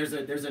 There's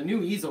a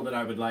new easel that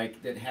I would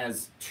like that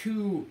has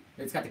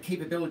it's got the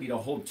capability to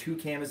hold 2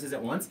 canvases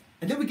at once,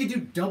 and then we could do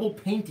double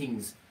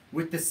paintings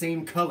with the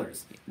same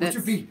colors, which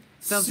would be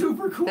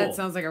super cool. That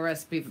sounds like a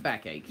recipe for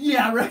backache.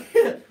 Yeah, right.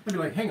 I'd be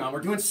like, hang on,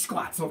 we're doing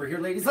squats over here,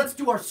 ladies. Let's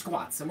do our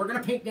squats, and we're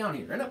gonna paint down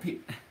here and up here.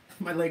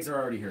 My legs are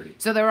already hurting.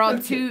 So there are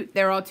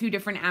two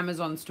different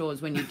Amazon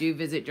stores when you do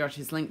visit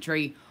Josh's link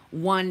tree.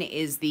 One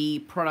is the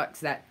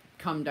products that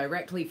come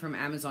directly from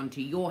Amazon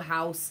to your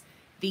house.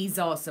 These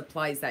are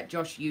supplies that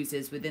Josh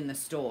uses within the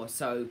store.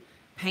 So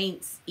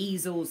paints,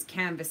 easels,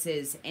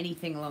 canvases,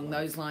 anything along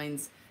those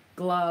lines,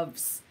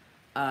 gloves,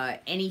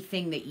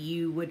 anything that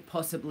you would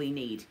possibly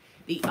need.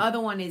 The other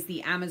one is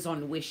the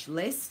Amazon wish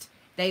list.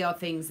 They are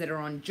things that are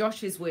on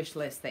Josh's wish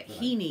list that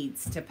he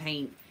needs to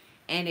paint.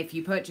 And if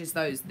you purchase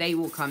those, they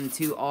will come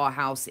to our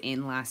house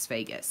in Las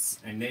Vegas.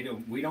 And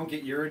we don't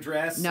get your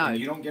address. No. And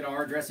you don't get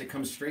our address. It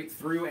comes straight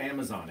through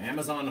Amazon.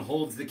 Amazon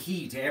holds the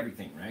key to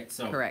everything, right?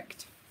 So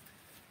correct.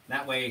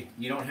 That way,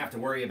 you don't have to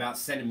worry about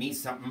sending me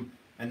something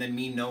and then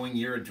me knowing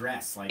your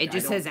address. Like, it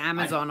just says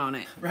Amazon on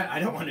it. Right. I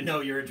don't want to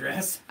know your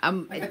address. I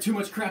got too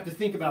much crap to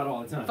think about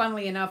all the time.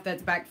 Funnily enough,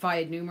 that's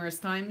backfired numerous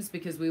times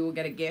because we will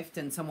get a gift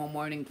and someone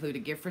won't include a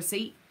gift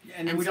receipt.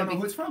 And then we don't know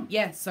who it's from.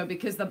 Yeah, so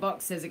because the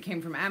box says it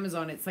came from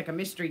Amazon, it's like a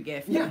mystery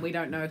gift, and we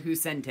don't know who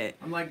sent it.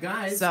 I'm like,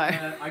 guys,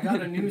 I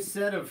got a new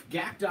set of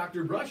Gak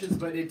Doctor brushes,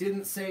 but it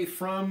didn't say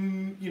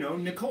from,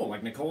 Nicole.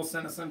 Like, Nicole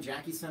sent us some,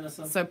 Jackie sent us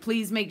some. So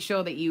please make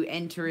sure that you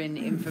enter in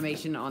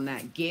information on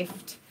that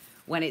gift.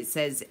 When it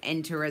says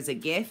enter as a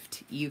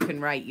gift, you can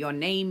write your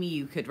name,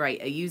 you could write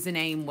a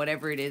username,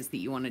 whatever it is that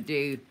you want to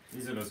do.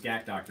 These are those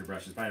Gak Doctor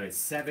brushes. By the way,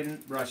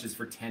 7 brushes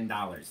for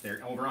 $10.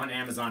 They're over on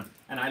Amazon,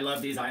 and I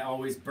love these. I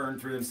always burn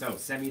through them. So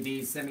send me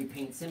these, send me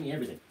paint, send me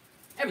everything.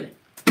 Everything.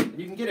 And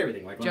you can get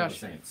everything, like what I was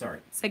saying. Sorry.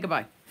 Say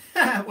goodbye.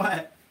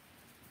 What?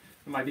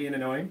 Am I being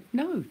annoying?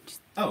 No.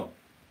 Oh.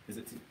 Is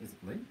it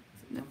late?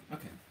 No.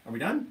 Okay. Are we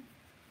done?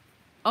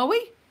 Are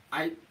we?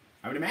 I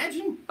would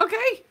imagine.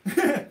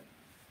 Okay.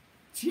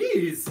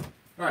 Jeez.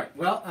 All right.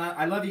 Well,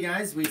 I love you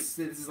guys. This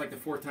is like the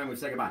 4th time we've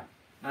said goodbye.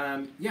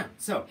 Yeah.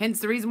 So.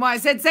 Hence the reason why I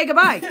said say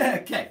goodbye.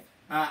 Okay.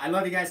 I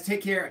love you guys.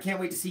 Take care. I can't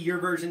wait to see your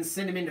versions.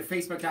 Send them into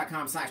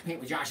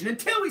facebook.com/paintwithjosh. And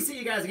until we see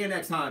you guys again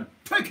next time,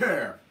 take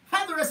care.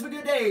 Have the rest of a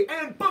good day.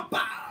 And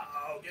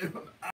bye-bye.